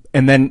troop,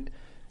 and then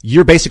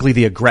you're basically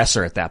the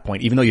aggressor at that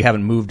point, even though you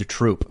haven't moved a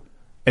troop.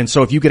 And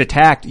so if you get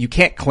attacked, you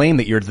can't claim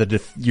that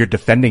you're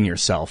defending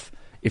yourself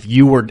if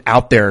you were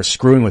out there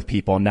screwing with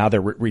people and now they're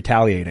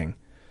retaliating.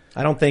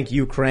 I don't think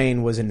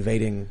Ukraine was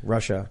invading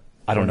Russia.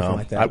 I don't or anything know.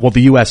 like that. Well,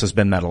 the U.S. has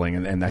been meddling,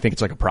 and I think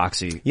it's like a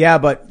proxy. Yeah,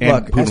 but And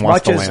look, Putin as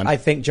wants much the as land. I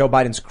think Joe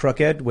Biden's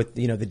crooked with,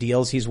 the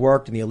deals he's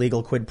worked and the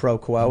illegal quid pro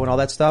quo and all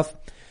that stuff,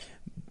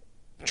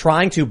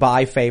 trying to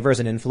buy favors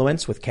and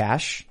influence with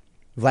cash,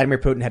 Vladimir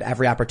Putin had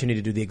every opportunity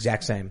to do the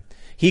exact same.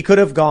 He could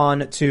have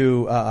gone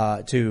to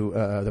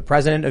the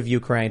president of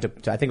Ukraine, to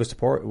I think it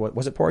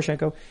was it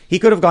Poroshenko? He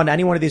could have gone to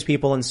any one of these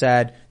people and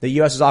said, the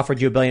U.S. has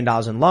offered you $1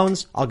 billion in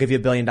loans. I'll give you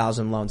 $1 billion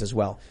in loans as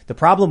well. The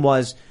problem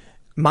was,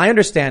 my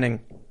understanding,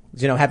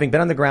 having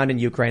been on the ground in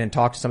Ukraine and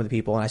talked to some of the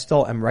people, and I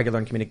still am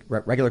regular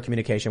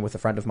communication with a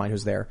friend of mine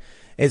who's there,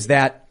 is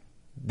that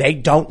they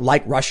don't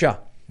like Russia.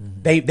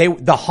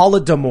 Mm-hmm. The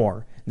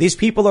Holodomor. These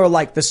people are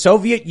like the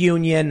Soviet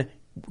Union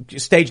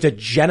staged a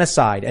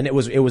genocide, and it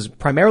was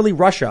primarily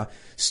Russia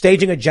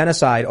staging a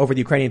genocide over the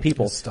Ukrainian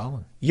people. It's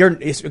Stalin. You're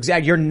going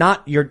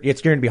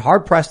to be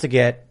hard pressed to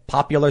get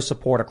popular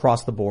support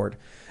across the board.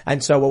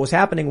 And so what was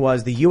happening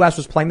was the U.S.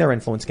 was playing their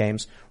influence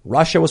games.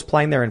 Russia was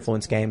playing their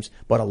influence games,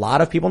 but a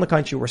lot of people in the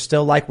country were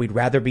still like, we'd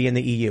rather be in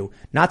the EU.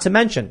 Not to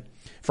mention,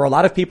 for a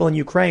lot of people in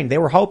Ukraine, they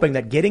were hoping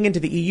that getting into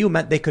the EU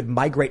meant they could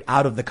migrate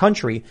out of the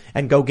country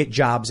and go get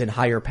jobs in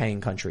higher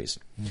paying countries.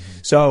 Mm-hmm.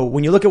 So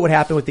when you look at what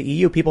happened with the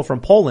EU, people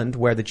from Poland,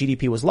 where the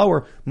GDP was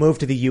lower,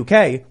 moved to the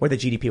UK, where the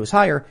GDP was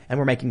higher, and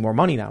were making more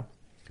money now.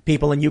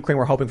 People in Ukraine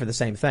were hoping for the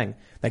same thing,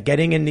 that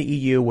getting in the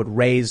EU would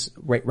raise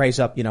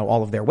up,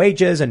 all of their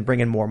wages and bring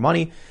in more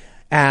money.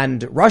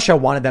 And Russia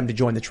wanted them to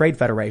join the Trade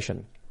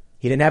Federation.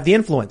 He didn't have the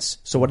influence.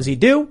 So what does he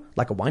do?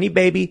 Like a whiny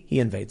baby,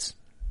 he invades.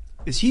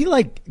 Is he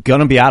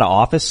gonna be out of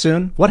office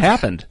soon? What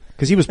happened?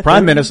 Because he was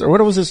prime minister. What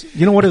was his?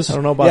 What is? I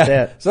don't know about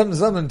that.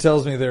 Something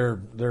tells me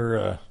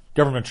their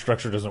government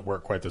structure doesn't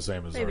work quite the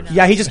same as ours.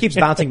 Yeah, he just keeps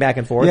bouncing back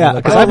and forth. Yeah,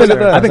 because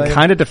I've been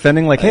kind of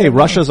defending hey,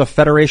 Russia's a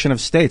federation of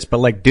states,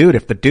 but dude,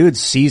 if the dude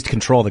seized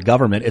control of the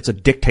government, it's a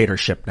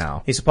dictatorship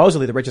now. He's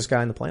supposedly the richest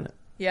guy on the planet.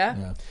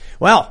 Yeah.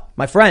 Well,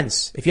 my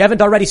friends, if you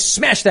haven't already,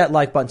 smash that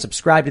like button,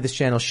 subscribe to this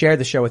channel, share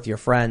the show with your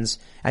friends,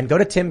 and go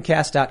to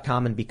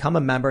timcast.com and become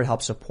a member to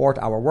help support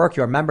our work.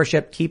 Your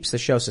membership keeps the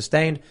show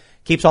sustained,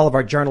 keeps all of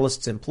our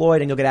journalists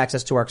employed, and you'll get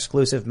access to our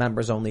exclusive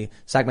members-only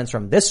segments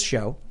from this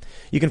show.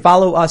 You can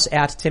follow us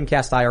at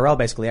Timcast IRL,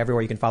 basically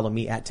everywhere. You can follow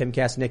me at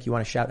Timcast. Nick, you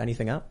want to shout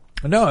anything out?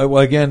 No,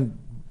 well, again,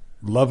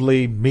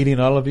 lovely meeting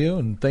all of you,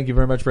 and thank you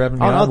very much for having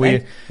me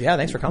on.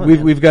 Thanks for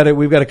coming. We've got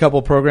a couple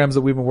of programs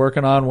that we've been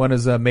working on. One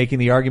is making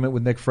the argument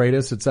with Nick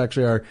Freitas. It's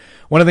actually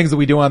one of the things that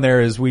we do on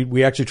there is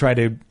we actually try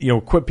to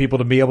equip people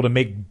to be able to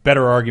make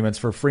better arguments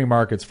for free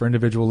markets, for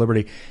individual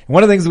liberty. And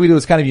one of the things that we do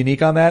is kind of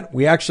unique on that.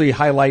 We actually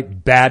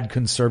highlight bad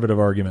conservative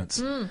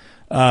arguments.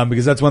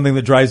 Because that's one thing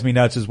that drives me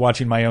nuts is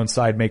watching my own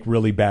side make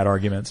really bad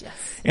arguments. Yes.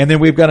 And then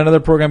we've got another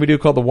program we do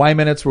called the Y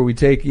Minutes, where we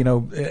take,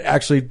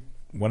 actually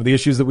one of the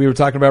issues that we were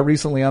talking about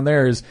recently on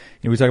there is,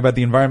 we talk about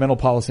the environmental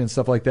policy and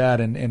stuff like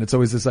that. And it's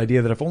always this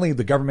idea that if only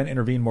the government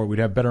intervened more, we'd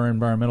have better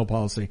environmental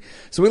policy.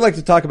 So we like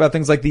to talk about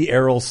things like the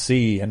Aral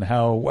Sea and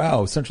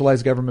how,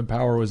 centralized government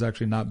power was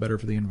actually not better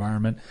for the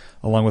environment,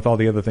 along with all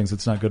the other things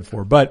it's not good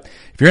for. But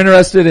if you're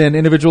interested in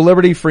individual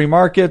liberty, free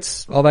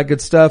markets, all that good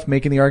stuff,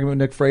 making the argument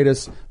with Nick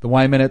Freitas, the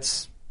Y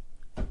Minutes.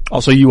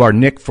 Also, you are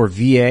Nick for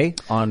VA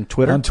on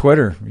Twitter. On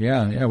Twitter,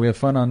 yeah, we have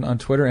fun on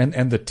Twitter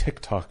and the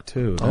TikTok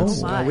too.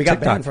 We got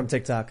banned from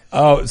TikTok.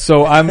 Oh,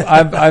 so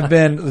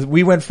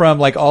we went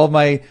from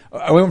I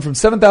went from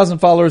 7,000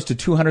 followers to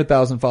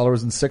 200,000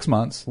 followers in 6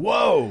 months.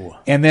 Whoa!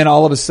 And then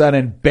all of a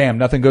sudden, bam,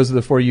 nothing goes to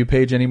the For You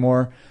page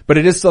anymore. But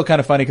it is still kind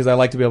of funny because I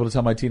like to be able to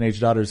tell my teenage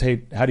daughters,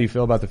 hey, how do you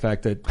feel about the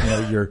fact that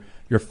your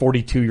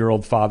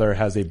 42-year-old father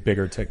has a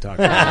bigger TikTok?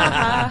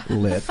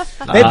 Lit.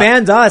 They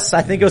banned us.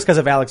 I think it was because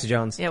of Alex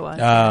Jones. It was.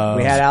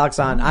 We had Alex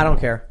on. I don't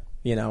care.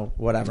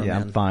 Whatever, yeah,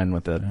 man. I'm fine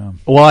with it. Yeah.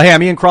 Well, hey,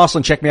 I'm Ian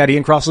Crossland. Check me out,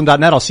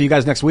 IanCrossland.net. I'll see you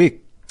guys next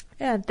week.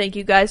 And thank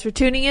you guys for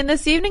tuning in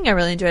this evening. I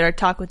really enjoyed our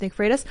talk with Nick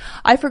Freitas.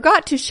 I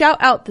forgot to shout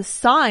out the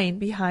sign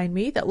behind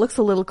me that looks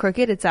a little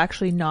crooked. It's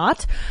actually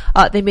not.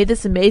 They made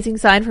this amazing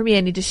sign for me.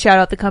 I need to shout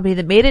out the company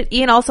that made it.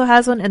 Ian also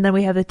has one, and then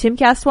we have the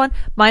Timcast one.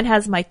 Mine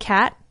has my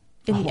cat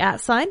in the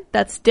 @ sign.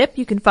 That's Dip.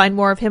 You can find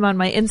more of him on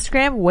my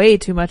Instagram. Way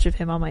too much of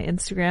him on my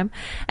Instagram.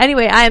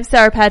 Anyway, I am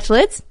Sour Patch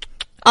Lids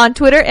on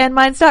Twitter and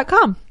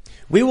Minds.com.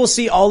 We will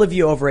see all of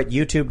you over at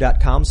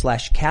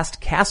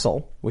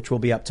youtube.com/castcastle, which will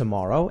be up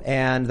tomorrow.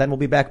 And then we'll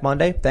be back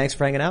Monday. Thanks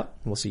for hanging out.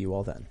 We'll see you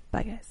all then.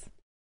 Bye, guys.